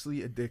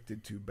seriously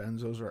addicted to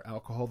benzos or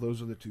alcohol,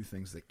 those are the two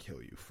things that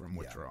kill you from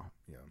withdrawal.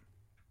 Yeah.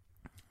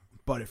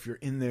 But if you're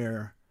in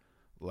there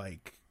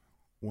like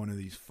one of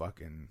these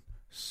fucking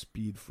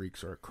speed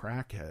freaks or a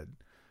crackhead,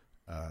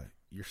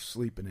 you're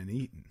sleeping and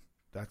eating.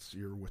 That's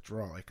your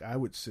withdrawal. Like, I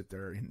would sit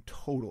there in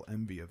total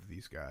envy of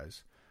these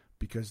guys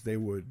because they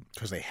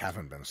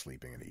haven't been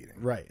sleeping and eating.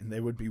 Right, and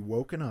they would be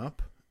woken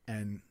up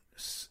and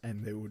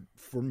they would,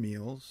 for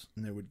meals,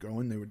 and they would go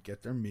and they would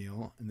get their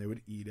meal and they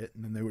would eat it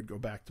and then they would go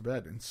back to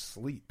bed and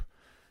sleep.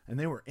 And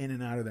they were in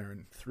and out of there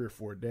in 3 or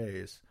 4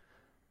 days.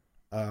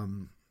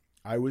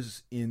 I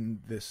was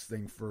in this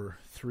thing for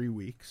 3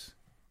 weeks.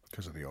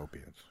 Because of the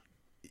opiates.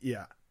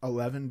 Yeah.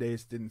 11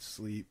 days didn't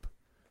sleep.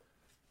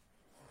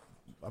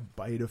 A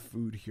bite of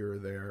food here or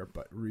there,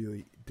 but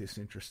really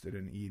disinterested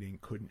in eating.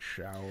 Couldn't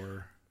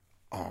shower.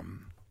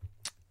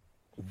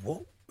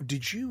 What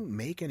did you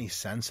make any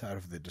sense out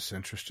of the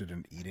disinterested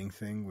in eating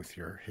thing with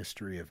your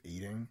history of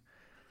eating?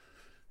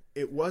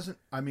 It wasn't,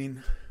 I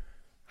mean...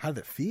 How did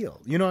it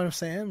feel? You know what I'm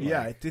saying? Like,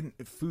 yeah, it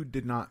didn't. Food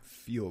did not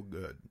feel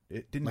good.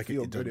 It didn't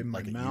feel good in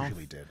my mouth. It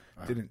usually did.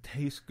 Didn't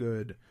taste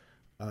good.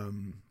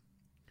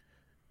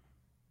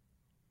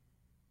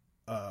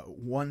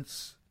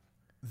 Once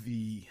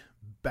the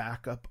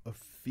backup of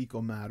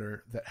fecal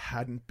matter that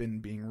hadn't been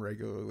being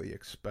regularly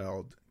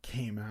expelled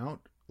came out,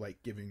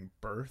 like giving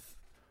birth,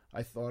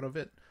 I thought of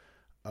it.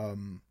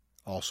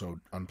 Also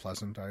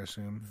unpleasant, I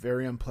assume.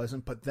 Very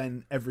unpleasant. But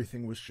then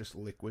everything was just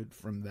liquid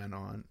from then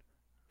on.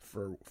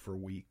 For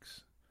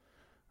weeks,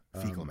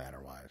 fecal matter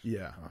wise.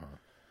 Yeah.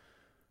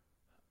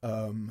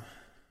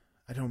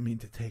 I don't mean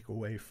to take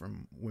away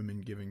from women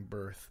giving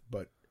birth,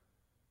 but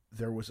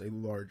there was a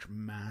large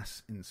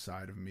mass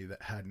inside of me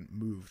that hadn't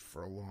moved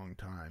for a long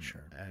time.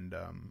 Sure. And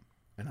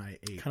I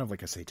ate. Kind of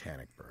like a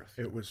satanic birth.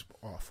 It was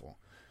awful.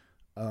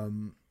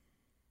 And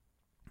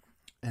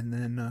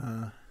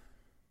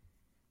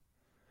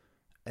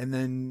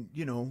then,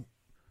 you know,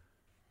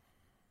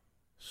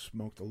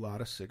 smoked a lot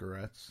of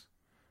cigarettes.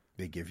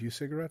 They give you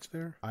cigarettes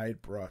there? I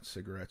had brought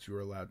cigarettes. You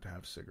were allowed to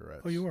have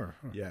cigarettes. Oh, you were?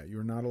 Huh. Yeah, you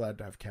were not allowed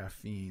to have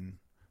caffeine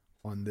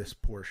on this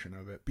portion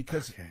of it.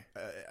 Because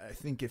I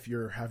think if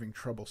you're having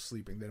trouble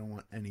sleeping, they don't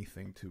want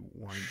anything to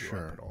wind you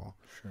up at all.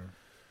 Sure.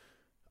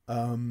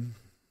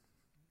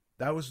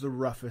 That was the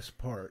roughest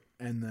part.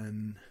 And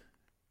then,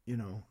 you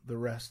know, the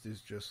rest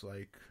is just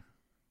like,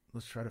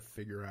 let's try to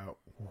figure out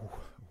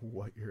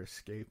what you're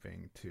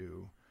escaping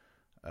to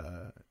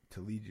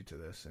lead you to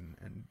this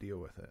and deal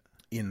with it.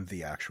 In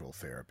the actual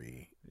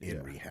therapy,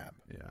 in rehab.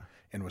 Yeah.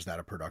 And was that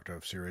a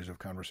productive series of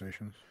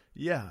conversations?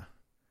 Yeah.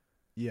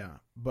 Yeah.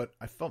 But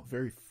I felt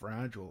very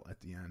fragile at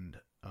the end.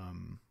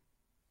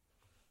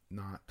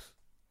 Not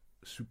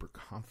super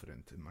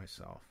confident in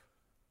myself.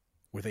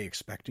 Were they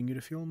expecting you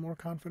to feel more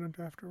confident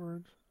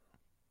afterwards?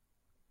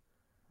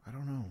 I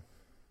don't know.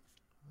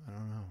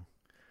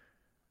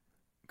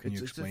 Can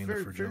you explain the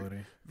fragility?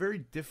 Very, very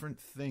different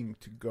thing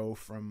to go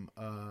from,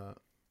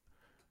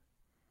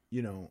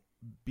 you know,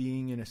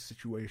 being in a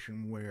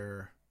situation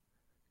where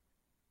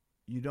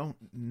you don't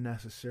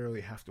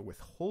necessarily have to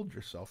withhold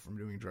yourself from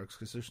doing drugs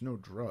because there's no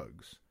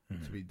drugs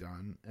to be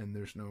done, and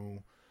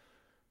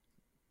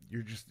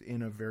you're just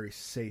in a very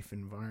safe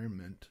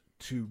environment,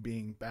 to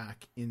being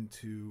back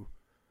into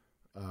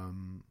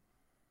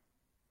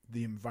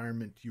the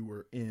environment you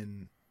were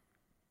in,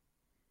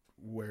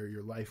 where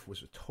your life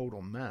was a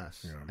total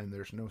mess, and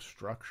there's no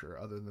structure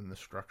other than the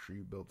structure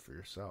you build for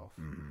yourself,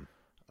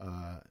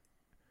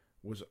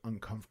 was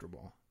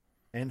uncomfortable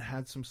and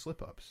had some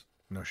slip-ups.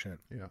 No shit.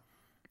 Yeah.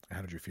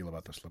 How did you feel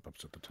about the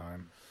slip-ups at the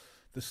time?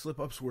 The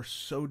slip-ups were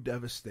so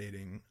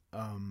devastating.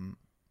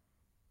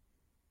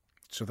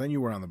 So then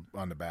you were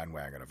on the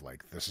bandwagon of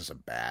like, this is a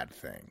bad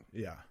thing.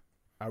 Yeah.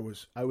 I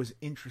was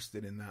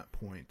interested in that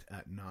point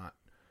at not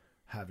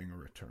having a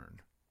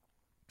return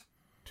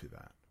to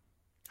that.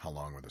 How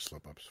long were the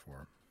slip-ups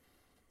for?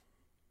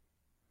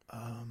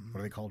 What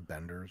are they called?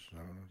 Benders? I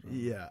don't know.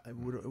 Yeah. It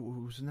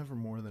was never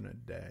more than a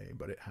day,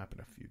 but it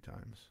happened a few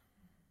times.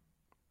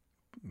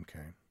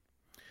 Okay.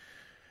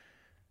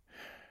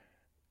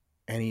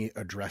 Any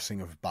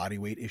addressing of body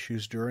weight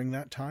issues during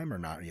that time or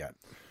not yet?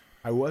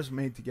 I was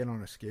made to get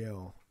on a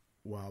scale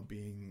while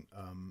being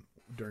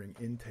during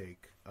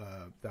intake.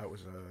 That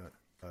was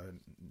a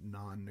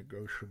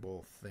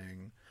non-negotiable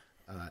thing,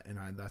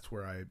 and that's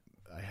where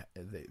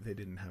they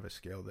didn't have a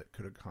scale that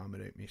could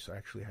accommodate me, so I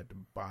actually had to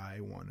buy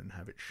one and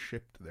have it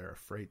shipped there, a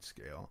freight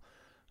scale.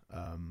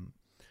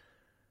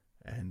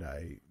 And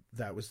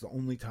that was the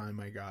only time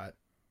I got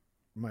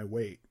my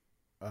weight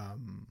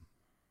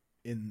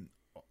in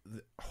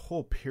the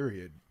whole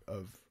period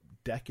of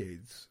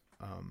decades,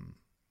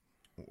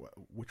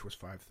 which was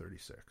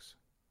 536.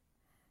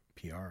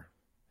 PR.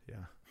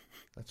 Yeah,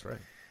 that's right.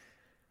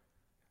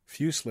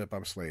 Few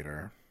slip-ups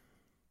later,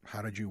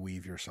 how did you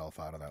weave yourself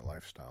out of that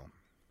lifestyle?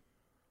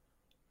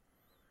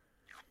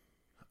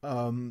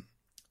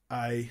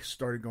 I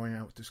started going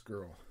out with this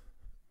girl,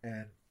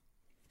 and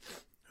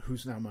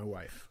who's now my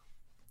wife,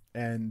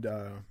 and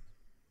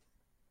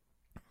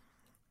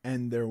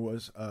there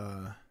was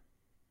a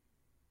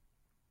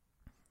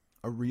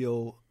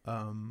real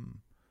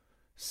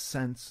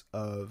sense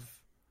of,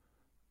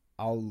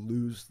 I'll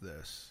lose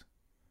this.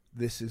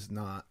 This is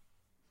not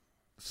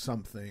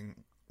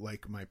something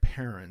like my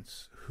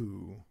parents,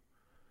 who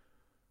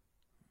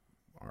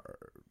are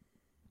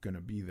going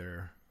to be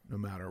there no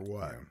matter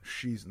what. Yeah.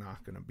 She's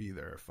not going to be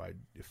there if I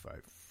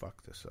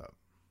fuck this up.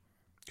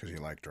 Because you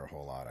liked her a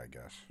whole lot, I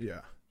guess.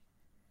 Yeah.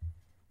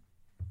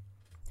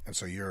 And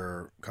so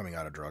your coming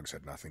out of drugs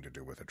had nothing to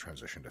do with a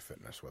transition to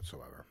fitness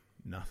whatsoever?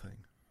 Nothing.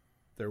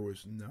 There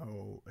was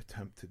no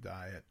attempt to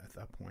diet at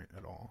that point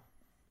at all.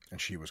 And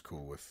she was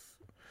cool with...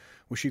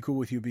 Was she cool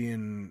with you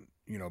being,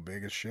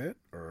 big as shit?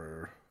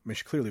 Or... I mean,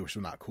 she clearly was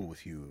not cool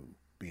with you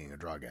being a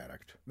drug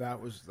addict.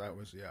 That was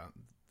yeah.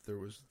 That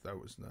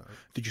was no...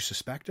 Did you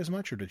suspect as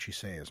much, or did she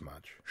say as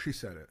much? She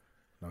said it.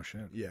 No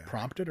shit? Yeah.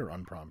 Prompted or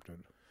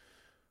unprompted?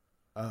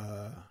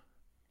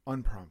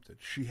 Unprompted.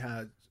 She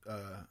had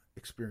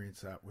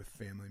experienced that with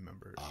family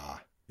members.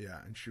 Ah. Yeah,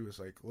 and she was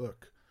like,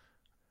 look,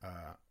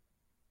 I'm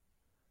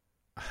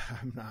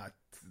not...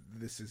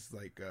 This is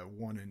like a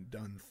one and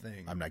done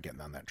thing. I'm not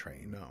getting on that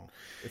train. No.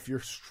 If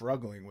you're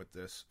struggling with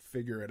this,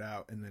 figure it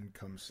out and then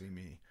come see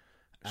me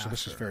after. So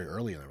this is very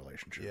early in the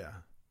relationship. Yeah.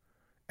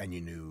 And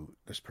you knew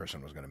this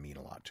person was going to mean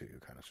a lot to you,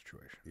 kind of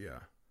situation. Yeah.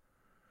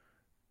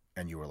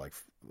 And you were like,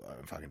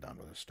 I'm fucking done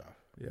with this stuff.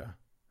 Yeah.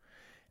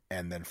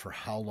 And then for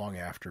how long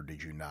after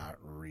did you not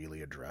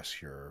really address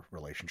your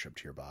relationship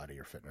to your body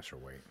or fitness or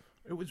weight?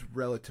 It was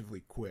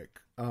relatively quick.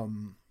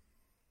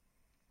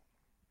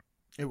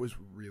 It was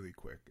really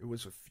quick. It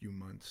was a few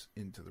months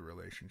into the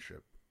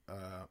relationship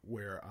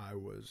where I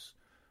was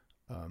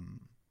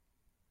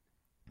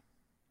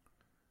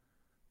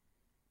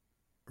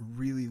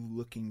really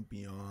looking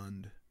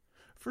beyond.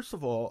 First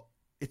of all,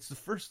 it's the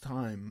first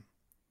time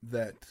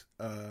that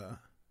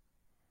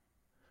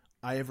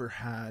I ever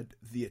had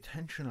the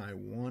attention I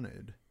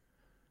wanted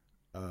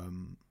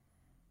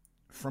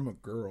from a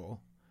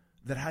girl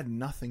that had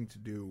nothing to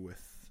do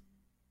with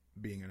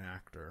being an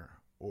actor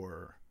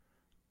or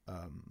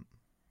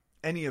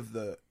any of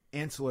the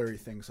ancillary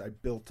things I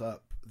built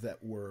up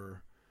that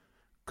were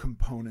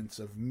components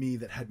of me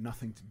that had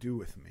nothing to do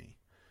with me.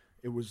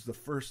 It was the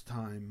first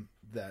time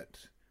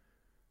that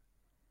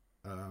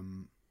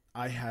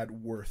I had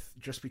worth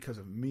just because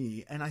of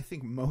me, and I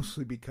think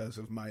mostly because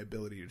of my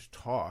ability to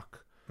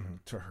talk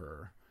to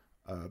her,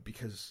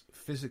 because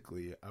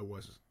physically I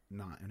was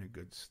not in a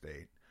good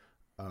state.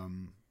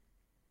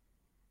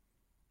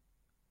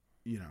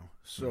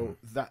 So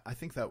that, I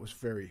think that was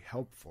very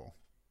helpful.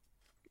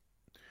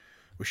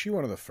 Was she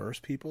one of the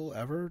first people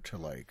ever to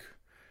like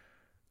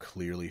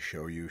clearly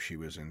show you she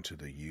was into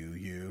the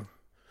you?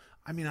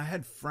 I mean, I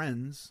had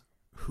friends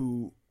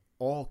who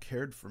all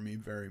cared for me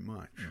very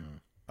much.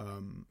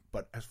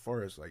 But as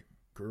far as like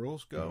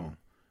girls go,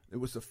 it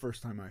was the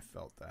first time I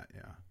felt that.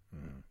 Yeah.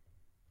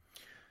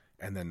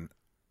 And then,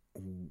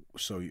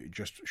 so you,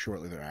 just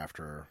shortly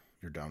thereafter,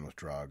 you're done with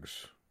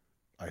drugs.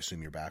 I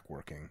assume you're back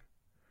working.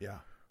 Yeah.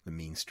 The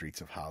mean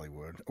streets of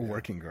Hollywood, a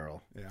working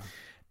girl. Yeah.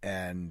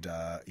 And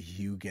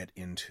you get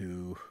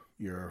into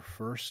your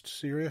first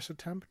serious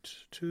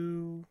attempt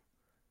to,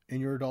 in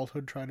your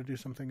adulthood, try to do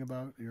something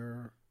about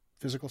your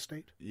physical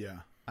state? Yeah.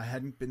 I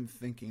hadn't been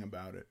thinking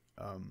about it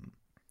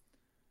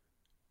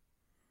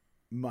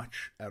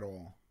much at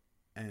all.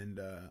 And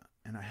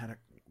I had a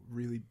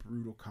really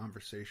brutal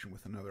conversation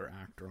with another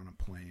actor on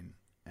a plane,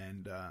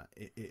 and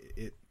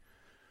it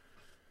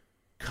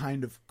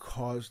kind of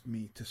caused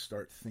me to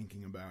start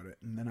thinking about it.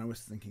 And then I was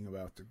thinking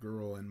about the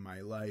girl in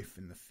my life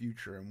in the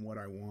future and what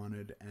I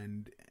wanted,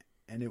 and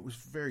it was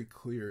very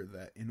clear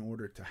that in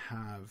order to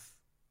have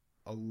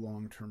a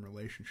long-term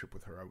relationship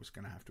with her, I was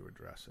going to have to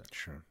address it.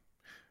 Sure.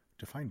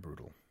 Define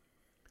brutal.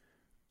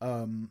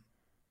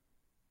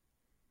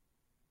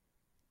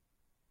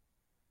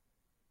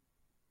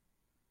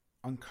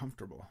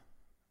 Uncomfortable.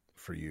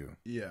 For you.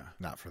 Yeah.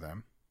 Not for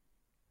them.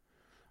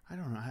 I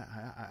don't know.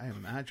 I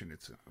imagine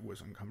it was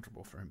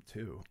uncomfortable for him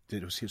too.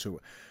 Was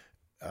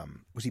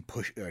he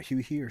push?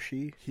 He or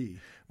she? He.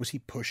 Was he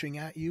pushing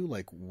at you?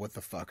 Like, what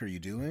the fuck are you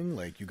doing?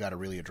 Like, you got to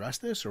really address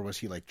this, or was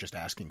he like just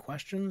asking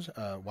questions?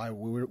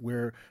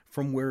 Wherein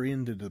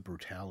did the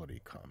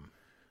brutality come?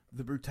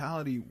 The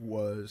brutality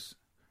was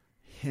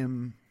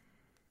him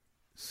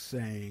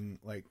saying,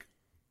 like,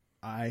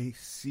 I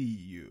see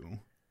you,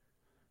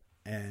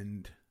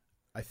 and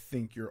I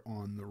think you're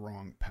on the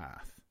wrong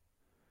path.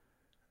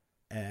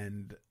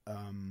 And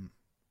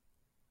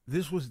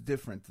this was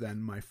different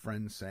than my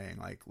friend saying,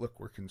 like, look,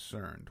 we're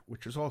concerned,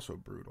 which is also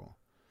brutal.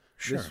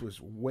 Sure. This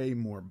was way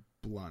more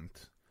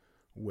blunt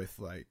with,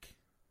 like,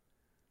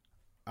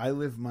 I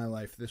live my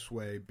life this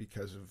way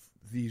because of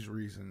these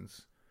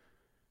reasons.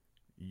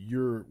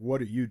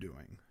 What are you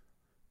doing?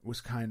 It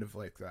was kind of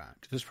like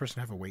that. Did this person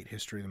have a weight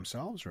history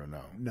themselves or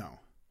no? No.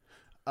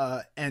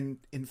 And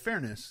in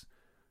fairness,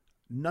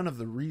 none of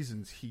the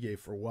reasons he gave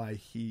for why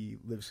he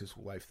lives his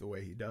life the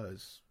way he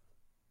does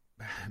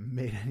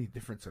made any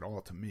difference at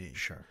all to me.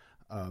 Sure.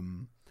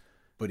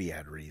 But he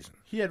had reasons.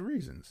 He had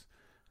reasons.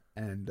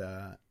 And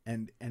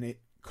it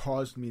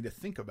caused me to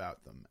think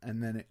about them.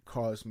 And then it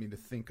caused me to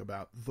think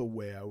about the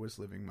way I was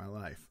living my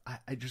life.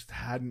 I just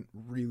hadn't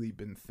really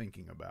been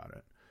thinking about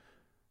it.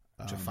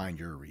 To find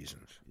your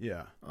reasons.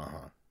 Yeah.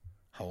 Uh-huh.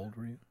 How old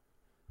were you?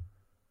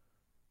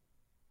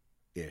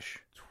 Ish.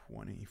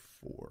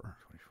 24.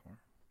 24.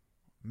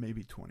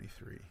 Maybe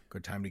 23.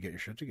 Good time to get your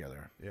shit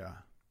together. Yeah.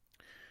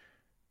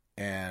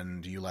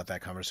 And you let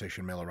that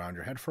conversation mill around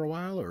your head for a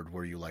while, or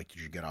were you like, did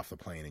you get off the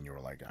plane and you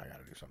were like, I got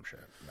to do some shit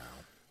now?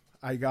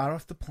 I got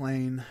off the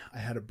plane. I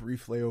had a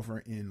brief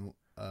layover in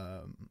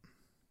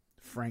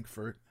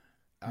Frankfurt.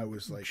 I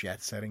was like...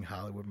 Jet-setting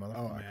Hollywood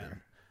motherfucker. Oh,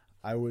 man.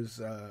 I was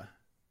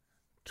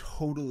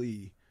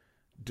totally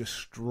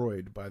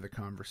destroyed by the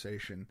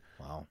conversation.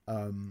 Wow.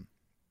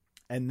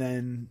 And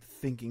then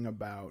thinking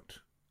about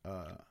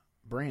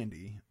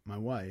Brandy, my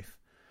wife,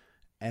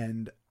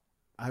 and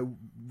I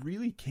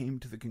really came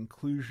to the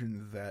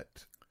conclusion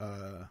that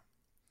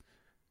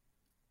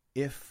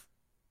if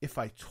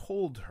I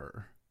told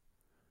her,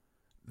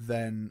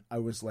 then I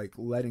was like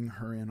letting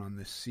her in on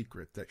this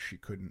secret that she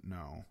couldn't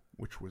know,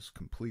 which was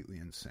completely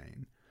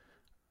insane.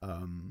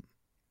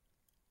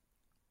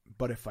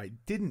 But if I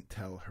didn't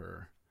tell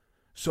her,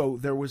 so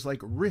there was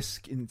like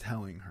risk in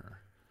telling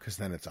her. Because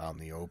then it's out in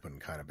the open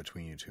kind of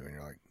between you two, and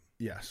you're like,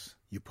 yes.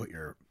 You put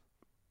your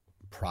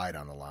pride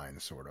on the line,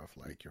 sort of,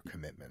 like your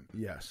commitment.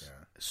 Yes.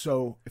 Yeah.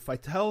 So if I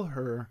tell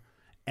her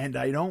and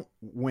I don't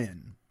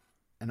win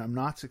and I'm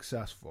not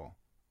successful,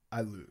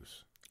 I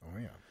lose. Oh,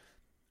 yeah.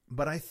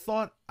 But I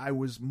thought I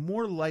was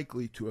more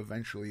likely to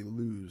eventually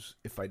lose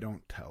if I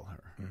don't tell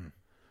her.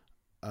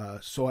 Mm-hmm.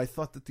 So I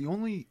thought that the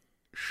only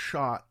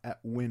shot at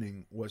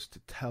winning was to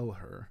tell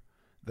her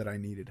that I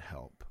needed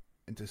help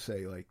and to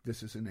say, like,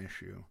 this is an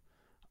issue.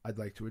 I'd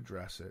like to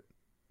address it.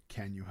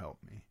 Can you help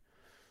me?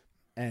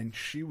 And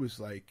she was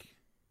like,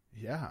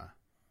 yeah,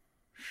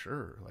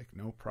 sure, like,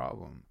 no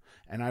problem.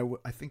 And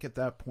I think at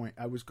that point,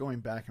 I was going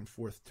back and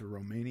forth to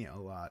Romania a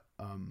lot.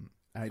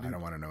 I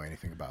don't want to know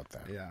anything about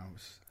that. Yeah.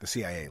 The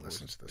CIA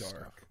listens to this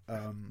dark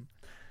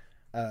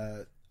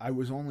stuff. I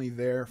was only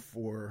there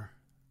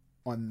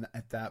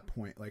at that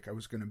point, like, I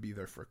was going to be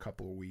there for a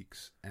couple of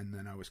weeks, and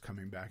then I was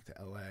coming back to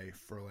LA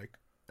for, like,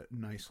 a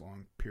nice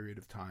long period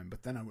of time,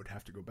 but then I would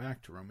have to go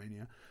back to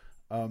Romania.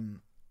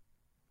 And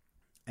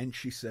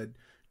she said,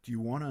 do you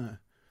want to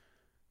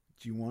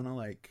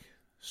like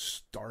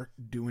start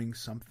doing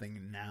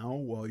something now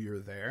while you're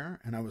there?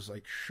 And I was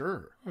like,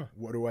 sure. Huh.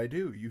 What do I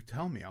do? You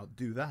tell me, I'll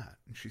do that.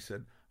 And she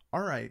said,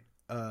 all right,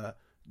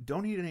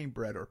 don't eat any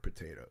bread or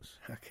potatoes.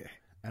 Okay.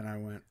 And I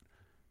went,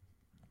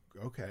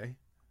 okay,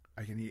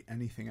 I can eat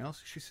anything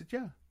else? She said,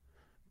 yeah,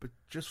 but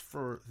just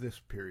for this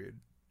period.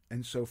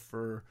 And so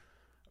for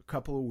a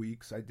couple of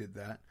weeks, I did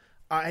that.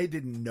 I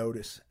didn't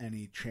notice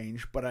any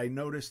change, but I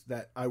noticed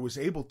that I was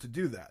able to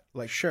do that.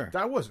 Like, sure,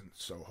 that wasn't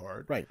so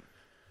hard. Right.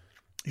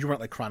 You weren't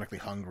like chronically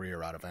hungry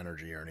or out of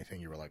energy or anything.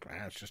 You were like,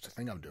 it's just a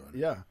thing I'm doing.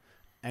 Yeah.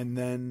 And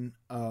then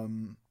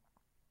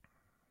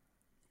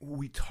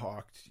we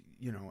talked,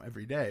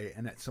 every day.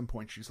 And at some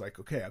point she's like,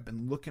 okay, I've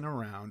been looking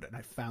around and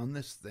I found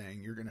this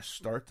thing. You're going to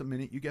start the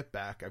minute you get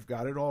back. I've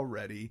got it all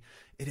ready.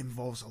 It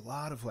involves a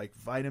lot of like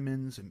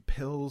vitamins and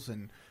pills,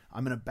 and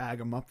I'm going to bag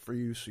them up for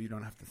you so you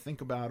don't have to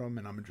think about them.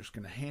 And I'm just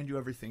going to hand you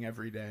everything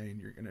every day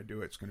and you're going to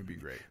do it. It's going to be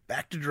great.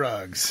 Back to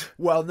drugs.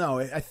 Well, no,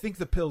 I think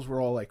the pills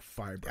were all like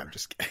fiber. I'm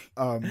just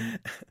kidding.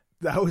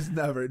 That was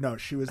never, no,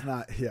 she was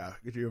not, yeah,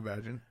 could you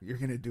imagine? You're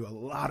going to do a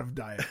lot of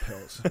diet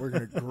pills. We're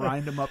going to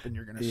grind them up and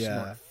you're going to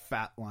snort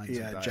fat lines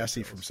of diet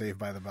Jesse pills. from Saved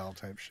by the Bell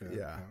type shit.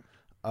 Yeah.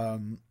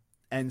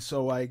 And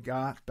so I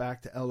got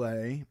back to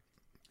LA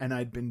and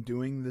I'd been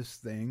doing this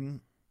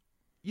thing,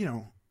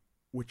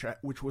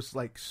 which was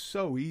like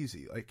so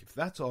easy. Like, if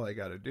that's all I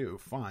got to do,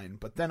 fine.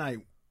 But then I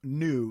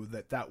knew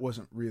that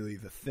wasn't really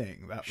the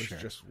thing. That was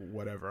just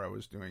whatever I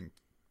was doing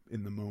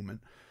in the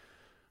moment.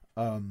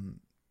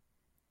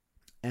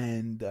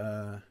 And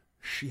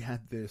she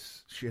had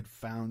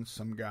found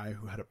some guy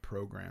who had a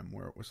program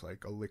where it was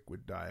like a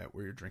liquid diet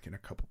where you're drinking a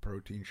couple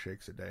protein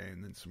shakes a day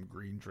and then some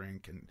green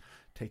drink and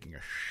taking a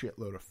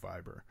shitload of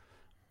fiber,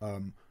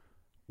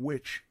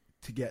 which,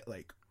 to get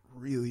like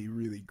really,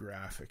 really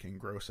graphic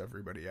and gross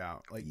everybody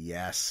out, like,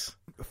 yes,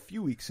 a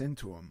few weeks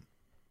into them,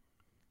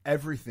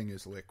 everything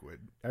is liquid.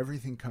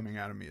 Everything coming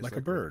out of me is like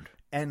liquid. a bird.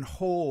 And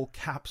whole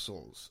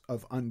capsules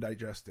of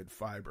undigested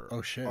fiber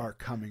are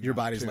coming Your out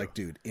body's too. like,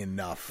 dude,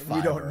 enough fiber.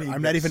 We don't need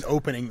I'm not this. even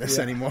opening this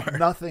anymore.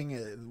 Nothing,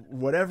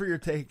 whatever you're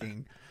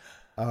taking.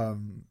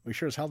 We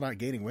sure as hell not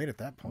gaining weight at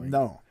that point.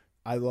 No.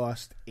 I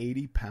lost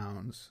 80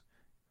 pounds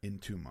in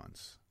 2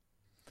 months.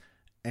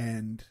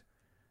 And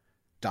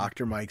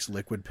Dr. Mike's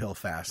Liquid Pill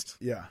Fast.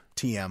 Yeah.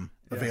 TM.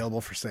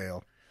 Available for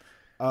sale.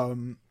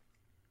 And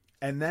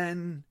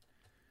then,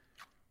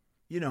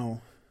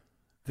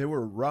 they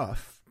were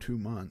rough 2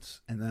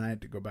 months, and then I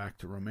had to go back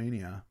to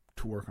Romania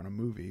to work on a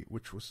movie,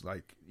 which was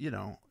like,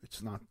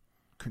 it's not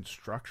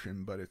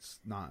construction, but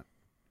it's not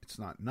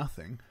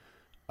nothing.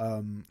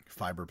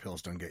 Fiber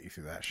pills don't get you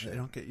through that shit. They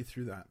don't get you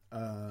through that.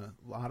 A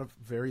lot of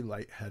very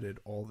lightheaded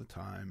all the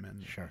time,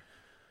 and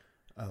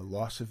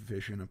loss of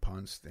vision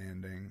upon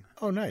standing.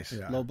 Oh, nice.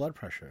 Yeah. Low blood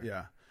pressure.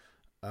 Yeah.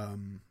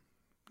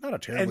 Not a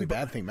terribly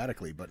bad thing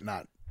medically, but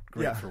not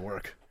great for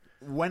work.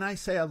 When I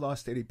say I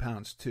lost 80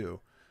 pounds too,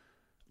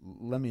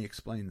 let me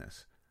explain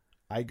this.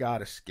 I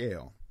got a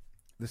scale.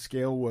 The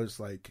scale was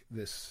like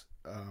this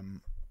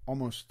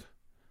almost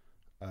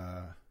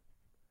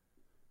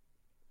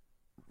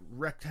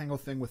rectangle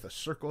thing with a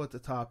circle at the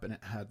top, and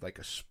it had like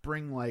a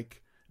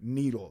spring-like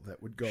needle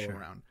that would go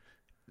around.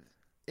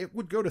 It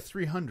would go to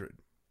 300.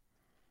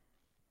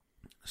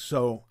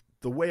 So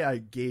the way I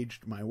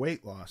gauged my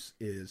weight loss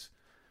is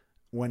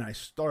when I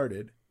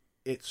started,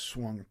 it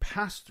swung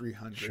past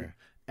 300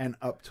 and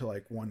up to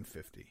like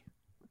 150.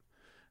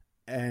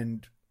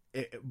 And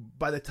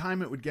by the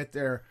time it would get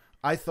there,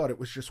 I thought it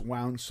was just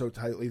wound so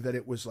tightly that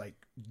it was like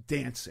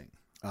dancing,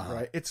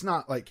 right? It's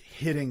not like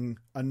hitting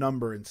a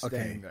number and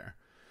staying there.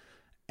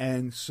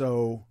 And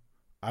so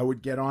I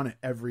would get on it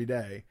every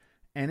day,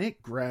 and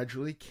it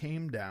gradually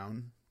came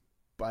down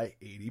by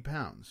 80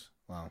 pounds.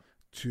 Wow.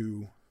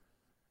 To,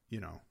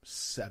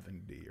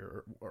 70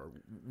 or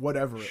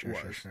whatever it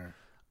was. Sure.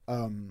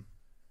 And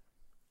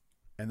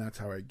that's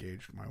how I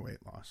gauged my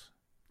weight loss.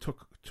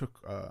 Took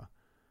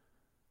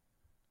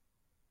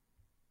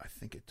I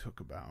think it took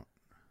about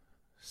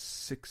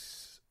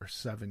 6 or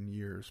 7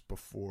 years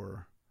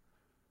before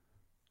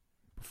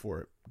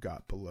it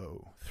got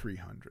below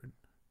 300.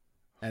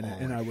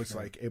 And I was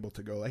like able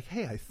to go like,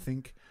 hey, I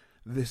think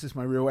this is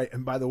my real weight.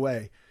 And by the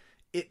way,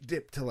 it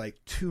dipped to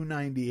like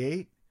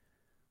 298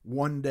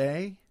 one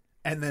day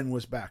and then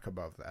was back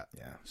above that.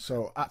 Yeah.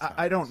 So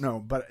I don't know,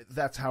 but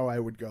that's how I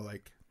would go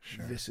like,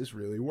 this is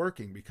really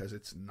working because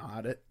it's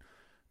not at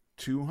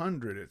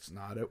 200. It's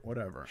not at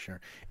whatever.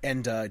 Sure.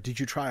 And did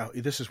you try,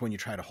 this is when you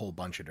tried a whole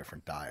bunch of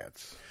different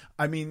diets.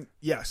 I mean,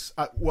 yes.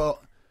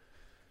 Well,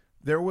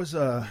 there was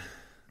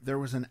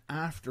an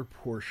after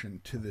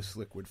portion to this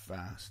liquid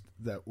fast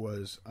that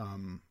was,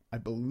 I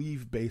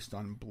believe, based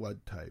on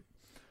blood type.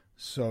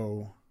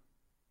 So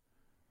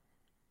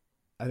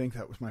I think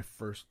that was my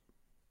first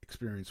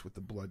experience with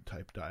the blood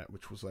type diet,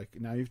 which was like,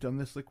 now you've done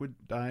this liquid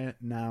diet,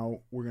 now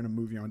we're going to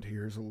move you on to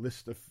here's a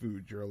list of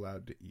foods you're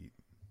allowed to eat.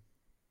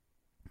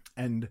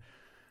 And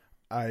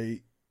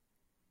I,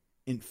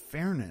 in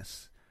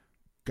fairness,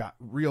 got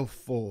real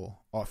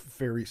full off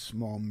very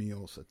small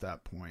meals at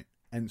that point.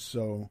 And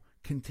so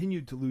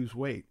continued to lose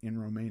weight in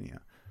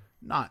Romania.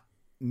 Not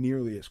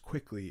nearly as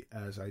quickly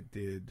as I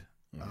did,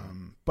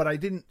 but I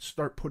didn't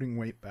start putting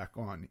weight back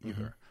on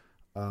either.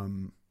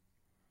 And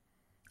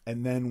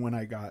then when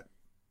I got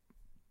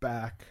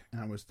back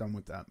and I was done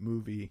with that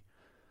movie,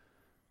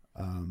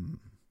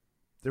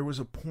 there was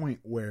a point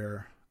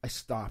where I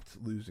stopped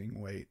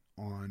losing weight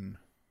on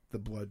the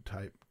blood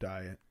type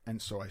diet, and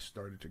so I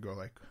started to go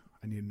like,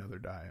 I need another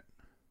diet.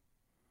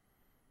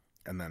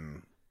 And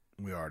then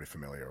we're already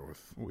familiar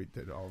with... We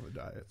did all the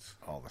diets.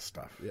 All the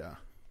stuff. Yeah.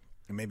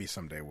 And maybe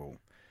someday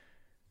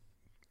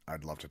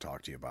I'd love to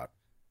talk to you about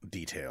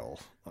detail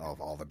of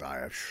all the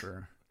diets.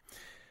 Sure.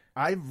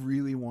 I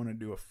really want to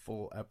do a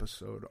full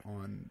episode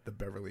on the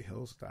Beverly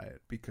Hills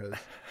diet because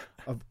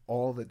of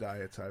all the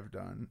diets I've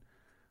done,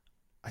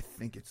 I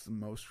think it's the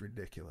most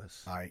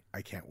ridiculous. I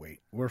can't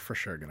wait. We're for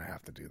sure going to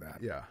have to do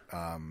that. Yeah.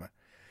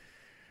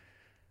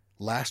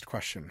 Last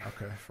question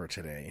for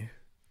today.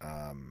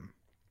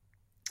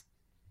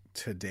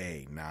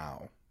 Today,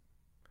 now,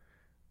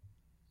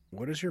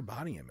 what is your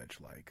body image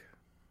like?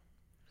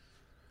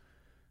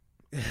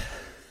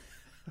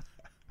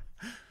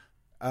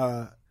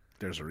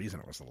 There's a reason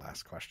it was the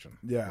last question.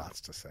 Yeah.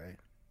 Lots to say.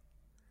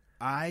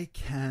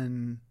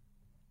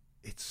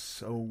 It's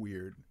so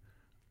weird.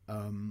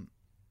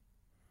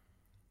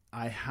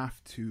 I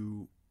have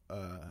to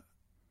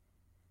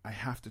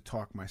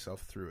talk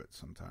myself through it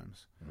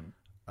sometimes.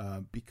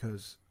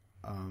 Because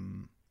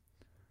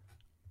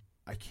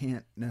I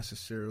can't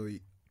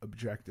necessarily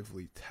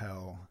objectively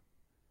tell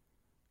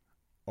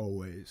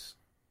always.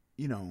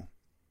 You know,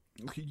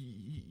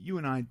 you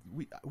and I,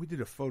 we did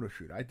a photo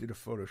shoot. I did a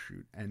photo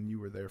shoot, and you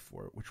were there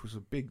for it, which was a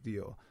big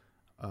deal.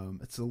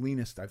 It's the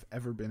leanest I've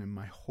ever been in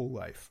my whole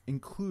life,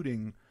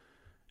 including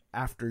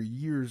after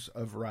years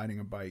of riding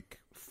a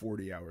bike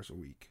 40 hours a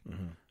week.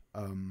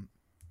 And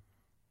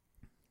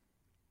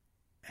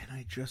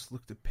I just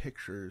looked at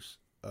pictures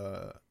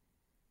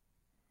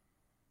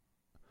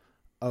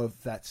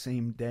of that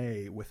same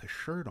day with a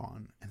shirt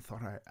on and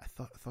thought I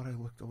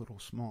looked a little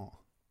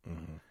small.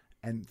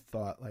 And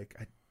thought like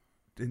I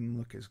didn't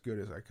look as good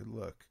as I could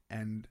look.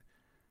 And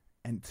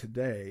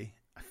today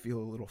I feel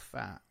a little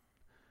fat.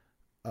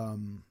 A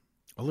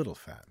little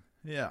fat.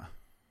 Yeah.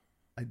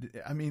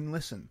 I mean,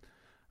 listen,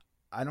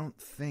 I don't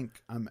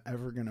think I'm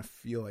ever going to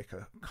feel like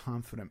a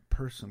confident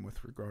person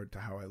with regard to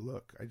how I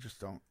look. I just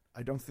don't.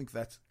 I don't think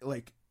that's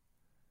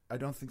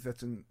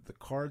in the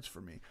cards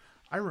for me.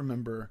 I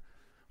remember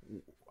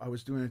I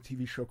was doing a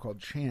TV show called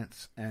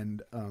Chance,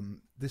 and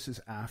this is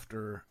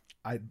after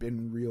I'd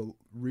been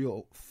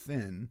real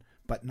thin,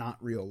 but not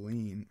real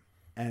lean.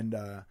 And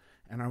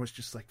I was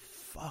just like,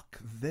 fuck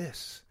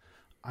this.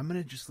 I'm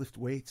going to just lift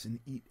weights and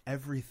eat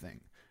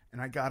everything.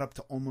 And I got up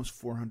to almost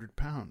 400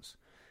 pounds.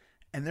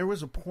 And there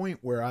was a point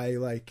where I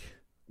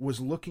was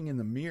looking in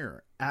the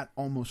mirror at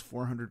almost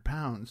 400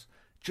 pounds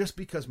just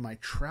because my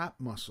trap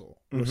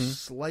muscle was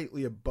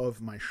slightly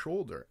above my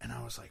shoulder. And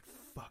I was like,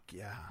 fuck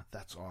yeah,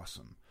 that's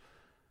awesome.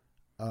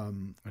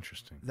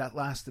 Interesting. That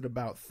lasted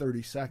about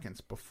 30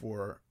 seconds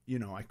before,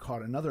 I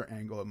caught another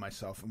angle of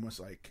myself and was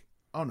like,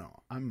 oh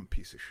no, I'm a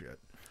piece of shit.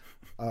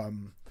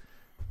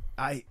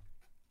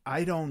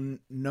 I don't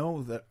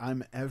know that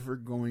I'm ever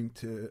going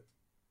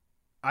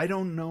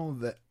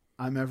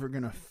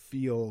to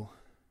feel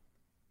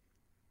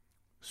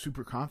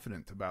super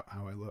confident about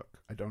how I look.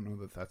 I don't know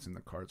that that's in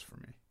the cards for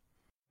me.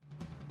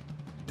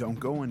 Don't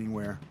go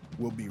anywhere.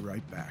 We'll be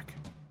right back.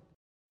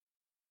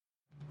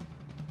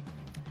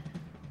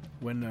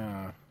 When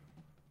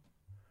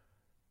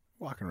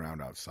walking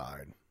around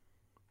outside,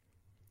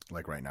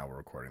 like right now we're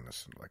recording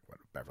this in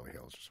Beverly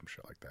Hills or some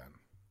shit like that.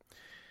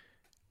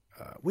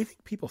 We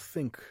think people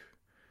think.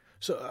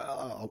 So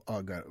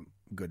I'll got a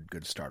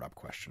good startup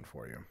question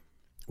for you.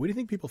 What do you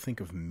think people think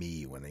of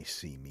me when they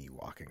see me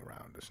walking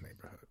around this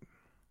neighborhood?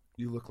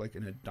 You look like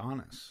an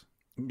Adonis.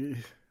 You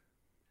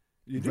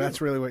do.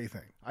 That's really what you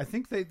think? I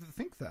think they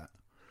think that.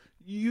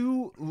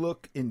 You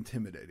look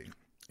intimidating.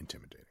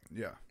 Intimidating.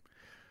 Yeah.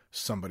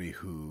 Somebody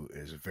who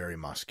is very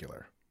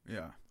muscular.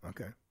 Yeah.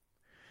 Okay.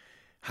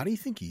 How do you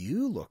think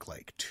you look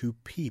like to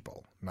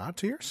people? Not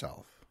to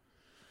yourself.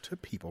 To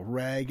people.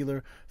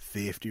 Regular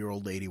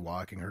 50-year-old lady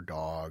walking her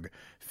dog,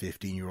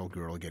 15-year-old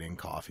girl getting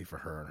coffee for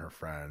her and her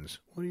friends.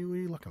 What are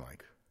you looking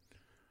like?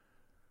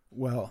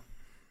 Well,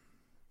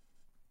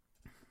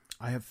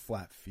 I have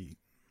flat feet.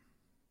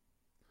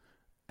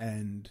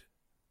 And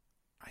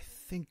I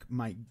think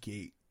my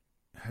gait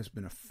has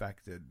been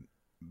affected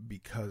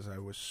because I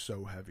was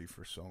so heavy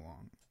for so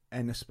long.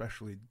 And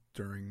especially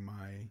during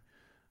my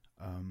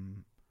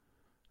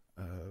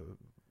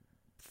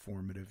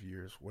formative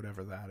years,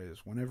 whatever that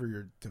is. Whenever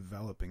you're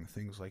developing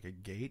things like a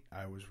gait,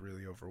 I was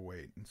really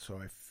overweight. And so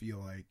I feel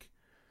like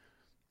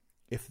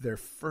if they're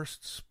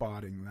first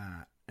spotting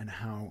that and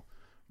how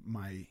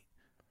my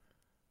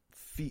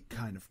feet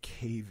kind of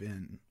cave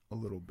in a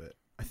little bit,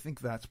 I think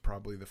that's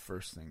probably the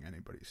first thing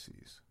anybody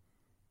sees.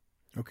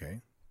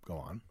 Okay, go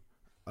on.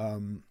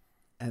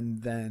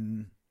 And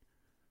then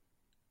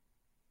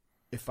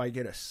if I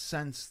get a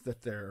sense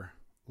that they're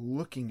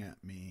looking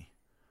at me,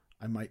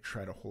 I might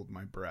try to hold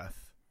my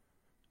breath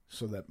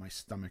so that my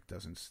stomach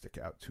doesn't stick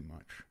out too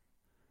much.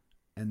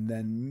 And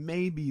then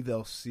maybe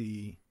they'll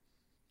see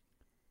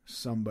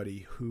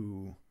somebody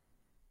who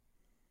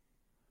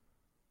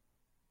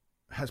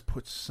has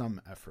put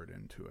some effort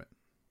into it.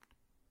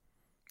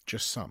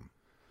 Just some.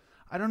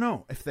 I don't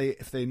know. If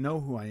they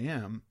know who I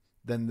am,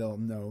 then they'll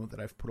know that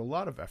I've put a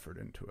lot of effort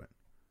into it.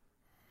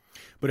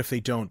 But if they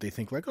don't, they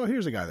think like, oh,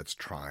 here's a guy that's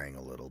trying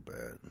a little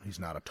bit. He's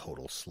not a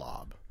total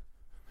slob.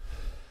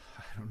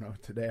 I don't know.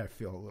 Today I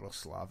feel a little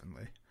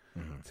slovenly.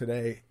 Mm-hmm.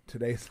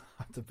 Today's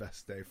not the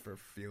best day for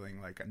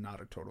feeling like I'm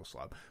not a total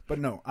slob. But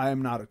no, I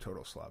am not a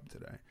total slob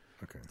today.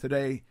 Okay.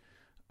 Today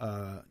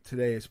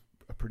is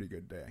a pretty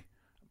good day.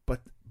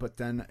 But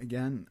then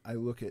again, I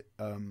look at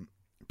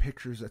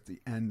pictures at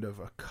the end of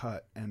a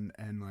cut and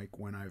like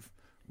when I've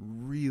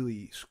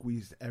really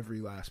squeezed every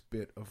last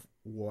bit of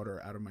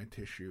water out of my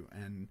tissue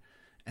and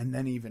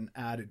then even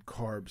added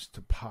carbs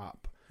to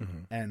pop.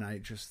 Mm-hmm. And I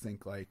just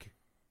think like,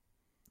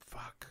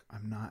 fuck,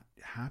 I'm not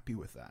happy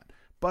with that.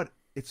 But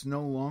it's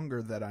no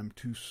longer that I'm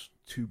too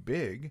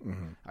big.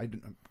 Mm-hmm.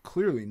 I'm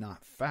clearly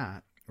not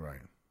fat.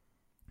 Right.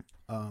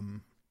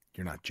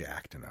 You're not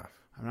jacked enough.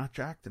 I'm not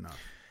jacked enough.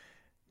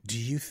 Do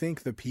you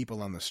think the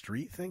people on the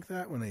street think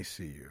that when they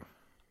see you?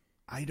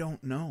 I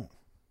don't know.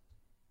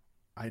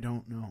 Do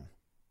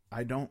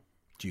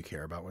you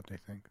care about what they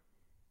think?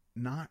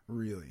 Not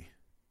really.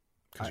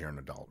 Because you're an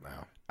adult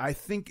now. I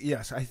think,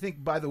 yes. I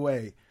think, by the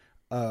way,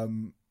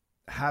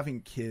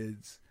 having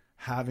kids,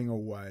 having a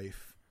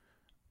wife,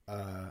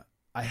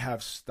 I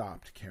have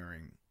stopped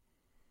caring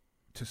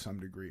to some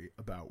degree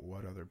about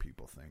what other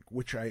people think,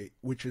 which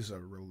is a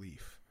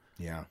relief.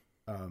 Yeah.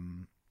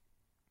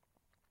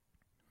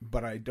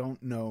 But I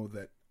don't know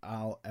that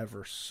I'll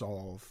ever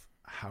solve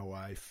how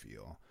I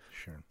feel.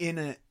 Sure.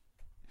 In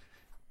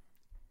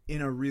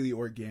a really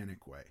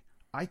organic way.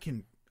 I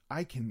can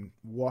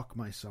walk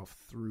myself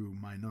through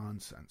my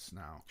nonsense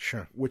now.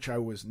 Sure. Which I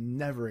was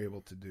never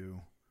able to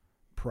do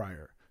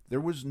prior.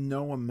 There was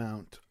no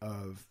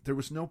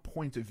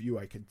point of view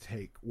I could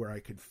take where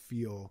I could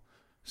feel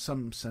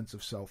some sense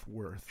of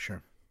self-worth.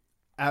 Sure.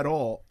 At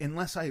all,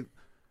 unless I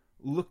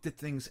looked at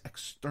things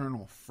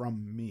external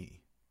from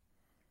me.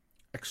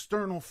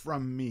 External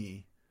from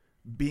me,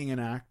 being an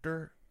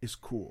actor is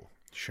cool.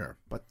 Sure.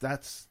 But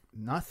that's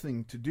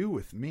nothing to do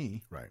with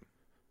me. Right.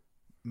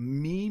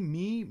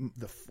 Me,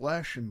 the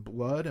flesh and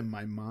blood and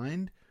my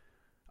mind,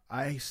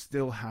 I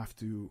still have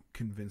to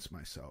convince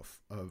myself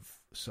of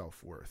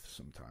self-worth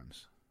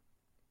sometimes.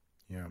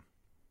 Yeah.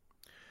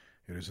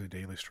 It is a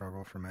daily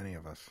struggle for many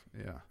of us.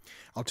 Yeah.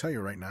 I'll tell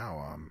you right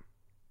now,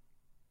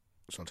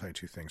 so I'll tell you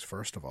two things.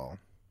 First of all,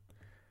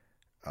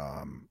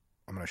 I'm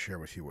going to share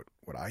with you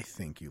what I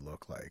think you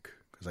look like,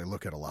 because I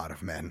look at a lot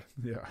of men.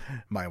 Yeah.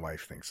 My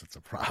wife thinks it's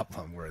a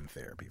problem. We're in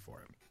therapy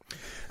for it.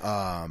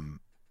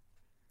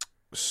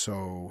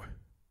 So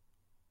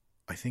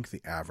I think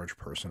the average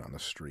person on the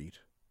street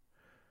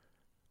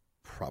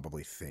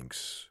probably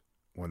thinks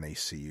when they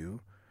see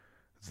you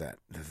that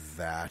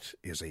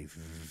is a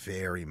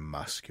very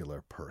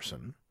muscular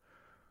person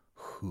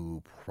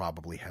who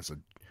probably has a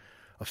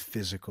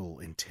physical,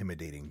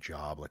 intimidating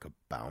job like a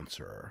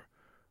bouncer,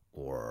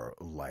 or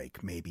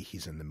like maybe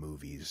he's in the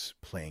movies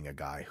playing a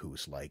guy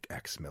who's like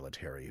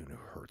ex-military and who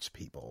hurts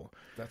people.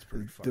 That's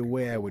pretty fucking the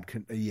way cool. I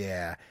would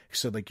yeah,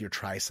 so like your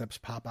triceps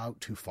pop out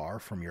too far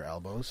from your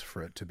elbows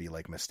for it to be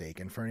like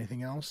mistaken for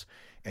anything else,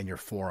 and your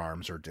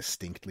forearms are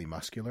distinctly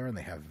muscular and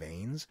they have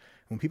veins.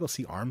 When people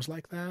see arms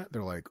like that,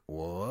 they're like,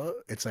 what?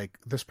 It's like,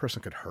 this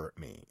person could hurt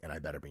me and I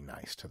better be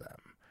nice to them.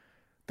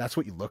 That's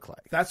what you look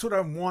like. That's what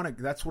I want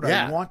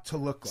to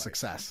look like.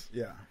 Success.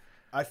 Yeah.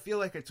 I feel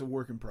like it's a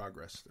work in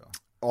progress still.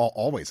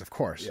 Always, of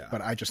course. Yeah.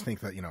 But I just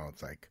think that,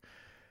 it's like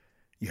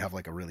you have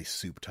like a really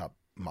souped up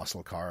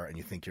muscle car and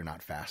you think you're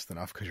not fast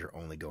enough because you're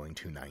only going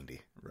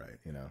 290. Right.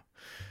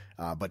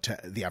 But to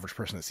the average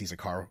person that sees a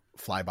car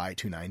fly by at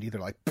 290,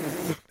 they're like,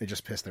 they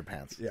just piss their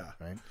pants. Yeah.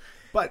 Right.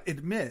 But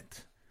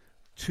admit,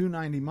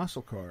 290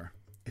 muscle car,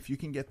 if you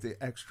can get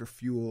the extra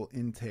fuel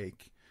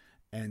intake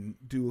and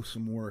do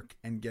some work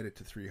and get it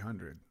to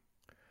 300,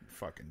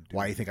 fucking do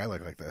Why it. do you think I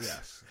look like this?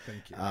 Yes.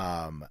 Thank you.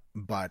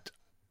 But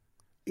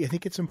I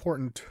think it's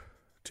important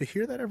to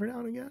hear that every now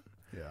and again.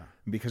 Yeah.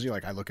 Because you're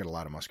like, I look at a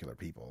lot of muscular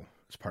people.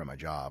 It's part of my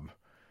job.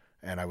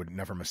 And I would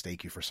never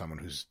mistake you for someone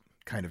who's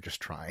kind of just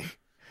trying.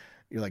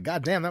 You're like,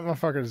 God damn, that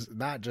motherfucker's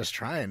not just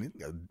trying. He's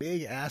got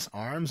big ass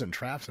arms and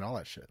traps and all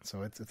that shit.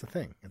 So it's a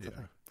thing. It's a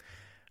thing.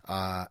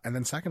 And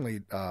then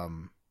secondly,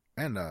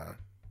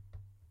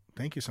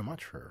 thank you so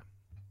much for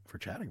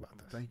chatting about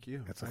this. Thank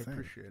you. That's a I thing.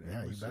 appreciate it.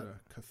 Yeah, It was you bet.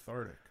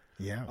 cathartic.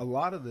 Yeah. A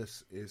lot of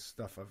this is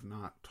stuff I've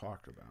not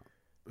talked about.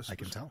 I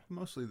can tell.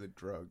 Mostly the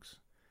drugs.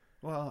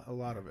 Well, a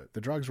lot of it. The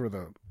drugs were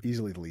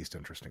easily the least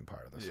interesting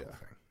part of this whole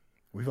thing.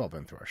 We've all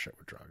been through our shit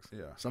with drugs.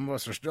 Yeah. Some of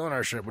us are still in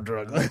our shit with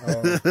drugs.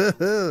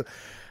 I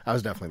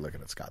was definitely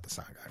looking at Scott the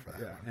Sound Guy for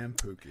that. Yeah, and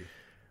Pookie.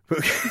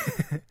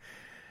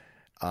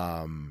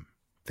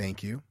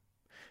 Thank you.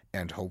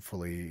 And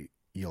hopefully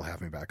you'll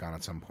have me back on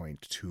at some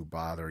point to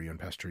bother you and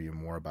pester you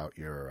more about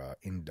your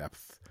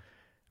in-depth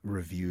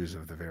reviews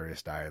of the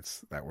various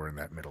diets that were in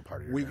that middle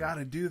part of your We dinner. got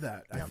to do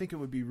that. Yeah. I think it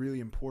would be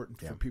really important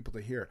for people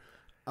to hear.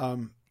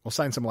 We'll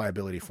sign some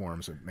liability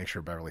forms and make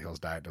sure Beverly Hills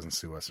Diet doesn't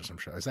sue us or some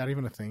shit. Is that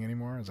even a thing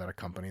anymore? Is that a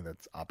company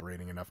that's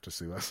operating enough to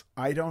sue us?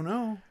 I don't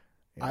know.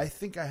 Yeah. I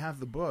think I have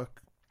the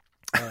book.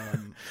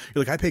 You're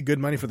like, I paid good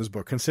money for this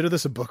book. Consider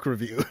this a book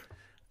review.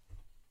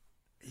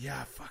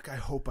 Yeah, fuck. I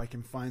hope I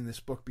can find this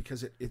book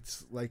because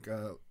it's like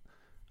a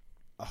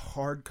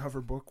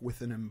hardcover book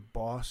with an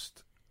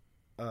embossed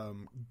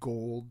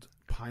gold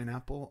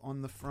pineapple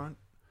on the front.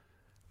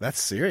 That's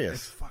It's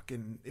serious.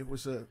 fucking.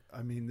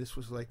 This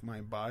was like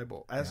my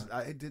Bible.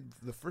 I did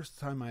the first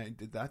time I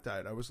did that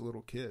diet, I was a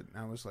little kid,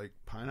 and I was like,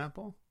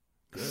 pineapple.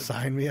 Good.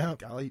 Sign me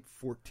up. I'll eat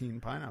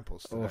 14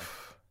 pineapples today.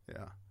 Oof.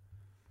 Yeah.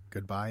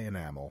 Goodbye,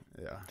 enamel.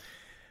 Yeah.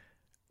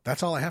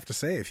 That's all I have to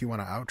say. If you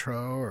want an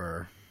outro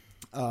or...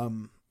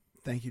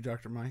 Thank you,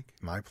 Dr. Mike.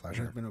 My It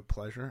pleasure. has been a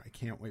pleasure. I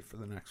can't wait for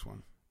the next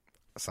one.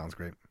 Sounds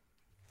great.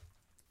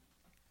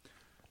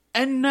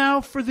 And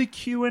now for the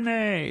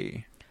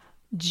Q&A.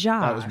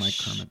 Josh. That was my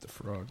Kermit the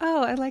Frog.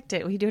 Oh, I liked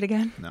it. Will you do it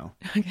again? No.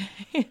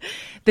 Okay.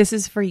 This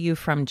is for you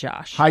from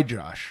Josh. Hi,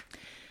 Josh.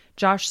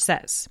 Josh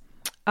says,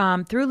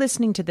 through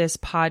listening to this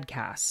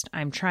podcast,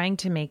 I'm trying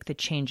to make the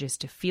changes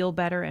to feel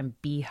better and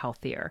be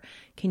healthier.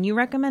 Can you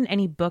recommend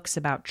any books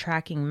about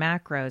tracking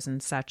macros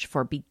and such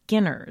for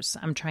beginners?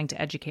 I'm trying to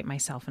educate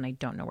myself and I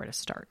don't know where to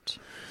start.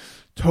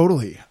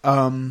 Totally.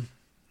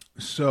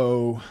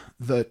 So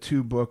the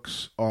two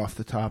books off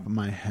the top of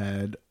my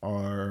head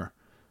are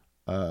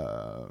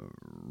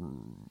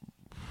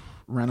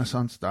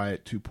Renaissance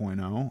Diet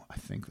 2.0. I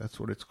think that's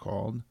what it's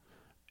called.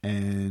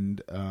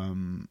 And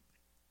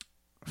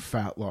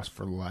Fat Loss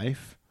for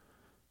Life.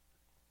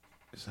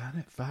 Is that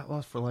it? Fat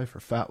Loss for Life or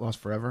Fat Loss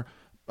Forever?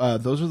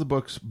 Those are the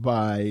books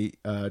by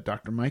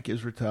Dr. Mike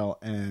Israetel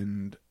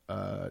and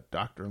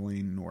Dr.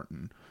 Lane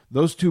Norton.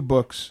 Those two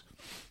books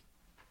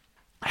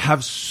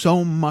have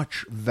so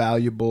much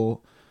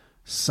valuable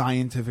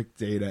scientific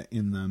data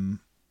in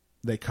them.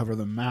 They cover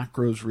the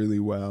macros really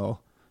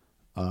well.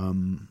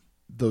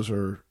 Those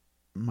are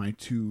my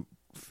two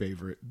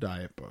favorite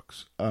diet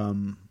books.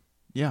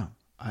 Yeah.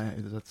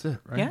 That's it,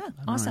 right? Yeah,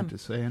 I don't awesome. have to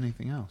say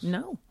anything else.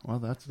 No. Well,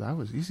 that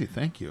was easy.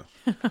 Thank you.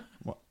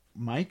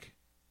 Mike?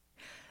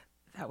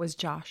 That was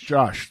Josh.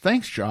 Josh.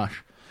 Thanks,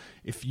 Josh.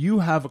 If you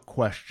have a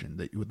question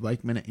that you would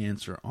like me to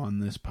answer on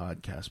this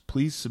podcast,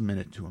 please submit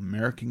it to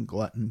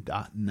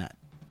AmericanGlutton.net.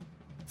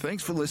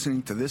 Thanks for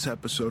listening to this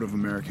episode of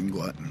American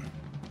Glutton.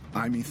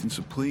 I'm Ethan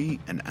Suplee,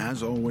 and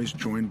as always,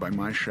 joined by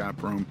my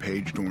chaperone,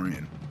 Paige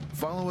Dorian.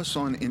 Follow us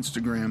on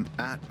Instagram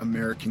at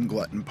American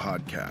Glutton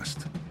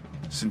Podcast.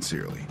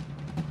 Sincerely.